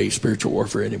need to pray spiritual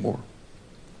warfare anymore?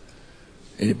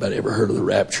 Anybody ever heard of the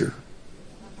rapture?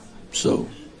 So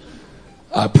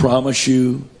I promise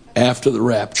you, after the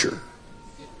rapture,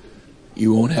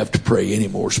 you won't have to pray any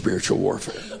more spiritual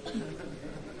warfare.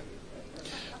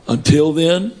 Until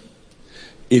then,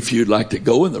 if you'd like to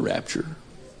go in the rapture,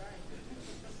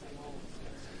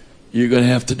 you're going to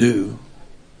have to do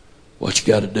what you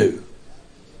got to do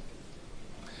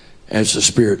as the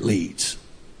Spirit leads.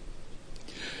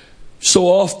 So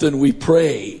often we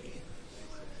pray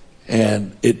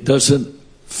and it doesn't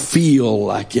feel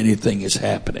like anything is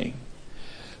happening.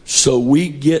 So we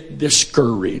get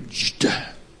discouraged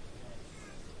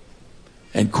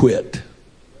and quit.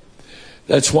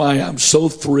 That's why I'm so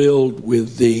thrilled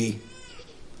with the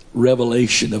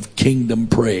revelation of kingdom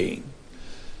praying.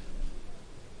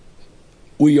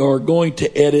 We are going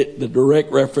to edit the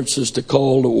direct references to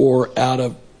call to war out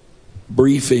of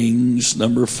briefings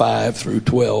number 5 through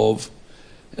 12,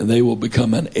 and they will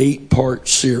become an 8-part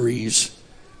series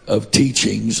of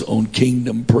teachings on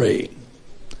kingdom praying.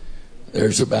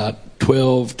 There's about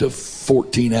 12 to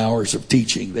 14 hours of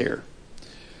teaching there.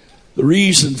 The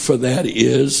reason for that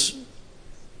is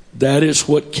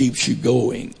what keeps you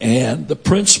going. And the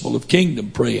principle of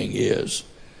kingdom praying is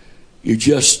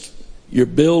you're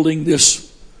building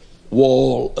this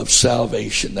wall of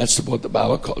salvation. That's what the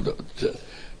Bible calls it.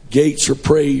 Gates are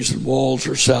praise and walls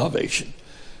are salvation.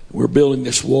 We're building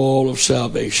this wall of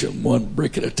salvation one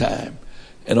brick at a time.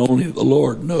 And only the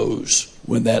Lord knows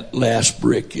when that last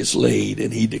brick is laid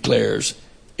and He declares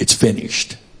it's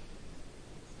finished.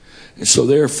 And so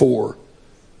therefore,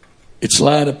 it's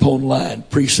line upon line,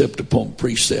 precept upon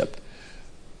precept,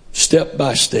 step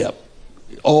by step.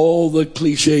 All the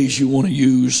cliches you want to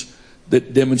use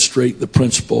that demonstrate the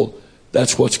principle,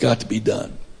 that's what's got to be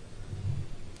done.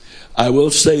 I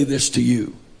will say this to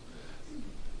you.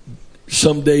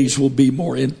 Some days will be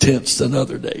more intense than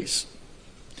other days.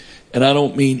 And I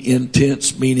don't mean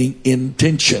intense meaning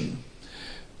intention.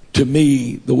 To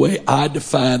me, the way I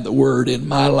define the word in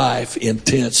my life,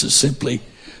 intense, is simply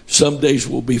some days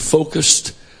will be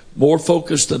focused, more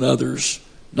focused than others.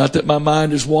 Not that my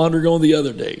mind is wandering on the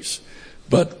other days,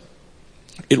 but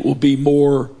it will be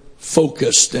more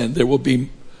focused and there will be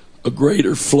a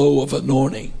greater flow of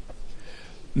anointing.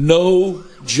 No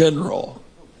general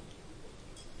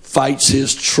fights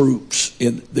his troops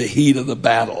in the heat of the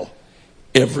battle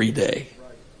every day.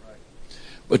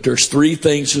 But there's 3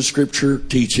 things the Scripture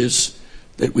teaches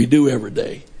that we do every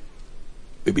day.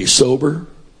 We be sober,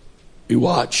 we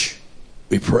watch,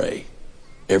 we pray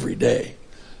every day.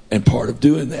 And part of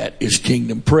doing that is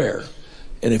kingdom prayer.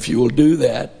 And if you will do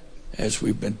that, as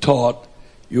we've been taught,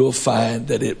 you'll find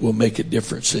that it will make a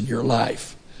difference in your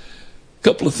life. A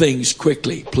couple of things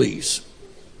quickly, please.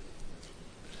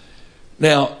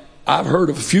 Now, I've heard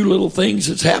of a few little things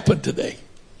that's happened today.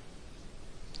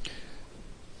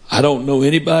 I don't know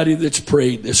anybody that's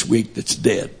prayed this week that's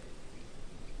dead.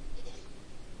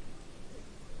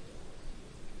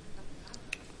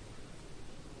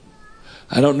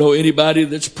 I don't know anybody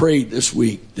that's prayed this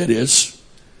week that is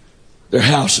their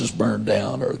house is burned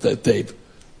down or that they've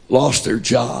lost their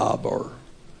job or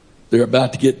they're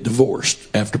about to get divorced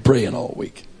after praying all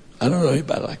week. I don't know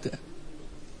anybody like that.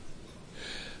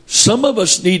 Some of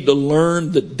us need to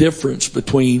learn the difference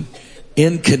between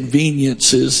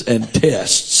inconveniences and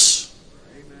tests.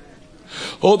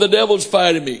 Oh, the devil's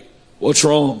fighting me. What's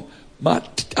wrong?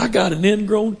 I got an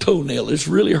ingrown toenail. It's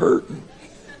really hurting.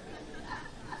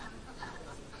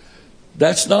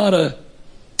 That's not a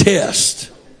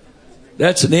test.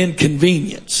 That's an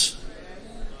inconvenience.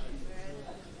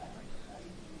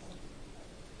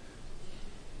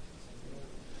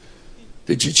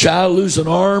 Did your child lose an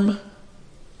arm?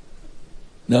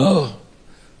 No.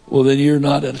 Well, then you're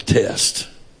not at a test.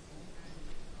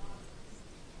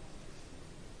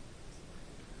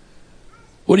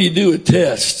 What do you do at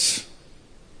tests?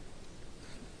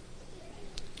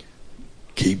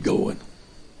 Keep going.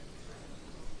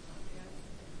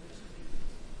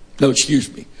 No,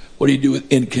 excuse me. What do you do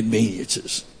with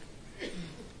inconveniences?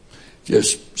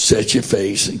 Just set your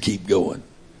face and keep going.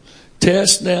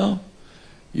 Test now,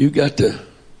 you got to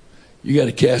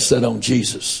cast that on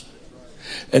Jesus.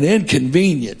 An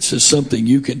inconvenience is something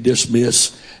you can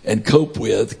dismiss and cope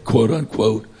with, quote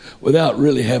unquote, without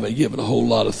really having given a whole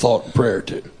lot of thought and prayer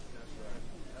to.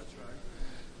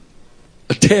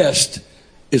 A test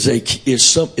is a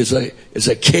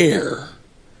care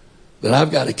that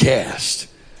I've got to cast.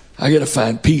 I got to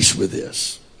find peace with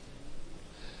this.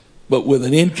 But with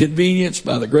an inconvenience,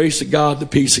 by the grace of God, the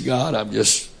peace of God, I'm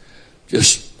just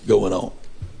going on.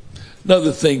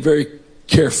 Another thing, very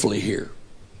carefully here.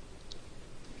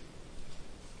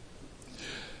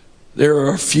 There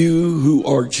are a few who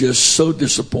are just so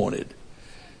disappointed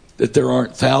that there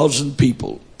aren't thousands of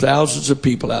people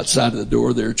outside of the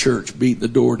door of their church beating the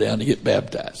door down to get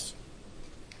baptized.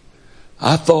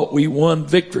 I thought we won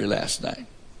victory last night.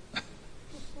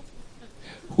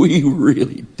 We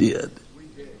really did.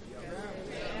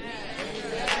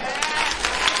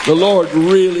 The Lord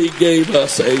really gave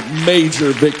us a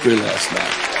major victory last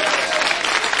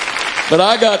night. But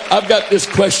I've got this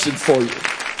question for you.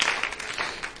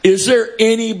 Is there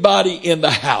anybody in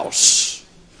the house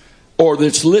or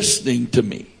that's listening to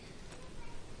me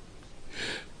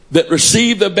that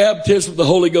received the baptism of the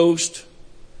Holy Ghost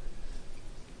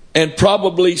and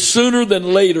probably sooner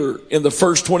than later in the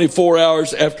first 24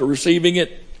 hours after receiving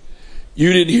it,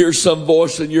 you didn't hear some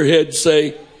voice in your head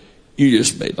say, you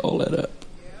just made all that up.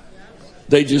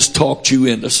 They just talked you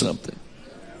into something.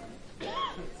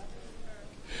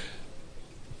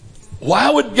 Why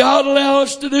would God allow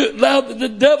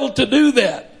the devil to do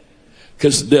that?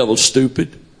 Because the devil's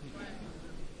stupid.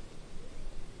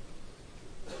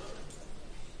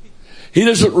 He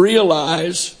doesn't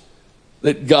realize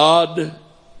that God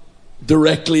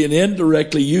directly and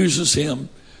indirectly uses him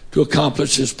to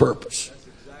accomplish his purpose.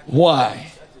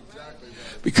 Why?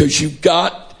 Because you've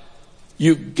got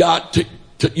to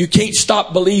you can't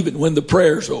stop believing when the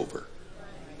prayer's over.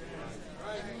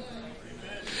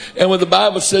 And when the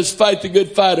Bible says fight the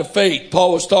good fight of faith,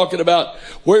 Paul was talking about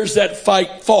where's that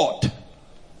fight fought?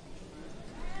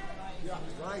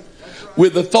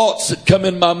 With the thoughts that come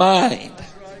in my mind.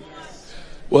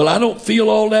 Well, I don't feel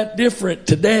all that different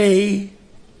today.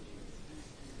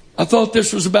 I thought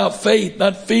this was about faith,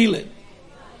 not feeling.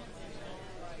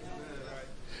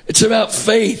 It's about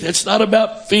faith. It's not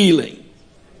about feeling.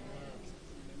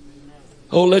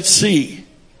 Oh, let's see.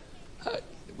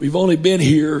 We've only been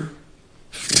here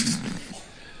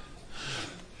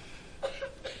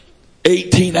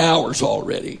 18 hours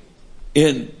already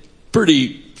in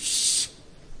pretty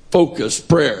focused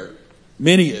prayer.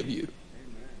 Many of you.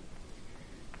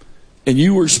 And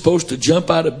you were supposed to jump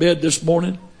out of bed this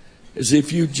morning as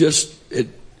if you just had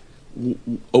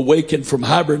awakened from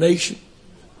hibernation.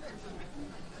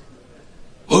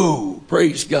 Whoa,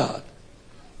 praise God.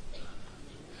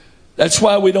 That's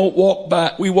why we walk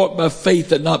by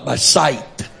faith and not by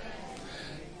sight.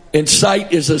 And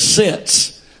sight is a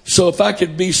sense. So if I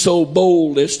could be so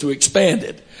bold as to expand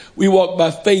it, we walk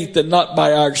by faith and not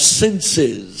by our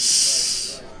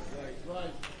senses.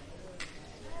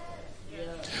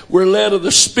 We're led of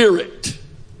the Spirit.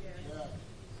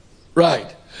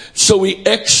 Right. So we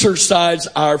exercise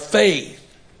our faith.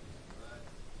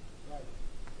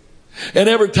 And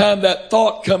every time that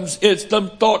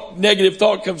negative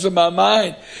thought comes in my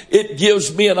mind, it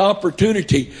gives me an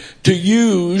opportunity to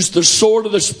use the sword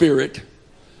of the Spirit,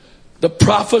 the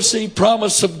prophecy,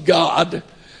 promise of God,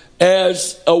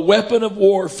 as a weapon of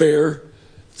warfare.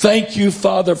 Thank you,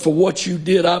 Father, for what you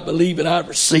did. I believe it. I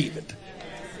receive it.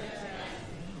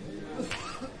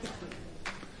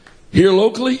 Here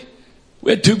locally,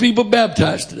 we had 2 people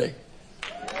baptized today.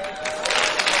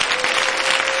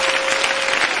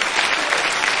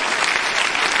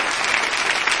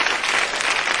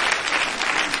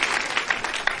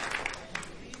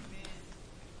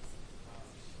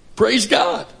 Praise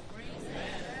God.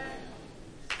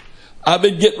 I've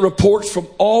been getting reports from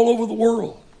all over the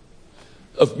world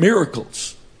of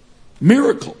miracles.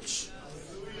 Miracles.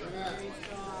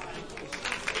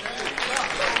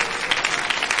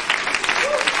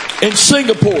 In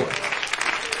Singapore,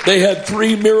 they had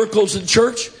 3 miracles in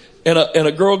church, and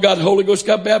a girl got the Holy Ghost,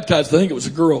 got baptized. I think it was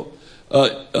a girl,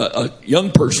 a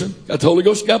young person got the Holy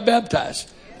Ghost, got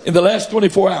baptized in the last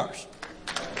 24 hours.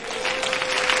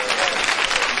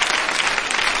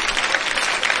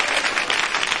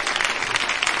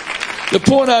 The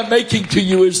point I'm making to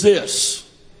you is this.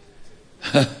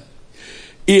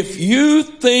 If you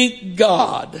think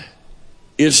God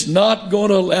is not going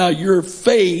to allow your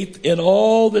faith in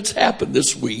all that's happened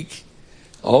this week,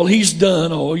 all He's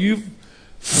done, all you've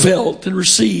felt and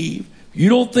received, you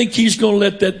don't think He's going to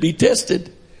let that be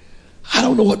tested, I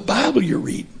don't know what Bible you're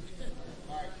reading.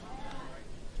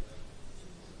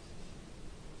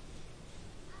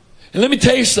 And let me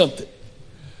tell you something.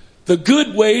 The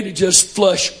good way to just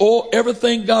flush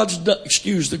everything God's done,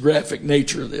 excuse the graphic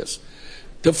nature of this,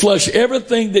 to flush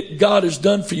everything that God has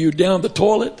done for you down the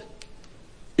toilet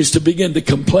is to begin to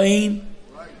complain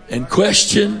and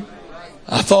question.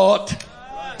 I thought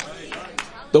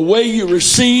the way you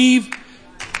receive,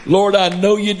 Lord, I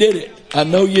know you did it. I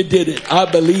know you did it. I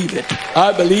believe it.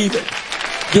 I believe it.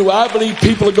 Do I believe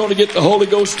people are going to get the Holy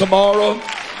Ghost tomorrow?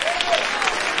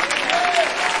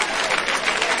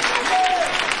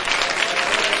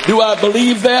 Do I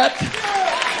believe that?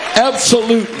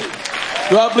 Absolutely.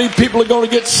 Do I believe people are going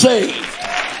to get saved?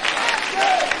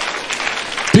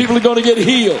 People are going to get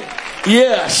healed?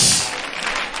 Yes.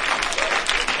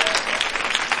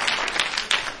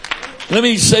 Let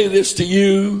me say this to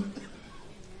you,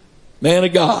 man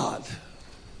of God.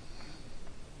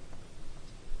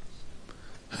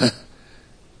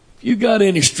 If you got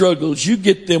any struggles, you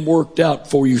get them worked out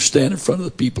before you stand in front of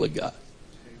the people of God.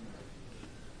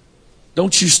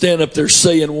 Don't you stand up there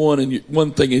saying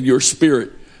one thing in your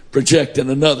spirit, projecting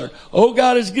another. Oh,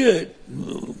 God is good.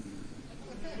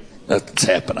 Nothing's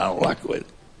happened. I don't like it.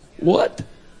 What?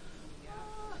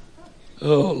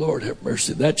 Oh, Lord have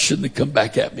mercy. That shouldn't have come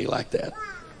back at me like that.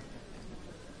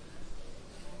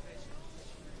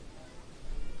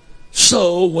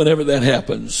 So, whenever that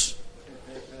happens,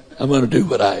 I'm going to do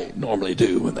what I normally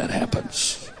do when that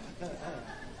happens.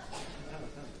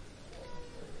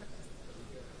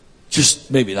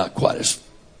 Just maybe not quite as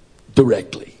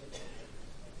directly.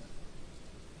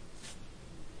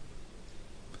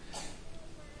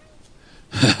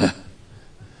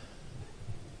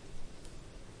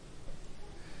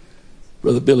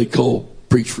 Brother Billy Cole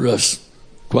preached for us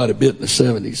quite a bit in the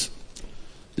 70s.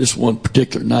 This one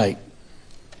particular night.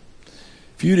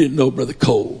 If you didn't know Brother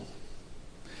Cole,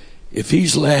 if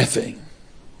he's laughing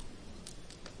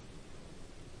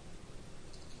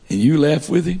and you laugh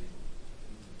with him,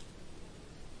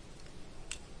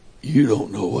 you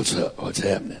don't know what's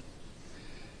happening.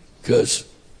 Because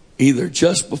either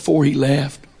just before he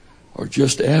laughed or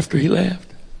just after he laughed,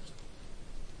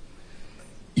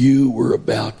 you were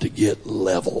about to get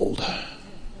leveled.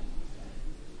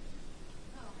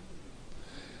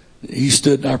 He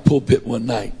stood in our pulpit one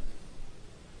night.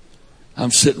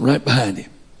 I'm sitting right behind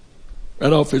him,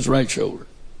 right off his right shoulder.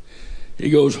 He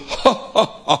goes, ha, ha,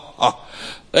 ha, ha.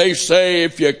 They say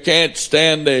if you can't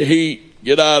stand the heat,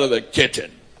 get out of the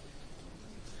kitchen.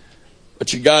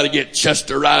 But you got to get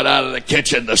Chester right out of the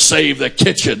kitchen to save the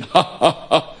kitchen. Ha, ha,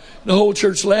 ha. The whole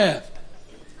church laughed.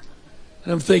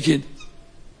 And I'm thinking,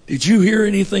 did you hear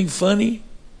anything funny?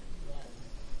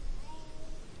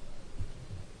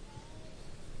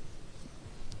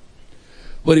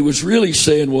 What he was really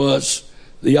saying was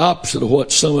the opposite of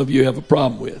what some of you have a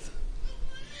problem with.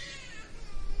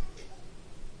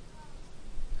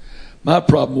 My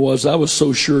problem was I was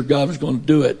so sure God was going to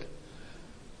do it,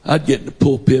 I'd get in the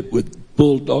pulpit with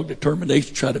bulldog determination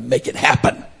to try to make it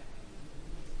happen.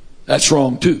 That's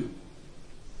wrong too.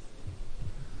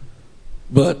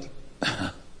 But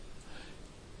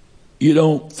you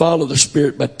don't follow the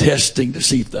Spirit by testing to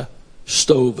see if the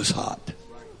stove is hot.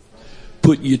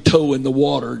 Putting your toe in the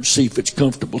water and see if it's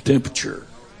comfortable temperature.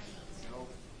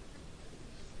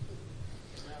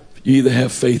 You either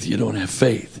have faith or you don't have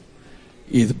faith.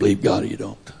 You either believe God or you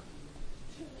don't.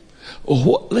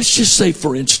 Well, let's just say,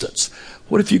 for instance,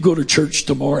 what if you go to church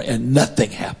tomorrow and nothing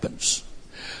happens?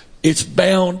 It's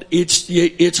bound.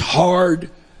 It's hard.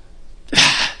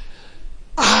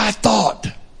 I thought.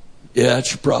 Yeah,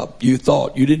 that's your problem. You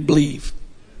thought. You didn't believe.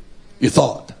 You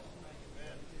thought.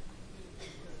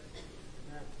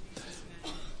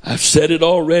 I've said it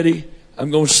already. I'm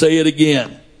going to say it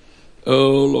again.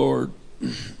 Oh, Lord.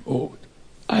 Oh,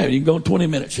 I haven't even gone 20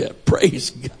 minutes yet.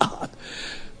 Praise God.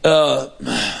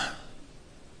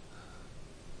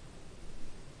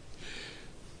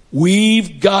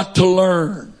 We've got to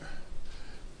learn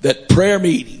that prayer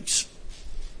meetings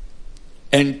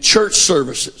and church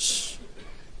services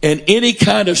and any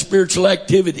kind of spiritual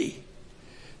activity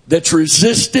that's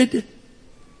resisted,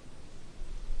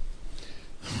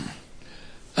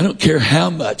 I don't care how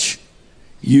much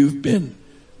you've been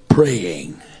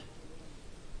praying.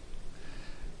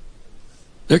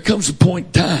 There comes a point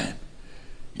in time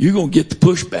you're going to get the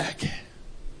pushback.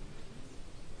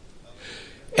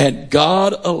 And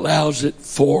God allows it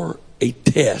for a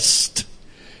test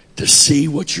to see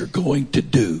what you're going to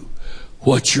do,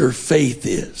 what your faith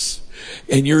is.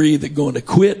 And you're either going to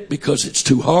quit because it's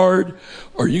too hard,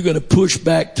 or you're going to push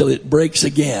back till it breaks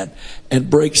again and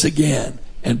breaks again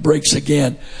and breaks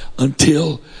again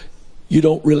until you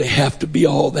don't really have to be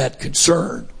all that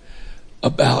concerned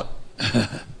about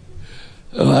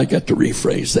I got to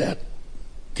rephrase that.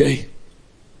 Okay?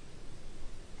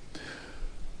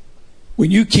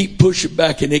 When you keep pushing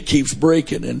back and it keeps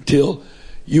breaking until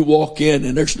you walk in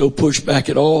and there's no pushback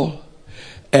at all,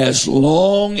 as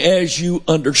long as you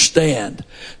understand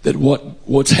that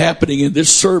what's happening in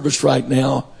this service right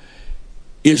now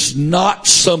is not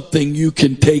something you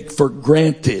can take for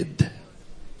granted.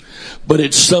 but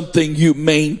it's something you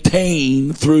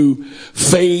maintain through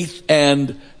faith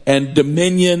and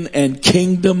dominion and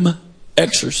kingdom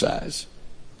exercise.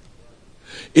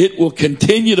 It will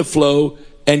continue to flow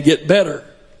and get better.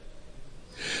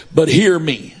 But hear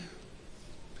me.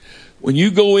 When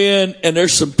you go in and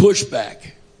there's some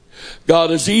pushback,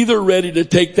 God is either ready to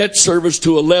take that service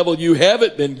to a level you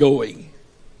haven't been going,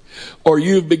 or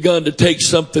you've begun to take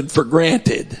something for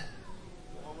granted.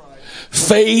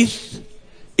 Faith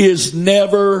is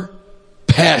never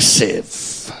passive.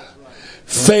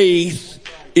 Faith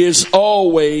is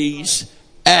always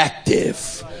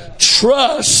active.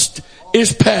 Trust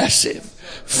is passive.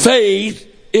 Faith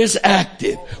is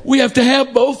active. We have to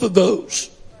have both of those.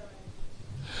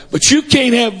 But you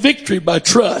can't have victory by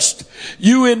trust.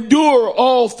 You endure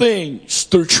all things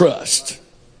through trust.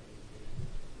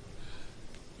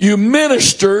 You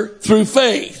minister through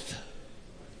faith.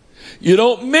 You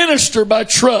don't minister by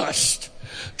trust.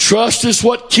 Trust is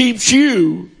what keeps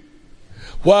you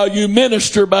while you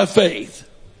minister by faith.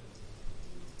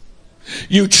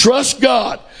 You trust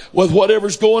God with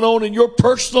whatever's going on in your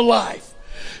personal life.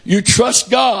 You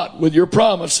trust God with your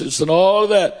promises and all of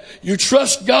that. You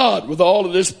trust God with all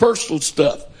of this personal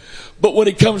stuff. But when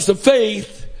it comes to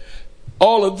faith,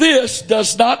 all of this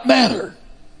does not matter.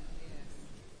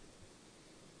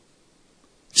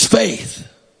 It's faith.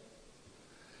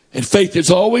 And faith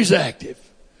is always active.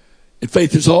 And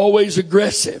faith is always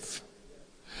aggressive.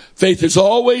 Faith is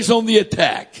always on the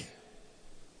attack.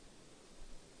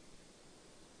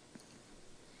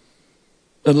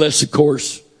 Unless, of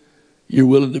course, you're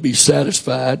willing to be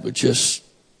satisfied with just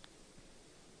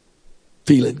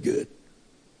feeling good.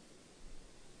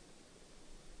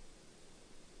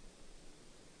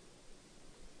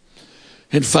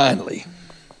 And finally,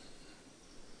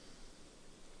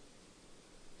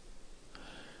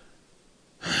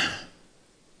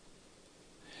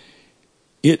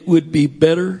 it would be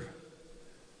better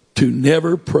to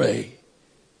never pray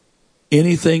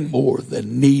anything more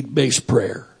than need-based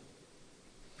prayer.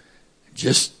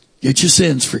 Just get your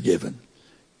sins forgiven.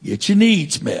 Get your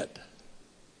needs met.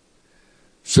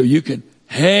 So you can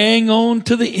hang on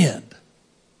to the end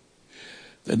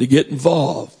than to get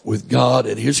involved with God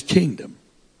and His kingdom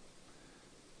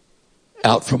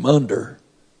out from under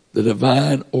the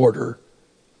divine order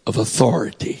of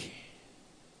authority.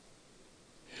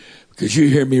 Because you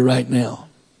hear me right now.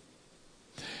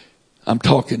 I'm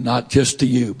talking not just to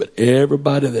you, but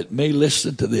everybody that may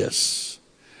listen to this.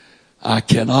 I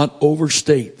cannot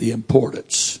overstate the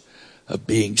importance of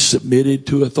being submitted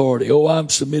to authority. Oh, I'm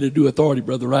submitted to authority,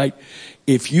 Brother Wright.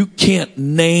 If you can't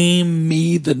name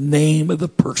me the name of the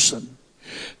person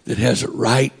that has a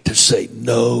right to say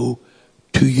no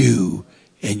to you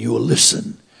and you will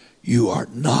listen, you are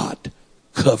not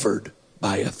covered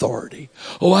by authority.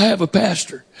 Oh, I have a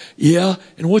pastor. Yeah,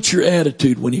 and what's your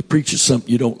attitude when he preaches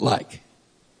something you don't like?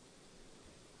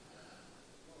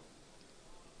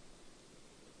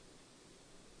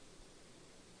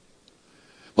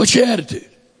 What's your attitude?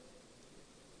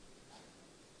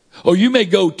 Or you may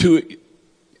go to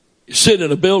sit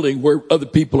in a building where other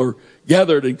people are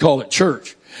gathered and call it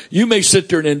church. You may sit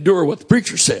there and endure what the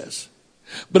preacher says.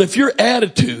 But if your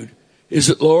attitude is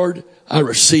that, Lord, I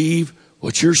receive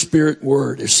what your Spirit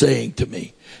word is saying to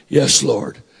me. Yes,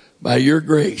 Lord, by your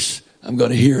grace, I'm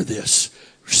going to hear this,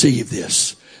 receive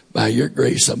this. By your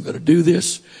grace, I'm going to do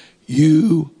this.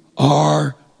 You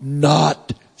are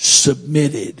not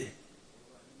submitted.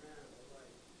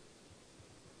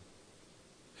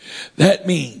 That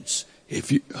means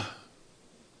if you...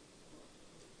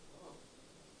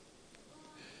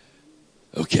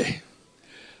 Okay,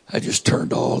 I just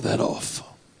turned all that off.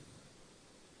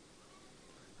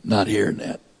 Not hearing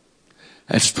that.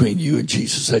 That's between you and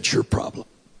Jesus. That's your problem.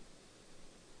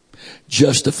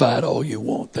 Justify it all you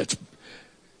want.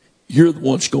 You're the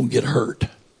one that's going to get hurt.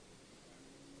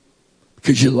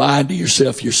 Because you lied to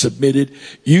yourself. You're submitted.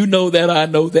 You know that, I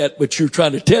know that, but you're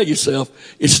trying to tell yourself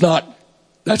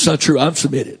that's not true. I'm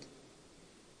submitted.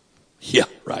 Yeah,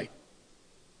 right.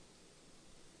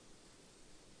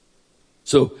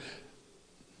 So,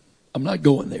 I'm not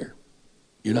going there.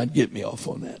 You're not getting me off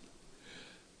on that.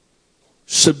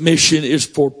 Submission is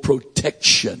for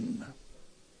protection.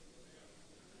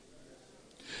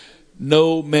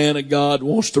 No man of God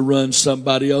wants to run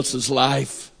somebody else's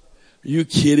life. Are you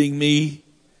kidding me?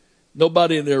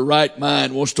 Nobody in their right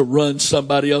mind wants to run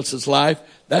somebody else's life.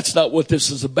 That's not what this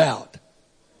is about.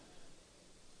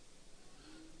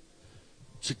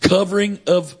 It's a covering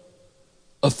of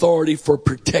authority for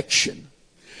protection.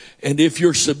 And if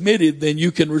you're submitted, then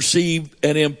you can receive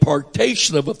an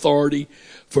impartation of authority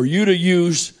for you to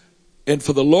use and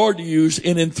for the Lord to use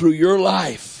in and through your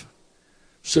life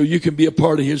so you can be a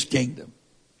part of his kingdom.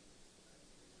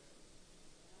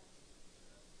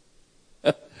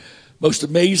 Most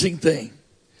amazing thing.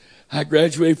 I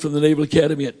graduated from the Naval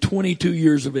Academy at 22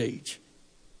 years of age.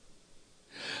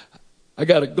 I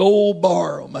got a gold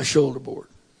bar on my shoulder board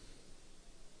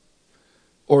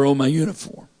or on my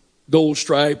uniform. Gold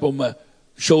stripe on my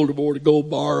shoulder board, a gold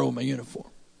bar on my uniform.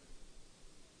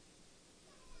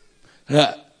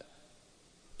 And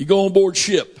you go on board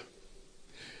ship,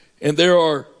 and there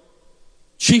are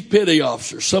chief petty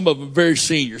officers, some of them very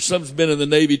senior. Some's been in the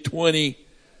Navy 20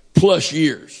 plus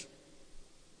years.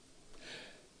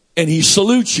 And he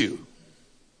salutes you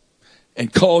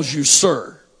and calls you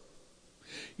sir.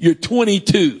 You're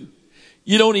 22.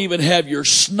 You don't even have your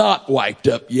snot wiped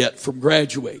up yet from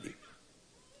graduating.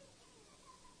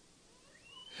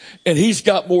 And he's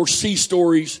got more sea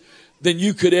stories than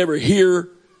you could ever hear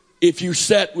if you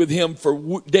sat with him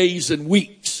for days and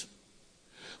weeks.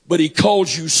 But he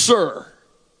calls you sir.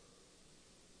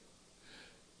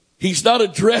 He's not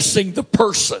addressing the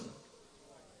person.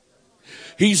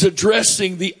 He's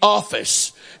addressing the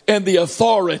office and the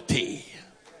authority.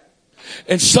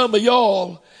 And some of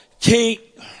y'all can't,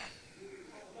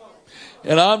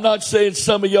 and I'm not saying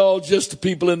some of y'all just the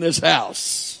people in this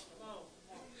house.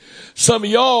 Some of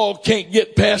y'all can't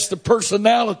get past the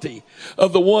personality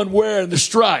of the one wearing the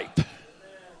stripe.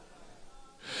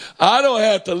 I don't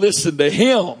have to listen to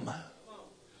him.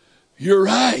 You're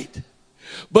right.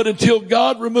 But until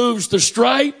God removes the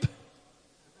stripe,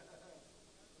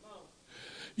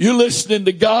 you're listening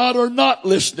to God or not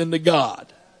listening to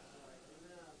God.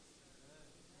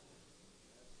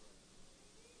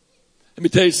 Let me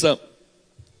tell you something.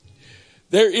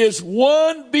 There is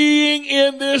one being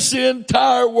in this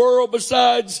entire world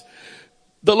besides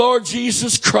the Lord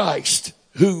Jesus Christ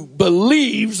who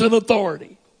believes in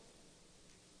authority.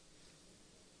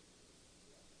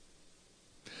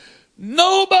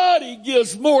 Nobody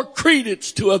gives more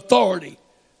credence to authority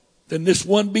than this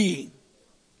one being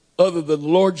other than the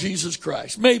Lord Jesus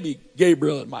Christ. Maybe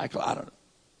Gabriel and Michael, I don't know.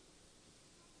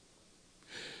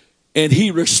 And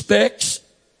he respects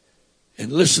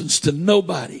and listens to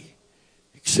nobody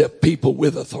except people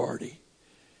with authority.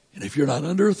 And if you're not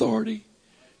under authority,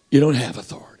 you don't have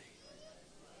authority.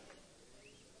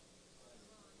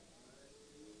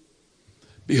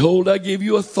 Behold, I give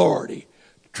you authority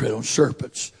to tread on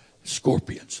serpents,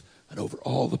 scorpions, and over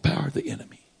all the power of the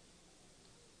enemy.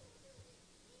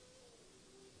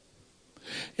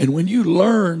 And when you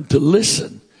learn to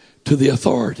listen to the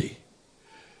authority,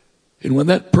 and when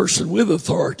that person with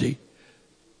authority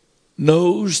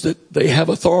knows that they have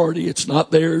authority, it's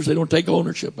not theirs, they don't take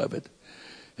ownership of it,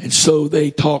 and so they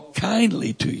talk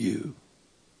kindly to you,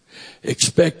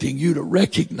 expecting you to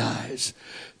recognize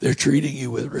they're treating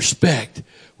you with respect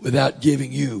without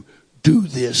giving you, do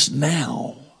this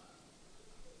now.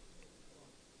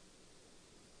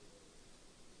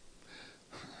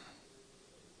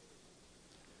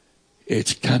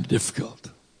 It's kind of difficult.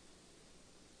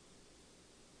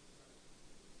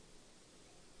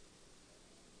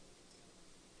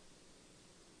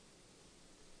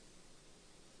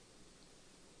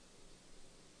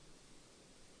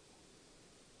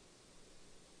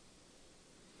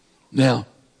 Now,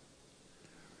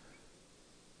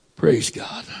 praise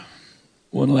God.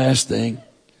 One last thing.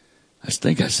 I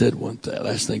think I said one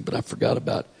last thing, but I forgot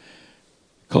about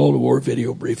Call to War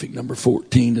video briefing number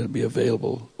 14. It'll be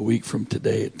available a week from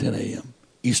today at 10 a.m.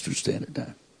 Eastern Standard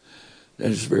Time.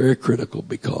 That is very critical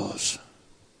because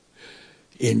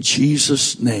in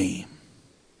Jesus' name,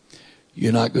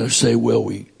 you're not going to say, well,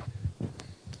 we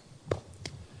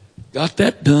got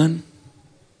that done.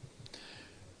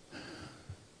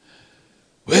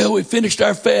 Well, we finished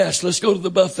our fast. Let's go to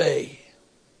the buffet.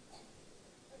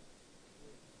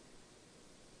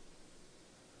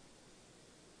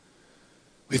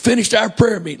 We finished our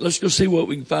prayer meeting. Let's go see what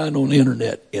we can find on the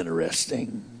internet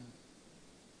interesting.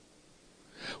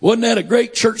 Wasn't that a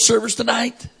great church service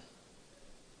tonight?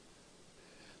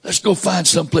 Let's go find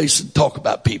someplace and talk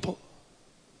about people.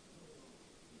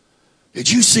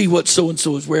 Did you see what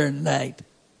so-and-so is wearing tonight?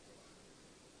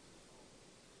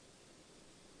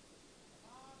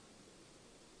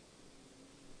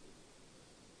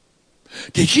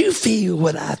 Did you feel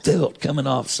what I felt coming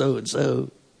off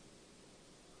so-and-so?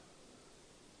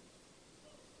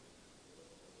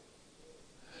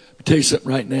 I'll tell you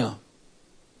something right now.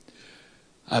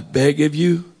 I beg of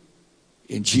you,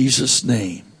 in Jesus'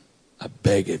 name, I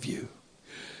beg of you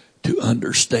to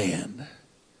understand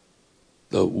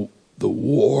the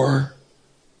war,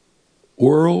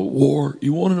 World War.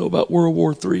 You want to know about World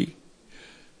War III?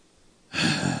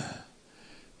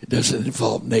 It doesn't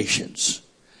involve nations.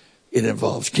 It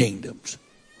involves kingdoms.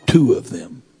 2 of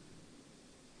them.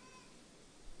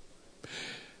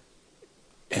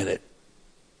 And it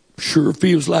sure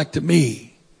feels like to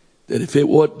me that if it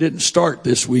didn't start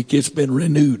this week, it's been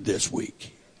renewed this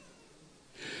week.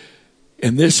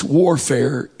 And this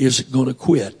warfare isn't going to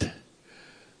quit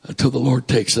until the Lord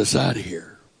takes us out of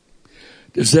here.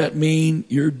 Does that mean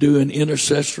you're doing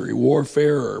intercessory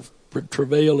warfare or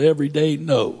travail every day?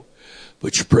 No.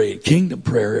 But you're praying kingdom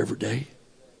prayer every day.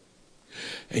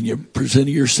 And you're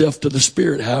presenting yourself to the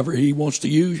Spirit however He wants to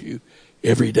use you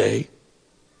every day.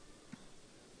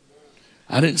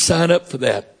 I didn't sign up for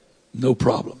that. No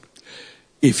problem.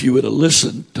 If you would have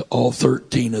listened to all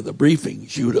 13 of the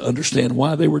briefings, you would understand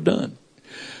why they were done.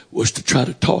 Was to try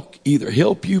to talk, either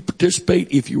help you participate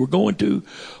if you were going to,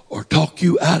 or talk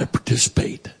you out of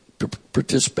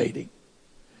participating.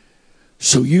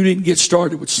 So you didn't get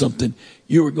started with something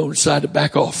you were going to decide to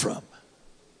back off from.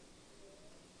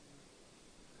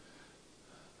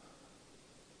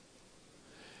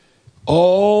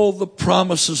 All the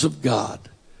promises of God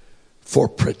for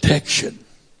protection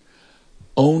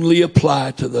only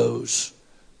apply to those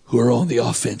who are on the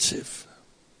offensive.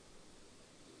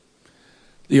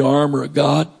 The armor of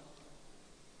God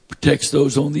protects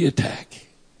those on the attack.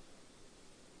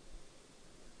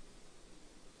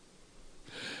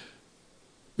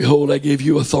 Behold, I give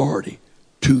you authority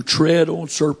to tread on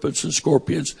serpents and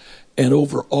scorpions and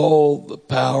over all the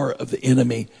power of the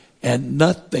enemy, and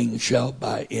nothing shall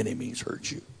by any means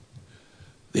hurt you.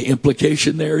 The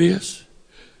implication there is,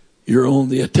 you're on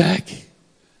the attack,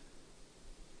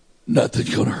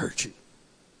 nothing's going to hurt you.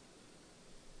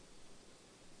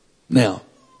 Now,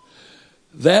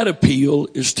 that appeal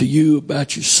is to you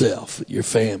about yourself, your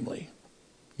family,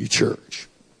 your church.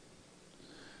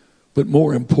 But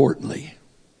more importantly,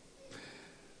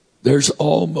 there's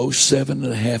almost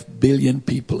 7.5 billion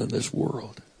people in this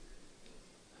world.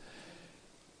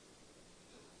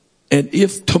 And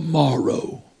if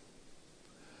tomorrow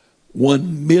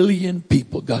 1 million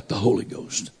people got the Holy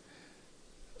Ghost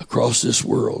across this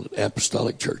world at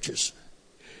apostolic churches,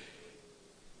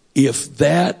 if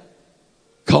that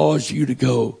caused you to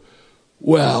go,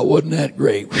 wow, wasn't that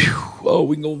great? Whew, oh,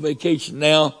 we can go on vacation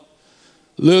now.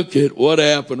 Look at what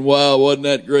happened. Wow, wasn't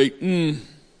that great?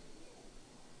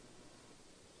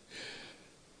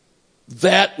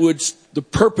 The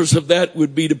purpose of that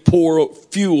would be to pour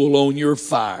fuel on your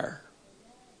fire,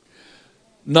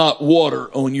 not water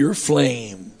on your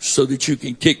flame, so that you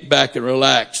can kick back and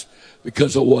relax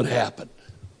because of what happened.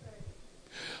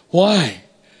 Why?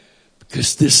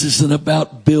 Because this isn't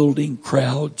about building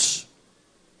crowds,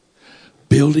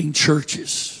 building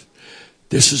churches.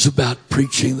 This is about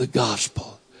preaching the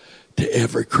gospel to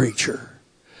every creature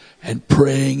and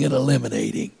praying and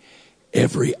eliminating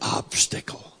every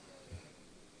obstacle.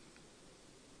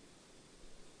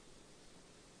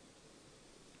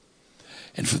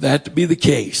 And for that to be the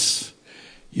case,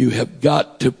 you have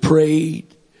got to pray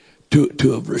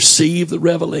to have received the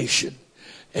revelation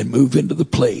and move into the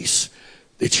place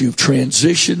that you've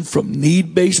transitioned from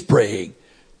need-based praying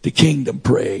to kingdom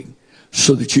praying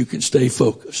so that you can stay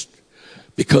focused.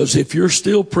 Because if you're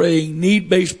still praying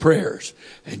need-based prayers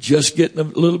and just getting a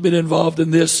little bit involved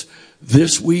in this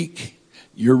week,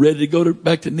 you're ready to go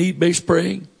back to need-based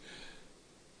praying,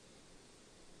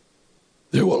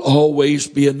 there will always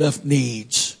be enough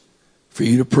needs for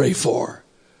you to pray for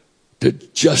to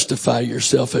justify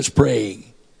yourself as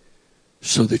praying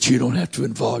so that you don't have to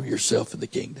involve yourself in the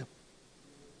kingdom.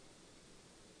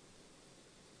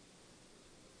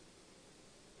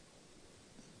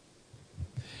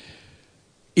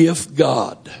 If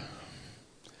God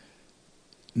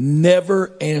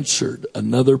never answered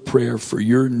another prayer for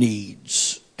your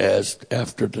needs as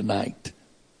after tonight,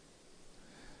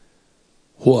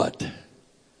 what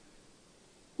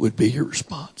would be your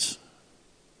response?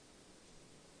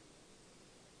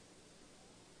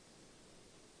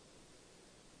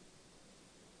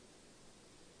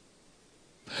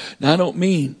 Now, I don't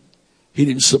mean He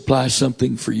didn't supply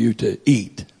something for you to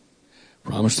eat.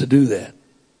 Promised to do that.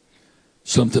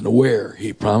 Something to wear.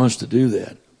 He promised to do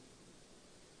that.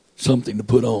 Something to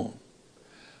put on.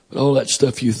 But all that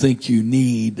stuff you think you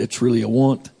need, that's really a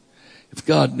want. If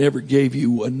God never gave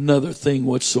you another thing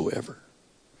whatsoever,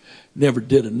 never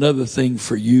did another thing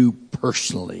for you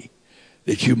personally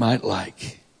that you might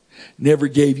like, never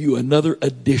gave you another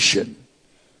addition,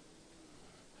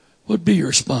 what would be your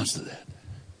response to that?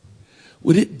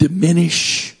 Would it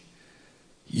diminish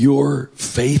your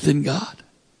faith in God?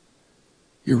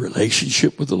 Your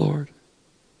relationship with the Lord?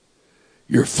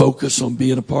 Your focus on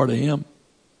being a part of Him?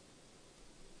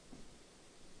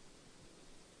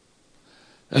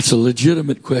 That's a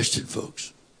legitimate question,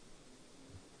 folks.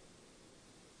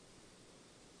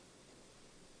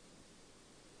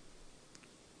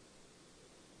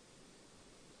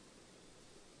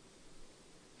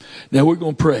 Now we're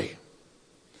going to pray.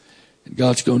 And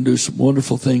God's going to do some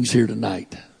wonderful things here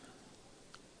tonight.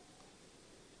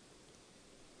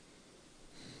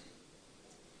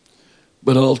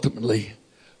 But ultimately,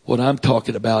 what I'm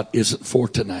talking about isn't for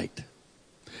tonight.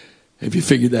 Have you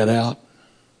figured that out?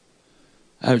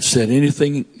 I haven't said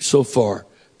anything so far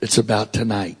that's about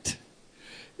tonight.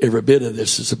 Every bit of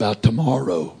this is about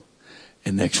tomorrow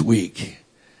and next week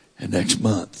and next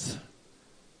month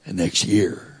and next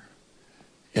year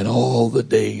and all the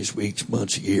days, weeks,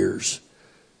 months, years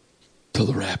till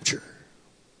the rapture.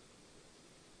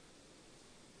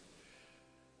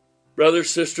 Brothers,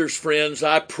 sisters, friends,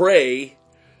 I pray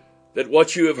that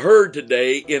what you have heard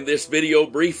today in this video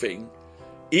briefing,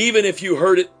 even if you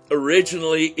heard it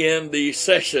originally in the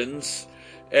sessions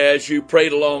as you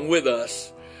prayed along with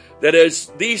us, that as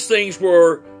these things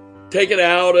were taken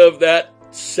out of that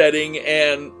setting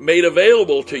and made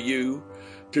available to you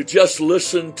to just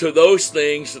listen to those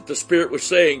things that the Spirit was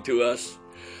saying to us,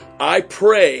 I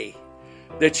pray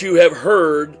that you have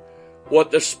heard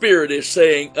what the Spirit is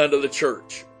saying unto the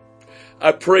church.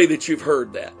 I pray that you've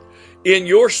heard that. In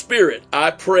your spirit,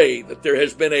 I pray that there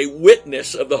has been a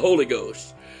witness of the Holy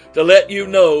Ghost to let you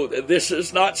know that this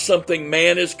is not something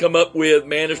man has come up with,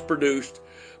 man has produced,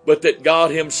 but that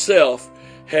God Himself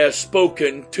has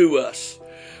spoken to us.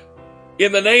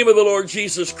 In the name of the Lord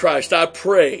Jesus Christ, I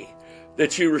pray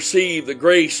that you receive the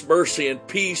grace, mercy, and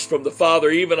peace from the Father,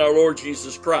 even our Lord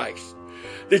Jesus Christ,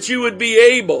 that you would be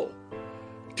able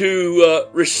to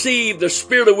receive the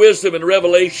spirit of wisdom and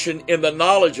revelation in the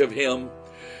knowledge of Him,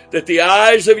 that the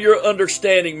eyes of your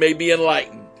understanding may be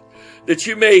enlightened, that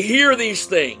you may hear these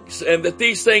things, and that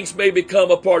these things may become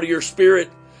a part of your spirit,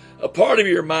 a part of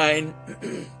your mind,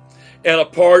 and a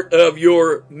part of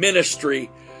your ministry,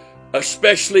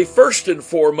 especially first and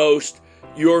foremost,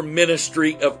 your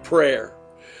ministry of prayer.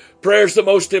 Prayer is the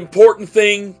most important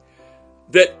thing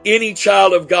that any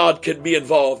child of God can be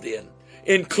involved in,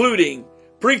 including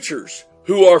preachers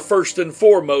who are first and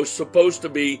foremost supposed to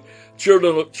be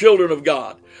children of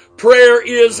God. Prayer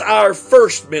is our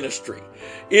first ministry.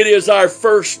 It is our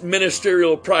first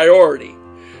ministerial priority.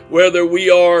 Whether we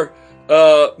are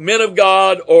men of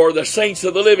God or the saints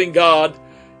of the living God,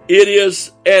 it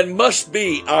is and must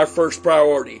be our first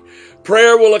priority.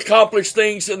 Prayer will accomplish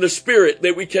things in the Spirit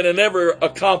that we can never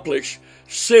accomplish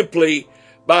simply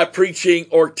by preaching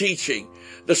or teaching.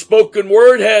 The spoken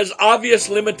word has obvious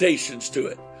limitations to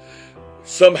it.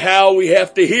 Somehow we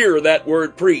have to hear that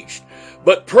word preached.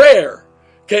 But prayer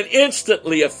can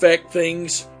instantly affect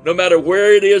things no matter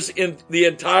where it is in the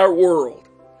entire world.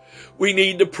 We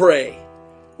need to pray.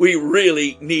 We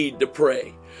really need to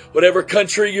pray. Whatever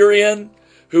country you're in,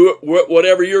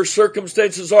 whatever your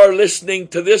circumstances are listening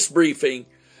to this briefing,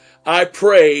 I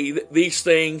pray that these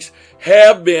things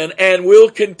have been and will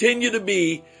continue to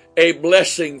be a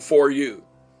blessing for you.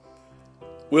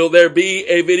 Will there be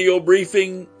a video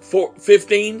briefing for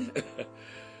 15?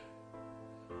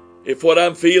 If what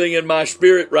I'm feeling in my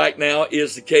spirit right now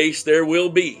is the case, there will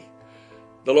be.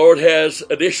 The Lord has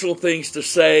additional things to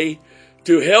say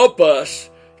to help us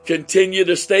continue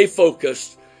to stay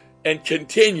focused and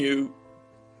continue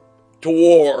to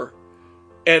war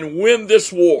and win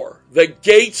this war. The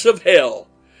gates of hell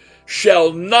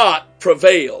shall not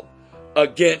prevail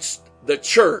against the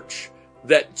church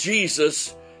that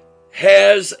Jesus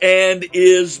has and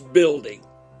is building.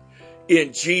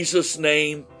 In Jesus'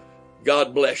 name,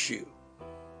 God bless you.